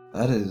 yes.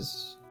 That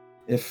is,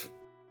 if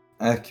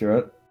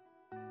accurate,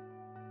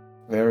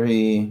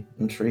 very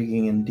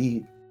intriguing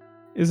indeed.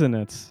 Isn't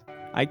it?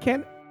 I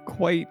can't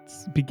quite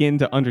begin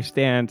to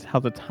understand how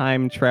the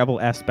time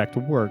travel aspect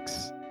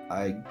works.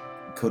 I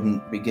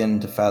couldn't begin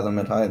to fathom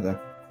it either.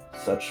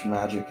 Such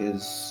magic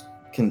is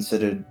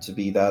considered to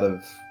be that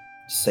of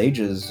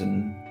sages,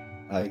 and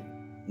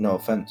no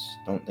offense,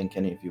 don't think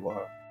any of you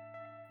are.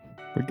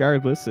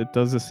 Regardless, it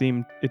does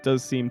seem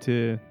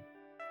to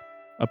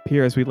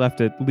appear as we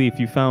left it. Leaf,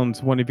 you found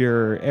one of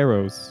your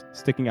arrows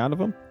sticking out of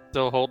him?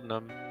 Still holding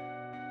them.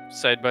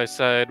 Side by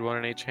side, one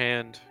in each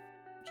hand.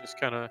 Just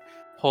kind of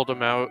hold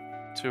them out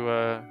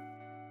to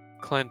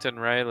Clint and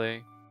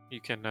Riley.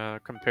 You can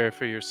compare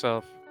for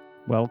yourself.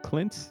 Well,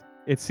 Clint,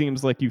 it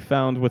seems like you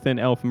found within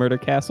Elf Murder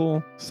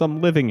Castle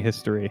some living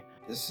history.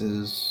 This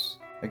is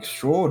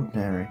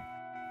extraordinary.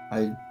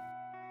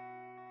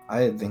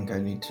 I think I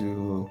need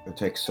to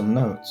take some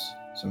notes.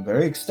 Some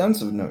very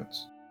extensive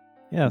notes.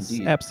 Yes,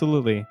 Indeed.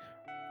 absolutely.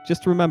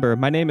 Just remember,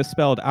 my name is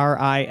spelled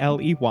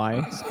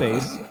R-I-L-E-Y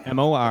space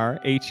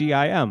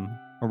M-O-R-H-E-I-M.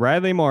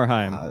 Riley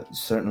Morheim.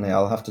 Certainly,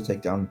 I'll have to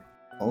take down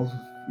all of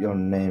your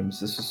names.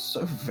 This is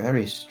so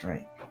very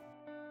strange.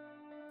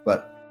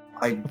 But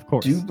I Of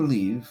course. do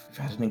believe you've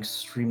had an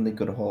extremely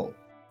good haul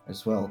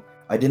as well.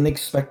 I didn't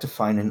expect to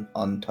find an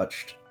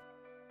untouched,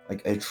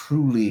 like a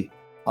truly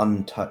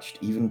untouched,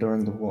 even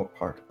during the war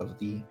part of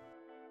the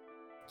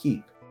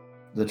keep.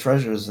 The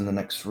treasures in the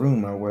next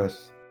room are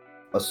worth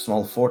a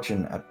small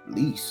fortune at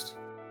least.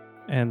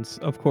 And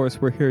of course,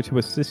 we're here to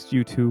assist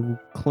you to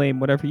claim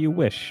whatever you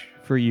wish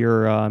for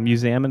your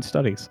museum and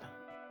studies.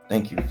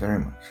 Thank you very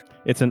much.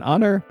 It's an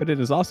honor, but it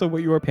is also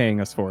what you are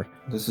paying us for.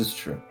 This is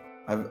true.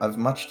 I've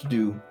much to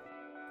do.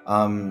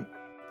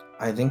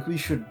 I think we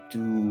should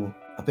do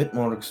a bit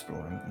more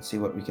exploring and see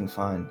what we can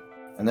find,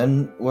 and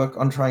then work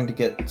on trying to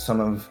get some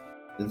of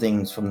the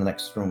things from the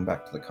next room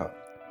back to the car.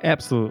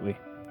 Absolutely.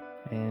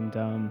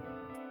 And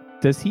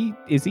is he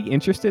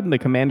interested in the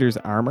commander's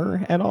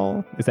armor at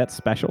all? Is that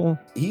special?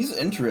 He's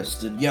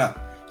interested, yeah.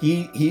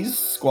 He's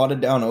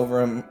squatted down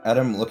over him, at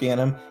him, looking at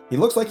him. He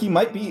looks like he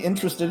might be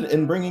interested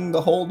in bringing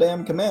the whole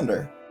damn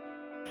commander.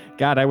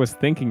 God, I was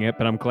thinking it,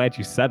 but I'm glad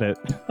you said it.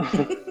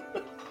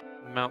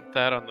 Mount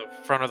that on the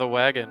front of the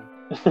wagon.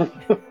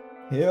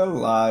 Here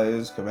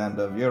lies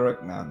Commander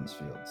Vurik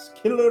Mansfield,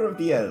 killer of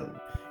the elves,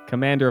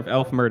 Commander of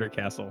Elf Murder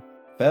Castle.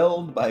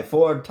 felled by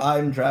 4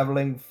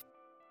 time-traveling...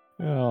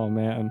 Oh,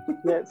 man.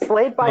 Yeah,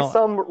 slayed by Well-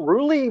 some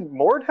Ruli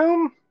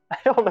Mordhum? I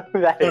don't know who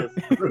that is.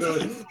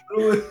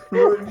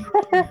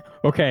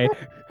 Okay.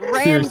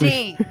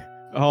 Seriously. Randy!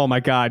 Oh my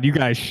god, you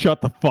guys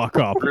shut the fuck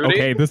up. Rudy?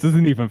 Okay, this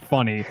isn't even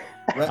funny.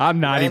 I'm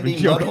not Randy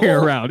even joking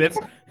Mudhole? around. It's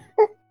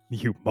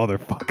you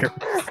motherfucker.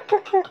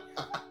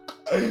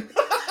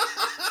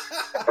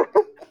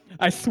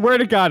 I swear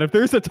to god, if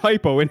there's a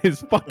typo in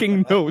his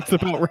fucking notes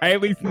about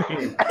Riley's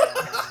name,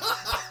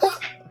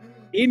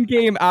 in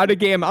game, out of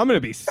game, I'm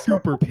gonna be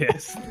super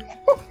pissed.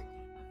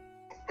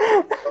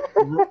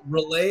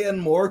 Relay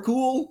and more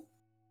cool?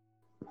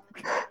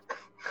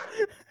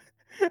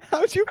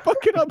 How'd you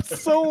fuck it up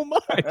so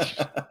much?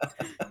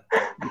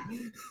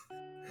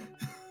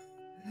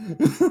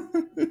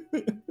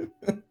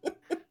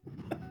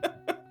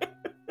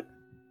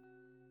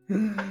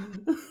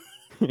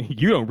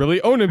 You don't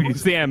really own a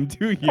museum,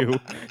 do you?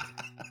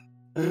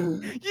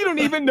 You don't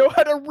even know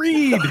how to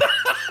read.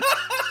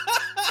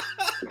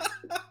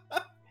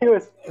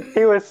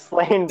 He was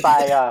slain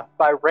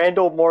by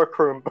Randall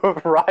Morkroom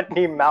of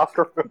Rodney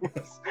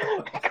Malcolm's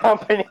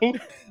company.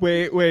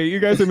 Wait, you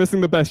guys are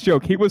missing the best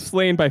joke. He was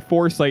slain by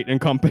Foresight and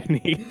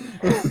company.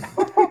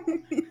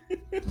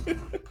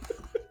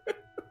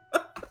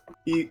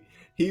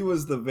 He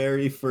was the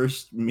very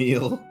first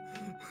meal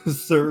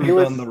served He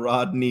was- on the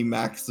Rodney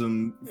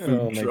Maxim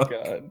food truck.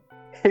 god.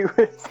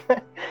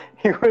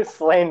 He was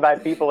slain by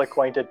people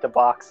acquainted to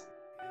Box.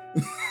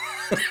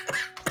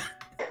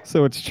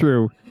 So it's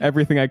true.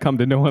 Everything I come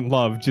to know and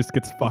love just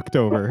gets fucked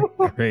over.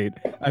 Great.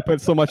 I put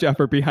so much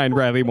effort behind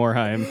Riley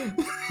Morheim.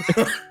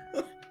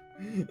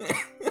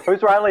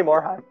 Who's Riley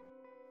Morheim?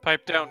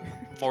 Pipe down,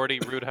 Morty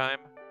Rudheim.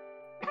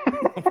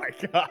 Oh my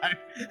god.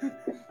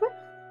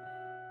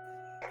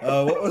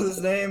 What was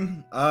his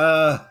name?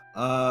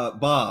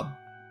 Bob.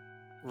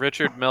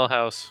 Richard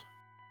Milhouse.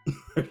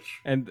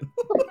 And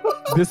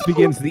this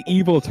begins the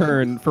evil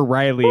turn for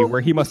Riley, where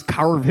he must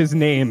carve his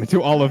name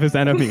to all of his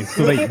enemies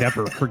so they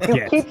never You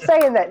forget. keep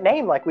saying that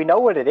name like we know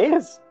what it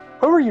is.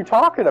 Who are you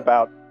talking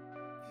about?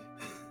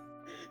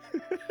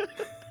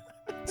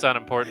 It's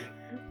unimportant.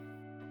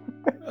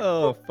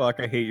 Oh fuck,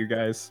 I hate you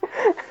guys.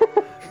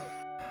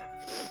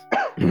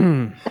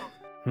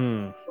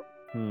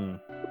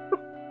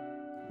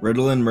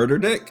 Riddle and Murder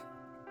Dick?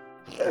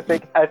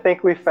 I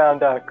think we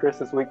found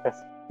Chris's weakness.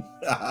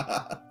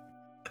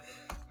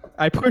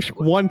 I push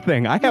one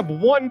thing. I have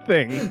one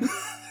thing.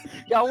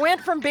 Y'all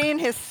went from being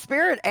his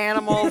spirit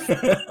animals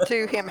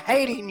to him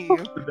hating you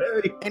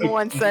Very in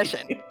one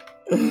session.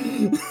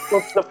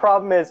 Well, the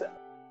problem is,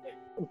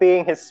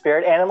 being his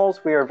spirit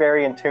animals, we are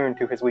very in tune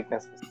to his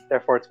weaknesses.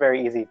 Therefore, it's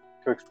very easy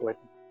to exploit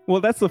him.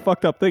 Well, that's the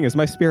fucked up thing is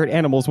my spirit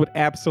animals would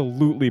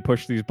absolutely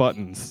push these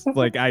buttons.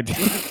 Like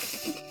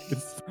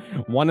it's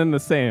one and the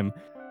same.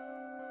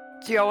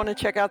 Do y'all want to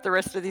check out the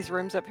rest of these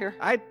rooms up here?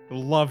 I'd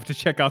love to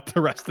check out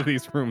the rest of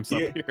these rooms up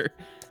here.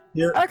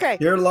 Okay.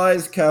 Here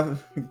lies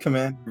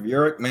Commander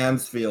Yurick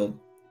Mansfield,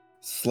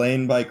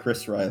 slain by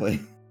Chris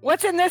Riley.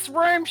 What's in this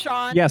room,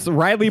 Sean? Yes,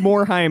 Riley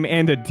Morheim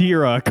and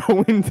Adira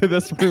go into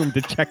this room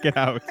to check it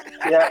out.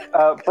 Yeah,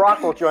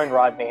 Brock will join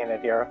Rodney and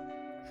Adira.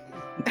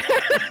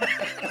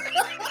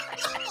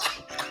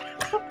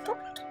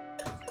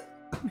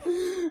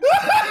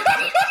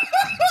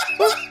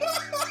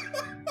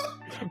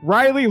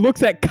 Riley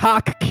looks at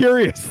Cock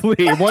curiously,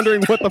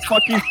 wondering what the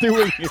fuck he's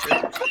doing here.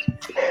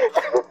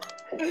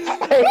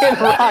 Taking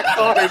rock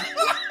hard.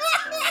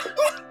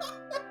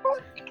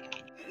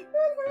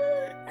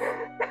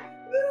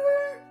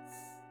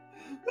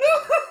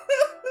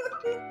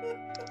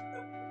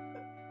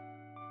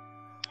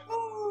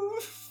 Oh,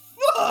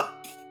 fuck!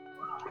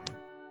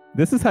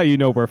 This is how you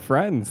know we're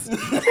friends.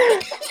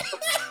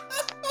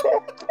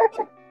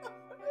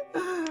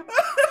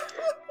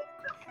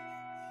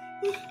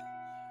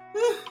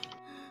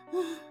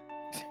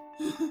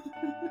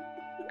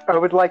 I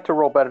would like to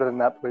roll better than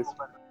that, please.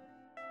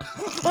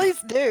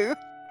 Please do.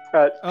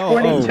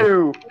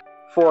 22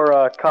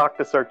 for Cock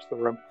to search the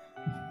room.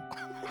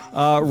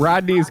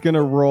 Rodney's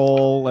gonna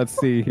roll. Let's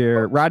see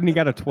here. Rodney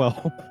got a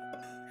 12.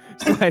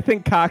 So I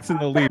think Cock's in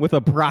the lead with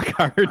a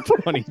Brockhard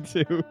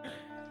 22.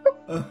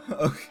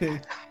 Okay.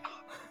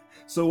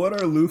 So what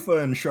are Lufa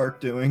and Shark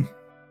doing?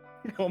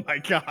 Oh my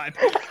god.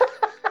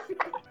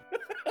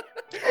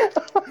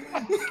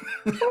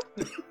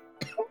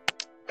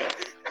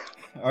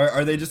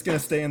 Are they just gonna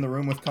stay in the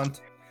room with cunt?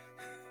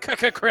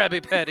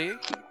 Krabby Patty.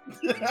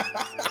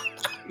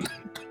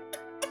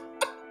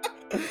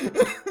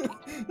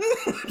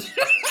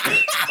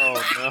 Oh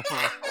no.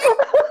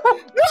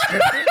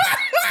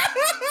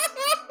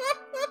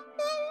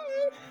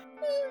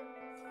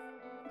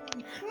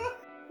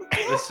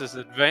 This is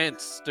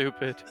advanced,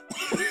 stupid.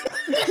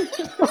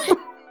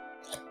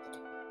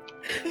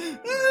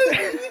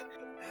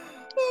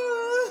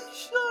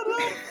 Shut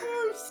up,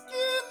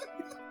 Foreskin!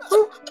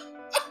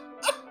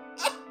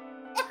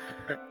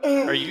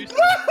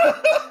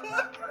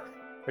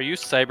 Are you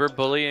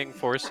cyberbullying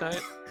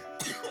Foresight?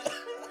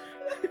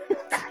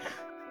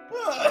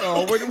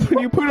 Oh, when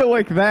you put it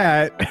like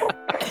that.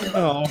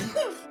 Oh,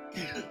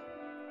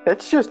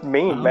 It's just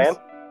mean, man.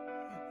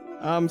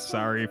 I'm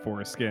sorry,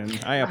 Foreskin.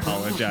 I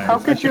apologize. How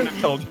could I should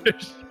have told you to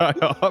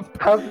shut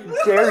up. How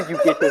dare you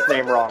get his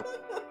name wrong?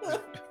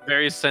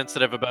 Very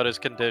sensitive about his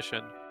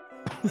condition.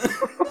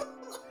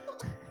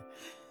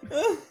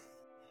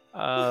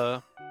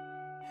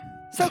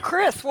 So,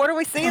 Chris, what do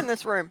we see in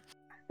this room?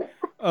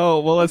 Oh,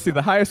 well, let's see.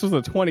 The highest was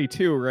a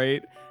 22,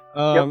 right?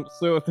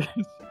 So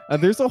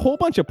there's a whole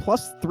bunch of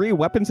 +3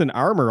 weapons and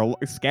armor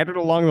scattered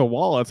along the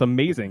wall. It's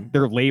amazing.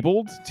 They're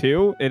labeled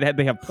too. They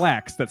have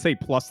plaques that say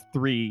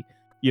 +3,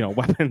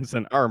 weapons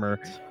and armor.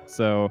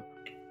 So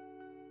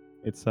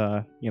it's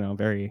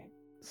very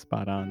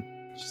spot on.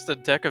 Just a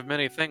deck of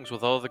many things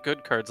with all the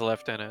good cards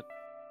left in it.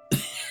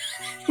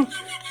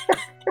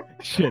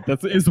 Shit,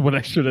 that is what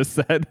I should have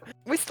said.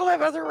 We still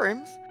have other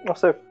rooms.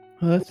 Also,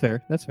 Well, that's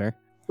fair. That's fair.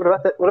 what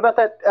about that? What about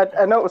that?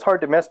 I know it was hard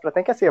to miss, but I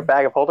think I see a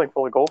bag of holding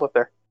full of gold up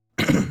there.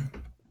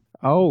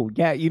 Oh,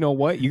 yeah, you know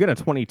what? You got a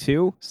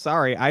 22?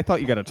 Sorry, I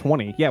thought you got a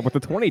 20. Yeah, with the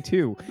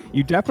 22,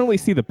 you definitely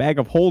see the bag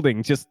of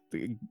holding just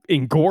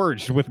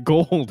engorged with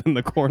gold in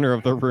the corner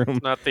of the room.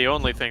 Not the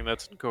only thing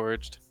that's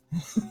engorged.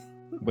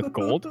 With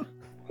gold?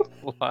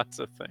 Lots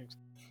of things.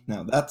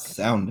 Now that's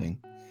sounding.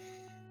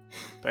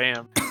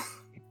 Bam.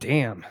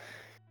 Damn.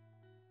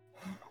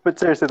 But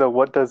seriously though,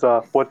 what does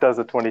a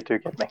 22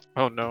 get me?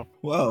 Oh no.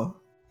 Well,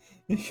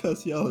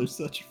 because y'all are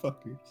such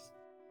fuckers.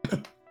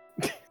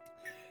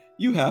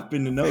 You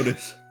happen to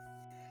notice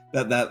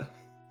that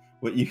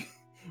where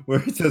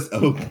it says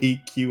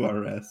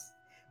OPQRS,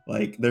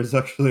 like there's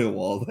actually a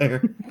wall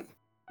there.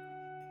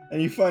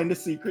 And you find a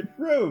secret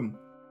room.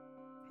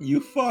 You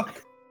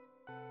fuck.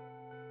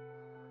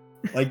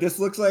 Like this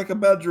looks like a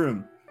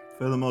bedroom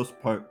for the most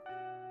part.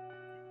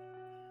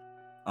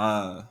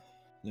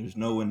 There's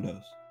no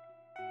windows.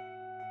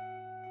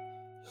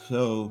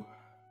 So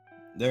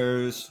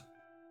there's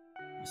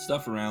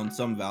stuff around,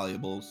 some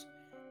valuables.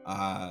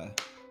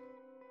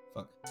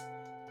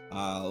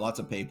 Lots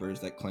of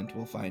papers that Clint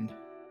will find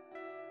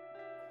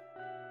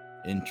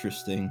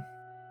interesting.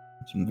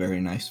 Some very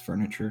nice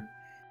furniture.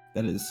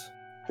 That is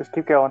Just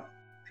keep going.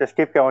 Just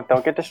keep going.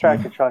 Don't get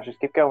distracted, Sean. Just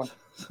keep going.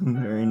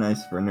 some very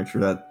nice furniture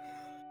that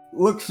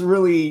looks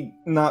really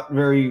not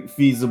very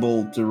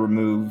feasible to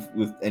remove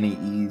with any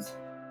ease.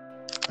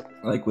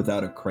 Like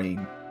without a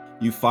crane.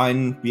 You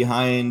find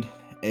behind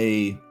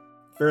a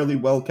fairly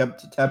well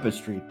kept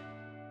tapestry.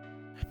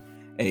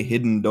 A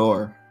hidden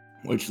door,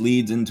 which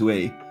leads into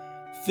a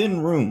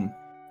thin room,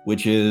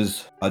 which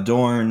is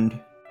adorned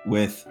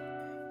with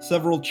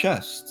several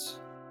chests,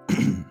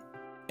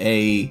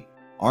 a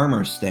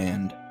armor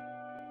stand,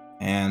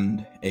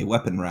 and a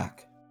weapon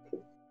rack.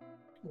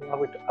 I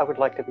would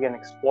like to begin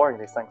exploring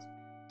these things.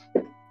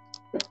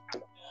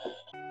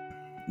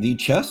 The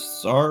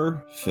chests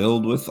are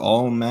filled with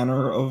all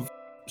manner of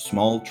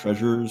small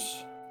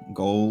treasures,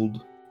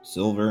 gold,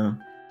 silver,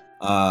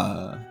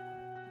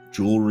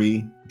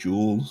 jewelry,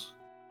 jewels.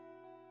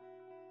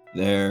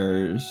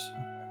 There's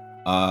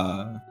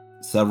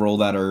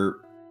several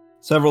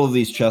of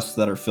these chests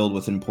that are filled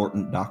with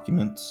important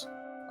documents.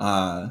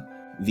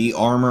 The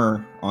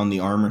armor on the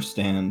armor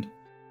stand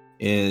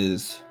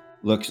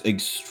looks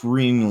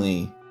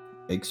extremely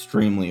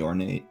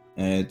ornate,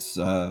 and it's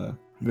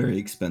very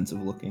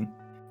expensive looking.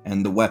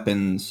 And the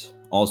weapons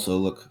also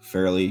look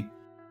fairly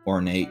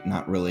ornate,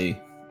 not really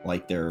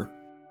like they're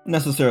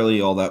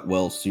necessarily all that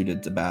well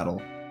suited to battle,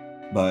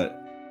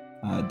 but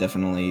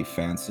definitely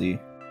fancy.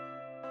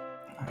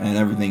 And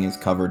everything is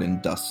covered in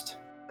dust.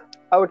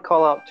 I would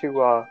call out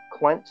to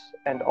Clint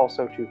and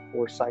also to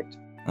Foresight.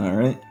 All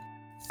right.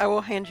 I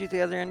will hand you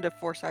the other end of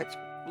Foresight's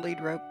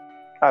lead rope.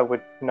 I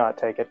would not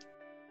take it.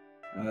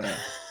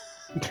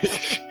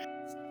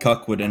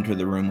 Cuck would enter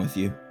the room with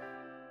you.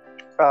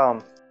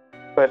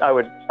 But I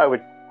would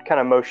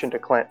kind of motion to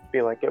Clint,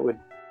 be like, it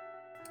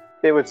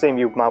would seem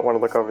you might want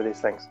to look over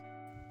these things.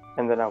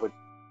 And then I would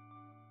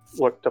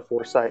look to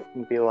Foresight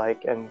and be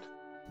like, and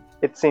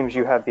it seems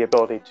you have the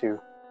ability to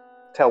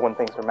tell when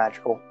things are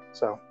magical,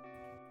 so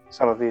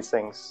some of these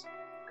things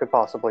could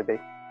possibly be.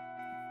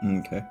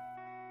 Okay.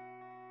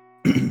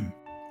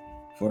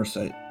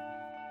 Foresight,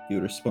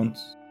 your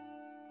response?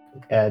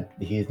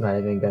 He's not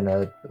even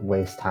gonna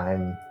waste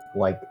time,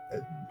 like,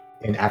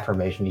 in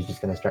affirmation. He's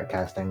just gonna start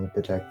casting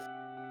Detect.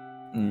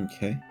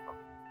 Okay.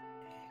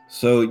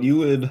 So you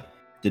would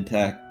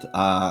detect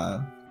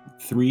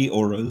 3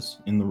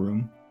 auras in the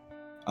room,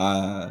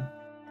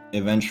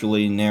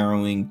 eventually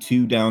narrowing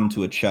 2 down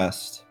to a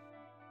chest,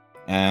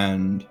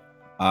 and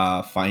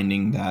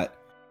finding that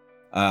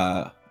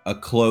a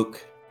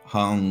cloak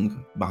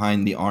hung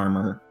behind the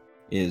armor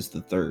is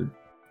the 3rd.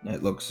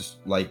 It looks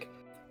like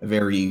a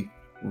very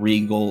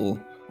regal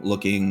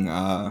looking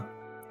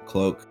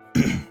cloak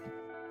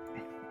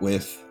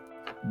with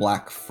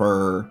black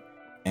fur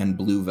and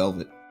blue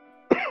velvet.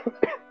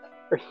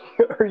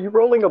 Are you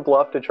rolling a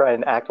bluff to try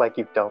and act like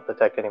you don't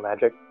detect any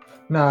magic?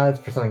 No, it's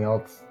for something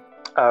else.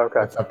 Oh,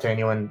 okay. It's up to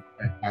anyone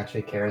that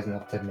actually cares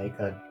enough to make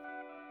a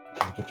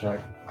character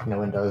check. If no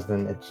one does,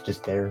 then it's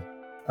just there.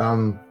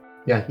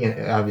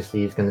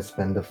 Obviously he's gonna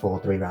spend the full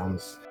 3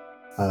 rounds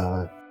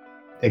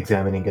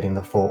examining, getting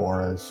the full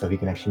auras, so he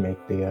can actually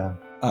make the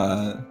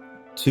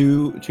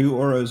two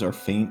auras are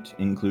faint,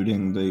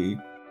 including the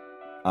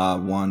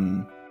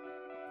one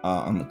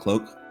on the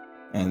cloak,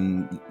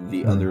 and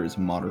the other is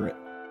moderate.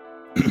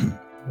 And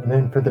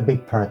then for the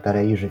big part that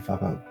I usually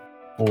fuck up.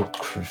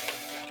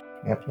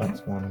 Yep,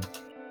 that's one.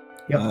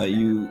 Yep.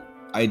 You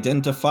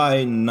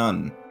identify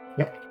none.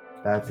 Yep,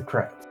 that's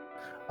correct.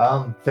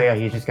 So yeah,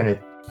 he's just gonna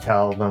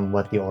tell them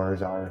what the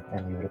auras are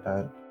and leave it at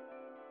that.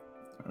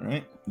 All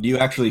right. Do you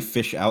actually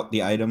fish out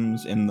the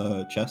items in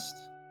the chest?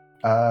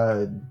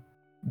 Yeah,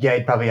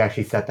 he'd probably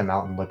actually set them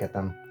out and look at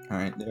them. All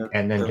right.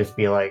 And then just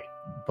be like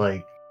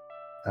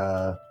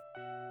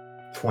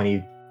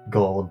 20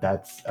 gold,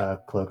 that's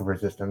Cloak of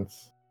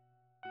Resistance.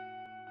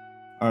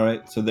 All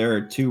right. So there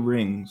are 2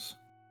 rings,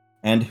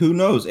 and who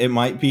knows? It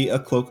might be a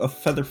Cloak of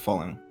Feather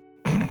Falling.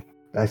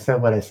 I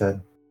said what I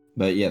said.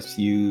 But yes,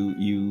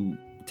 you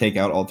take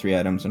out all 3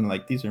 items and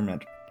these are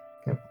magic.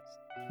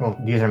 Well,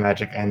 these are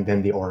magic, and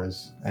then the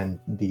auras and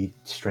the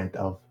strength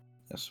of.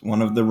 Yes,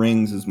 one of the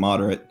rings is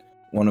moderate.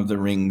 One of the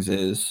rings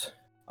is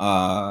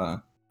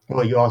Well,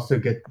 you also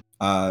get.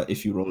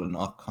 If you roll an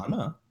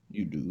Arcana,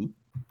 you do.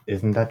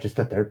 Isn't that just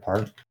the 3rd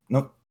part?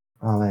 Nope.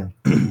 Oh man.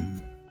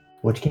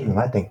 Which game am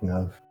I thinking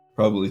of?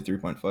 Probably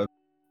 3.5.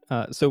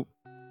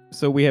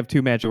 So we have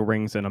 2 magical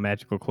rings and a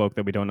magical cloak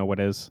that we don't know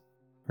what is,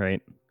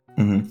 right?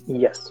 Mm-hmm.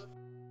 Yes.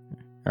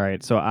 All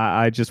right, so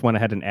I just went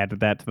ahead and added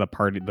that to the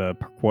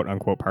quote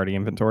unquote party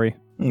inventory.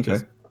 Okay.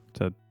 Just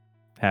to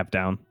have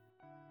down.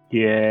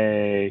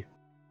 Yay.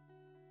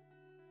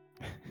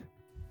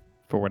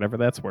 For whatever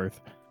that's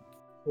worth.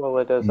 Well,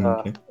 it is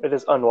Okay. it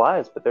is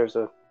unwise, but there's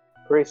a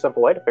pretty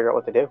simple way to figure out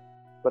what to do.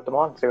 Put them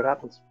on, see what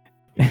happens.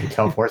 If you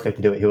tell Foresight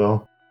to do it, he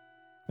will.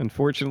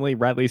 Unfortunately,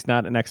 Riley's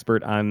not an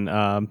expert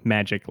on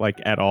magic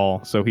at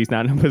all, so he's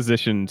not in a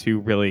position to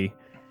really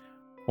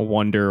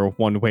wonder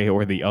one way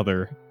or the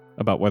other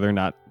about whether or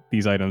not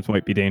these items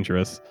might be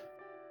dangerous.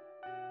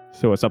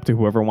 So it's up to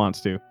whoever wants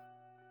to.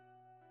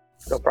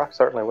 So Brock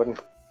certainly wouldn't.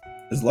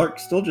 Is Lark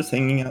still just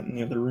hanging out in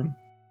the other room?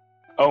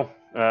 Oh,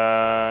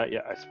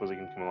 yeah, I suppose he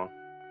can come along.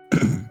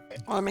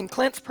 Well, I mean,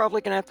 Clint's probably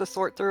going to have to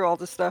sort through all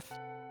the stuff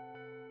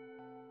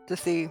to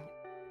see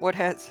what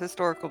has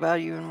historical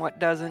value and what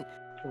doesn't.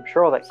 I'm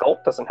sure all that gold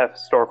doesn't have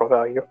historical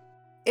value.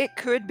 It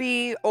could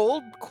be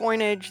old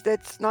coinage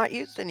that's not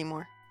used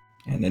anymore.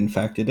 And in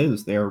fact, it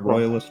is. They are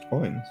royalist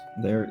coins.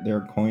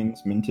 They're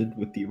coins minted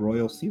with the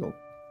royal seal.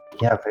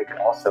 Yeah, but it could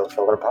also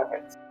fill their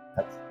pockets.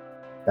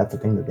 That's a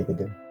thing that they could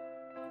do.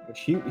 Which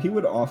he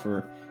would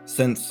offer,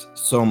 since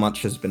so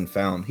much has been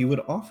found, he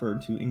would offer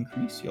to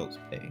increase y'all's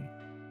pay.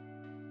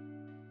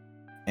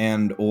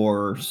 And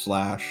or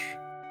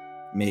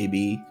 /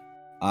 maybe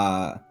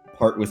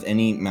part with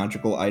any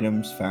magical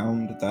items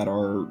found that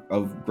are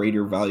of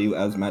greater value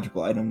as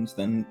magical items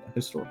than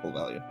historical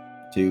value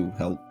to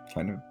help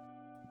kind of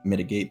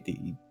mitigate the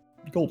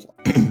gold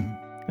loss.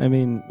 I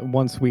mean,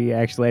 once we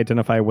actually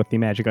identify what the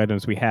magic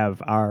items we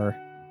have are,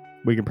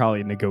 we can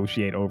probably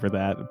negotiate over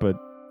that. But,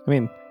 I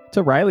mean,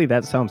 to Riley,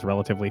 that sounds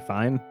relatively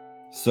fine.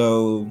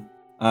 So,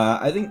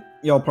 I think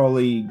y'all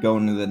probably go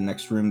into the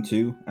next room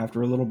too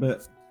after a little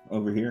bit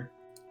over here.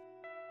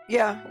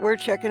 Yeah, we're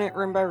checking it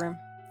room by room.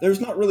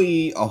 There's not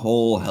really a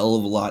whole hell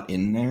of a lot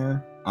in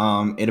there.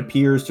 It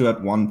appears to at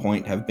one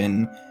point have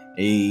been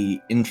a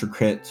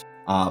intricate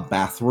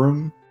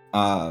bathroom,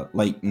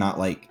 like not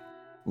like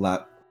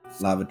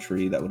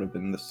lavatory, that would have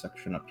been this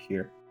section up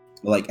here,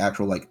 but like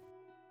actual like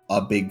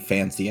a big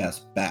fancy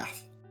ass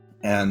bath,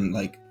 and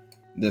like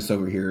this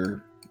over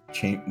here,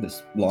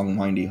 this long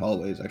windy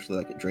hallway is actually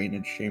like a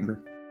drainage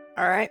chamber.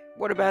 All right.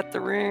 What about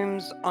the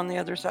rooms on the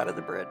other side of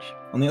the bridge?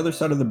 On the other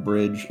side of the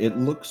bridge, it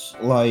looks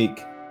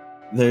like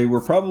they were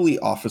probably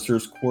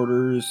officers'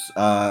 quarters,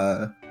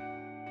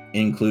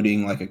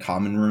 including like a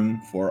common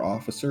room for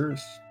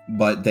officers,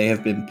 but they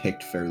have been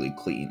picked fairly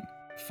clean,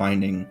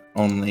 finding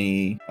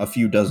only a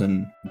few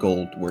dozen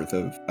gold worth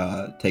of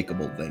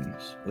takeable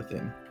things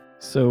within.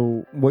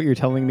 So what you're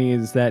telling me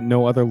is that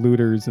no other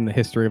looters in the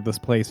history of this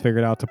place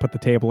figured out to put the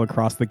table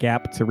across the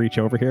gap to reach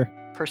over here?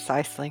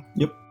 Precisely.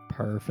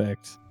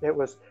 Perfect. It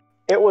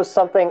was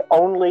something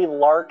only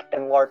Lark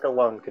and Lark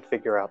alone could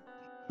figure out.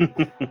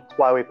 That's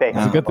why we pay him.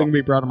 It's a good thing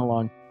we brought him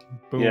along.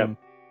 Boom. Yep.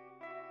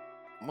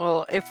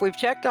 Well, if we've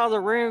checked all the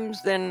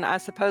rooms, then I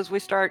suppose we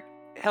start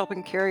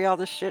helping carry all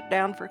this shit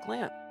down for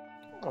Clint.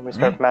 And we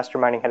start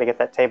masterminding how to get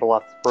that table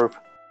off the roof.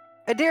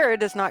 Adira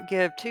does not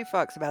give two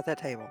fucks about that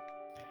table.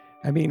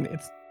 I mean,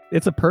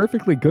 it's a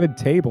perfectly good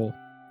table.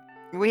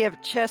 We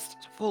have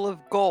chests full of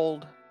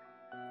gold.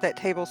 That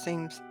table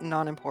seems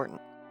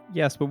non-important.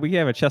 Yes, but we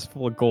have a chest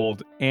full of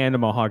gold and a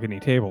mahogany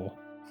table.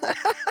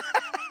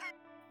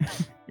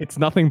 It's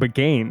nothing but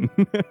gain.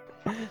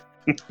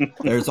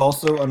 There's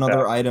also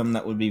another item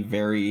that would be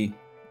very,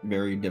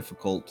 very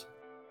difficult,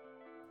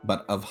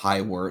 but of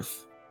high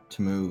worth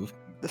to move.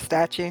 The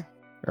statue.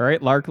 All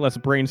right, Lark, let's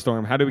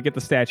brainstorm. How do we get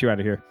the statue out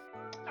of here?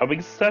 How big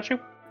is the statue?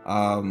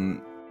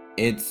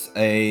 It's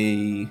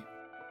a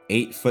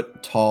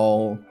 8-foot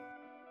tall,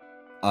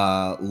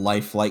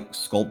 lifelike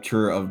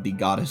sculpture of the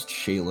goddess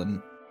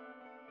Shaylin.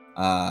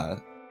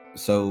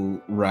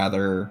 So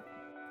rather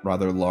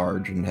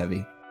large and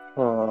heavy.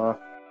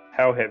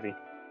 How heavy?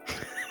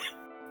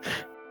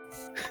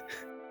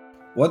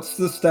 What's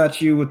the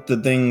statue with the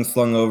thing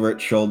slung over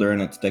its shoulder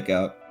and its dick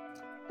out?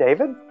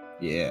 David?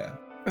 Yeah.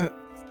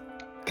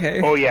 Okay.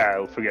 Oh yeah,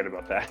 I'll forget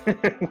about that.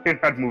 We're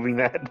not moving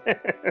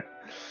that.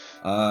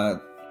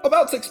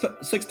 About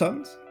 6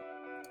 tons.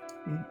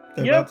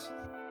 Thereabouts.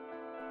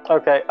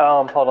 Okay,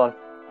 hold on.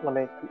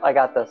 I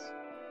got this.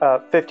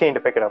 15 to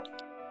pick it up.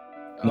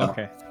 No.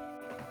 Okay.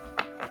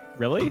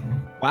 Really?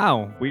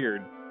 Wow,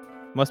 weird.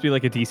 Must be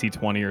like a DC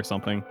 20 or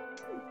something.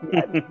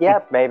 Yeah,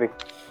 maybe.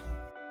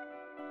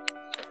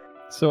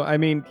 So I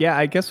mean, yeah,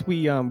 I guess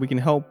we can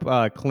help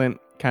Clint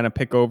kind of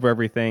pick over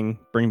everything,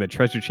 bring the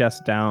treasure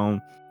chest down,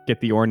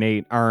 get the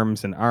ornate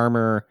arms and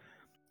armor.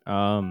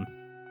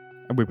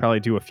 We probably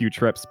do a few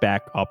trips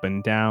back up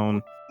and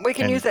down. We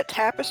can And- use that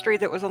tapestry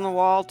that was on the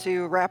wall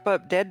to wrap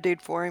up Dead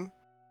Dude for him.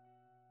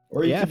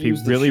 Or Yeah, could if he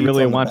use the really, sheets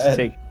really on the wants to bed.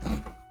 take.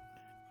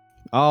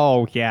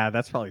 Oh yeah,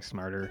 that's probably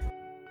smarter.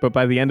 But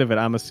by the end of it,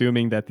 I'm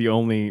assuming that the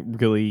only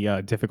really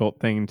difficult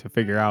thing to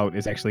figure out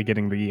is actually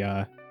getting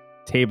the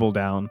table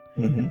down.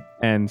 Mhm.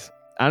 And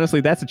honestly,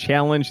 that's a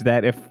challenge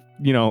that if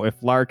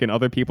Lark and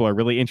other people are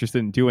really interested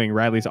in doing,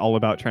 Riley's all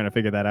about trying to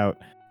figure that out.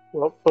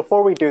 Well,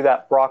 before we do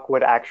that, Brock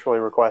would actually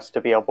request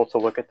to be able to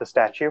look at the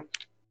statue.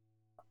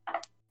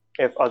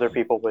 If other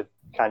people would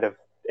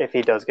if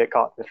he does get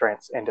caught in the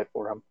trance, end it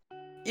for him.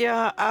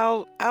 Yeah,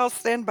 I'll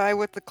stand by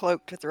with the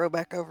cloak to throw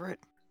back over it.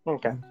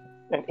 Okay.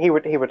 And he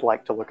would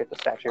like to look at the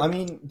statue. I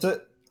mean,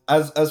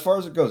 as far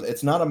as it goes,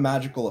 it's not a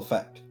magical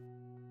effect.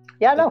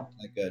 Yeah, no.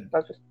 That good.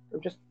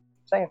 I'm just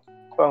saying.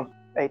 Boom.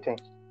 18.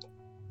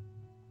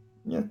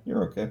 Yeah,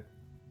 you're okay.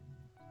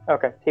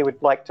 Okay. He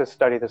would like to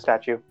study the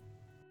statue.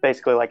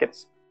 Basically,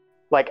 it's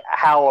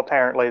how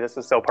apparently this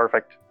is so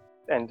perfect,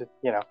 and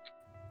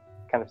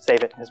kind of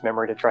save it in his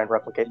memory to try and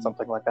replicate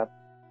something like that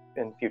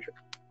in the future.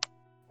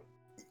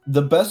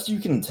 The best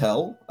you can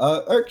tell,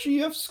 actually,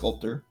 you have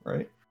sculptor,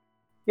 right?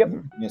 Yep.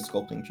 Yeah,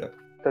 sculpting check.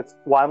 That's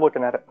why I'm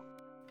looking at it.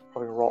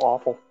 Probably roll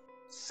awful.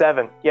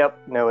 7.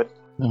 Yep, knew it.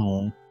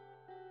 Oh.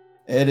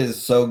 It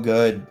is so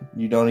good.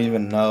 You don't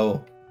even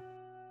know.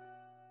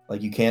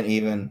 You can't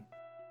even.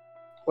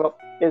 Well,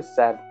 it's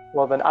sad.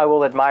 Well, then I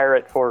will admire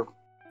it for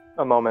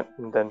a moment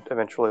and then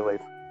eventually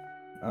leave.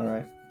 All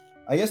right.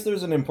 I guess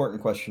there's an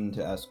important question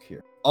to ask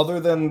here. Other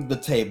than the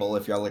table,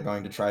 if y'all are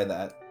going to try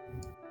that,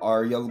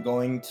 are y'all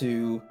going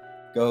to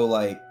go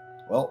like,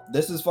 well,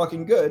 this is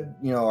fucking good,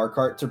 you know, our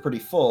carts are pretty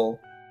full,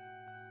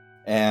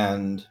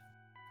 and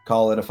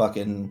call it a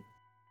fucking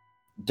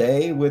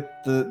day with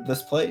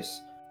this place?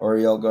 Or are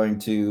y'all going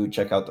to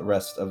check out the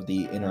rest of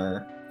the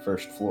inner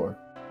first floor?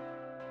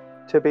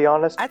 To be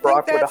honest, I think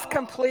Brock would. that's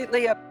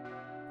completely up.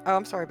 Oh,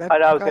 I'm sorry, babe.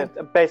 I was Go ahead.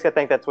 gonna basically. I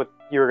think that's what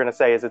you were gonna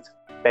say. Is it's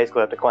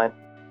basically up to Clint.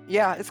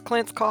 Yeah, it's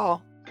Clint's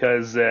call.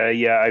 Because,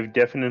 I've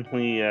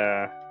definitely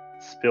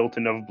spilt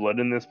enough blood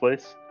in this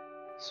place.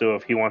 So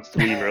if he wants to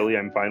leave early,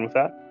 I'm fine with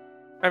that.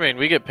 I mean,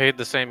 we get paid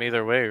the same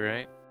either way,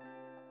 right?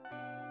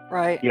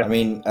 Right. Yeah. I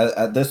mean,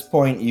 at this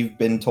point, you've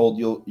been told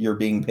you're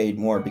being paid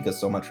more because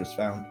so much was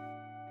found.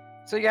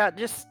 So yeah,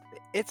 just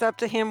it's up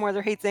to him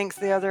whether he thinks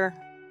the other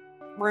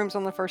rooms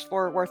on the first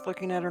floor are worth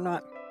looking at or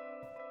not.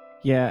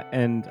 Yeah,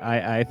 and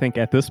I think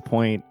at this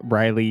point,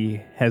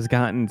 Riley has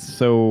gotten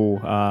so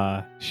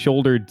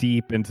shoulder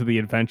deep into the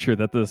adventure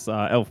that this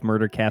elf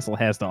murder castle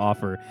has to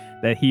offer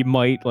that he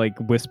might like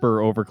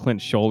whisper over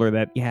Clint's shoulder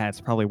that, yeah, it's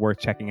probably worth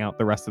checking out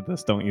the rest of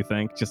this, don't you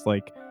think? Just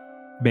like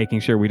making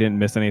sure we didn't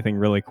miss anything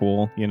really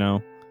cool, you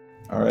know?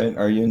 All right,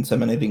 are you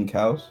inseminating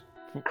cows?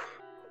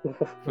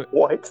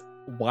 What?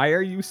 Why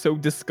are you so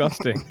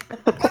disgusting?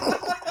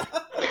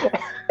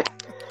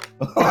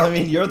 I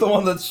mean, you're the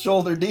one that's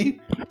shoulder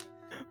deep.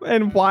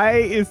 And why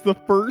is the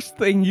first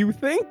thing you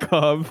think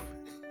of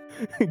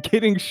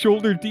getting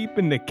shoulder deep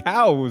into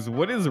cows?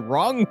 What is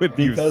wrong with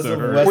you, Because of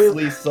sir?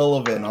 Wesley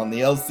Sullivan on the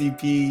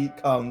LCP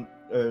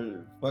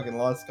fucking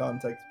Lost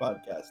Context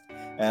podcast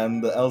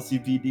and the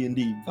LCP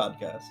D&D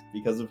podcast.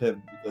 Because of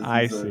him. Because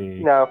I he's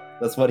see. No,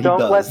 that's what he don't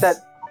does.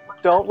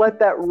 don't let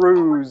that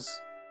ruse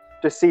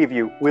deceive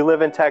you. We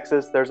live in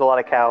Texas. There's a lot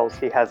of cows.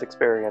 He has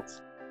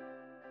experience.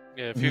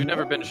 Yeah, if you've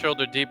never been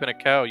shoulder deep in a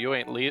cow, you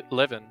ain't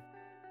living.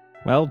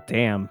 Well,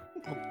 damn.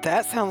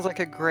 That sounds like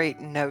a great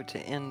note to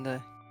end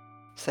the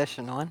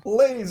session on.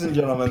 Ladies and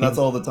gentlemen, that's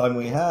all the time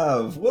we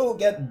have. We'll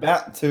get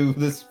back to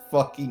this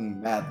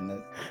fucking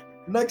madness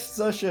next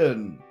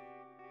session.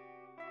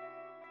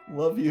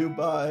 Love you,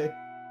 bye.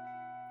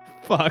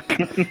 Fuck.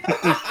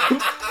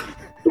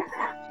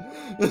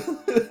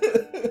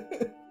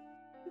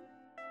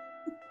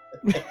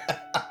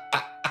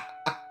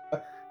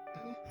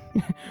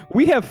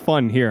 We have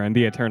fun here on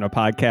the Eterna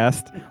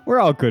podcast. We're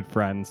all good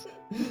friends.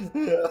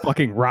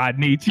 Fucking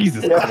Rodney,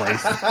 Jesus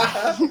Christ.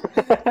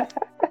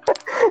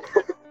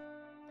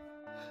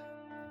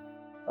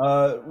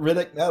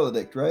 Riddick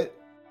Maledict, right?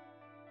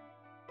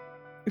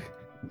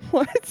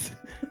 What?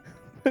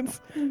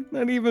 That's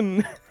not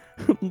even...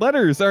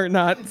 Letters are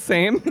not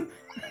same.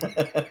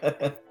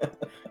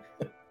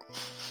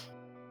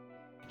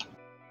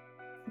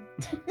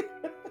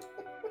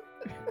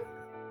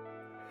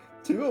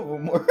 Two of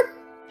them were.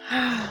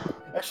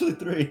 Actually,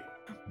 three.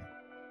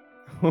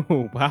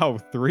 Oh, wow,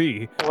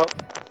 3. Well,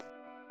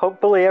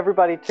 hopefully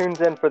everybody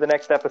tunes in for the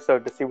next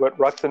episode to see what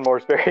Ruxin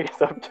Morsberry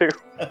is up to.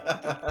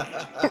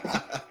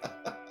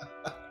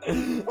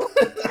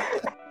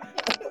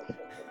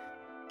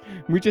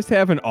 We just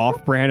have an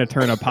off-brand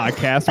Eterna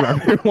podcast where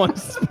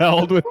everyone's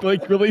spelled with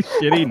like really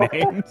shitty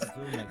names.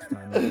 Until next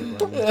time,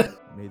 everybody,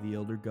 may the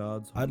elder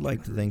gods. I'd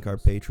like to thank our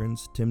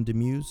patrons, Tim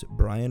Demuse,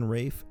 Brian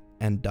Rafe,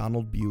 and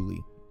Donald Bewley.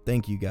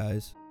 Thank you,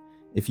 guys.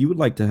 If you would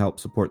like to help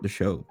support the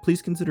show,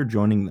 please consider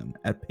joining them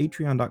at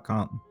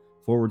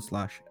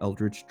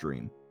patreon.com/Eldritch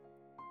Dream.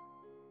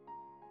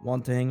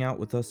 Want to hang out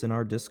with us in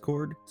our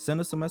Discord?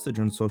 Send us a message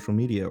on social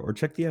media or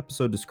check the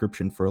episode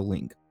description for a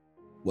link.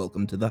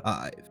 Welcome to the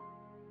Hive.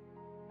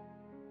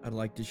 I'd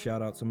like to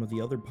shout out some of the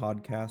other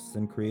podcasts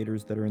and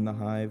creators that are in the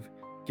Hive.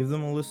 Give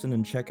them a listen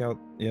and check out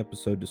the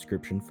episode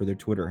description for their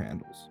Twitter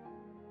handles.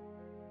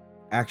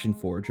 Action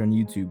Forge on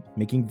YouTube,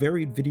 making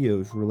varied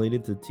videos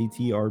related to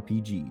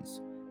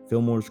TTRPGs.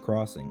 Fillmore's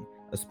Crossing,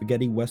 a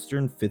spaghetti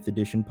western 5th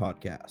edition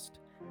podcast.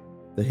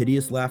 The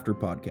Hideous Laughter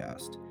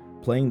podcast,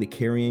 playing the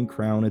Carrion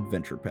Crown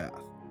adventure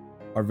path.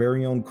 Our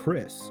very own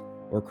Chris,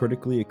 or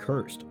Critically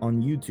Accursed,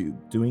 on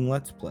YouTube, doing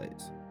Let's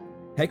Plays.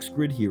 Hex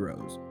Grid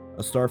Heroes,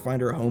 a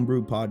Starfinder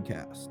homebrew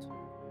podcast.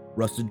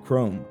 Rusted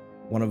Chrome,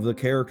 one of the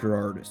character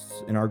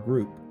artists in our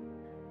group.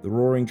 The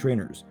Roaring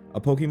Trainers,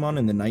 a Pokemon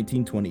in the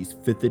 1920s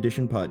 5th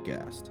edition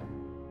podcast.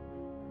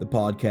 The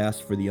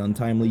podcast for the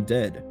untimely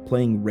dead,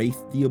 playing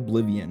Wraith the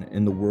Oblivion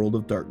in the World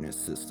of Darkness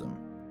system.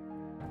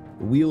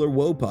 The Wheeler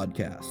Woe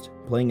podcast,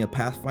 playing a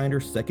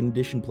Pathfinder 2nd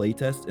edition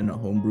playtest in a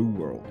homebrew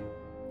world.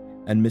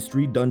 And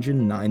Mystery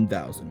Dungeon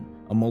 9000,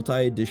 a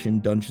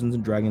multi-edition Dungeons &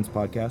 Dragons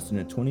podcast in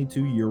a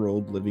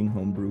 22-year-old living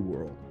homebrew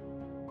world.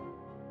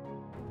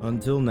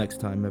 Until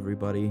next time,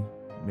 everybody,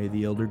 may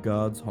the Elder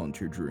Gods haunt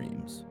your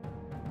dreams.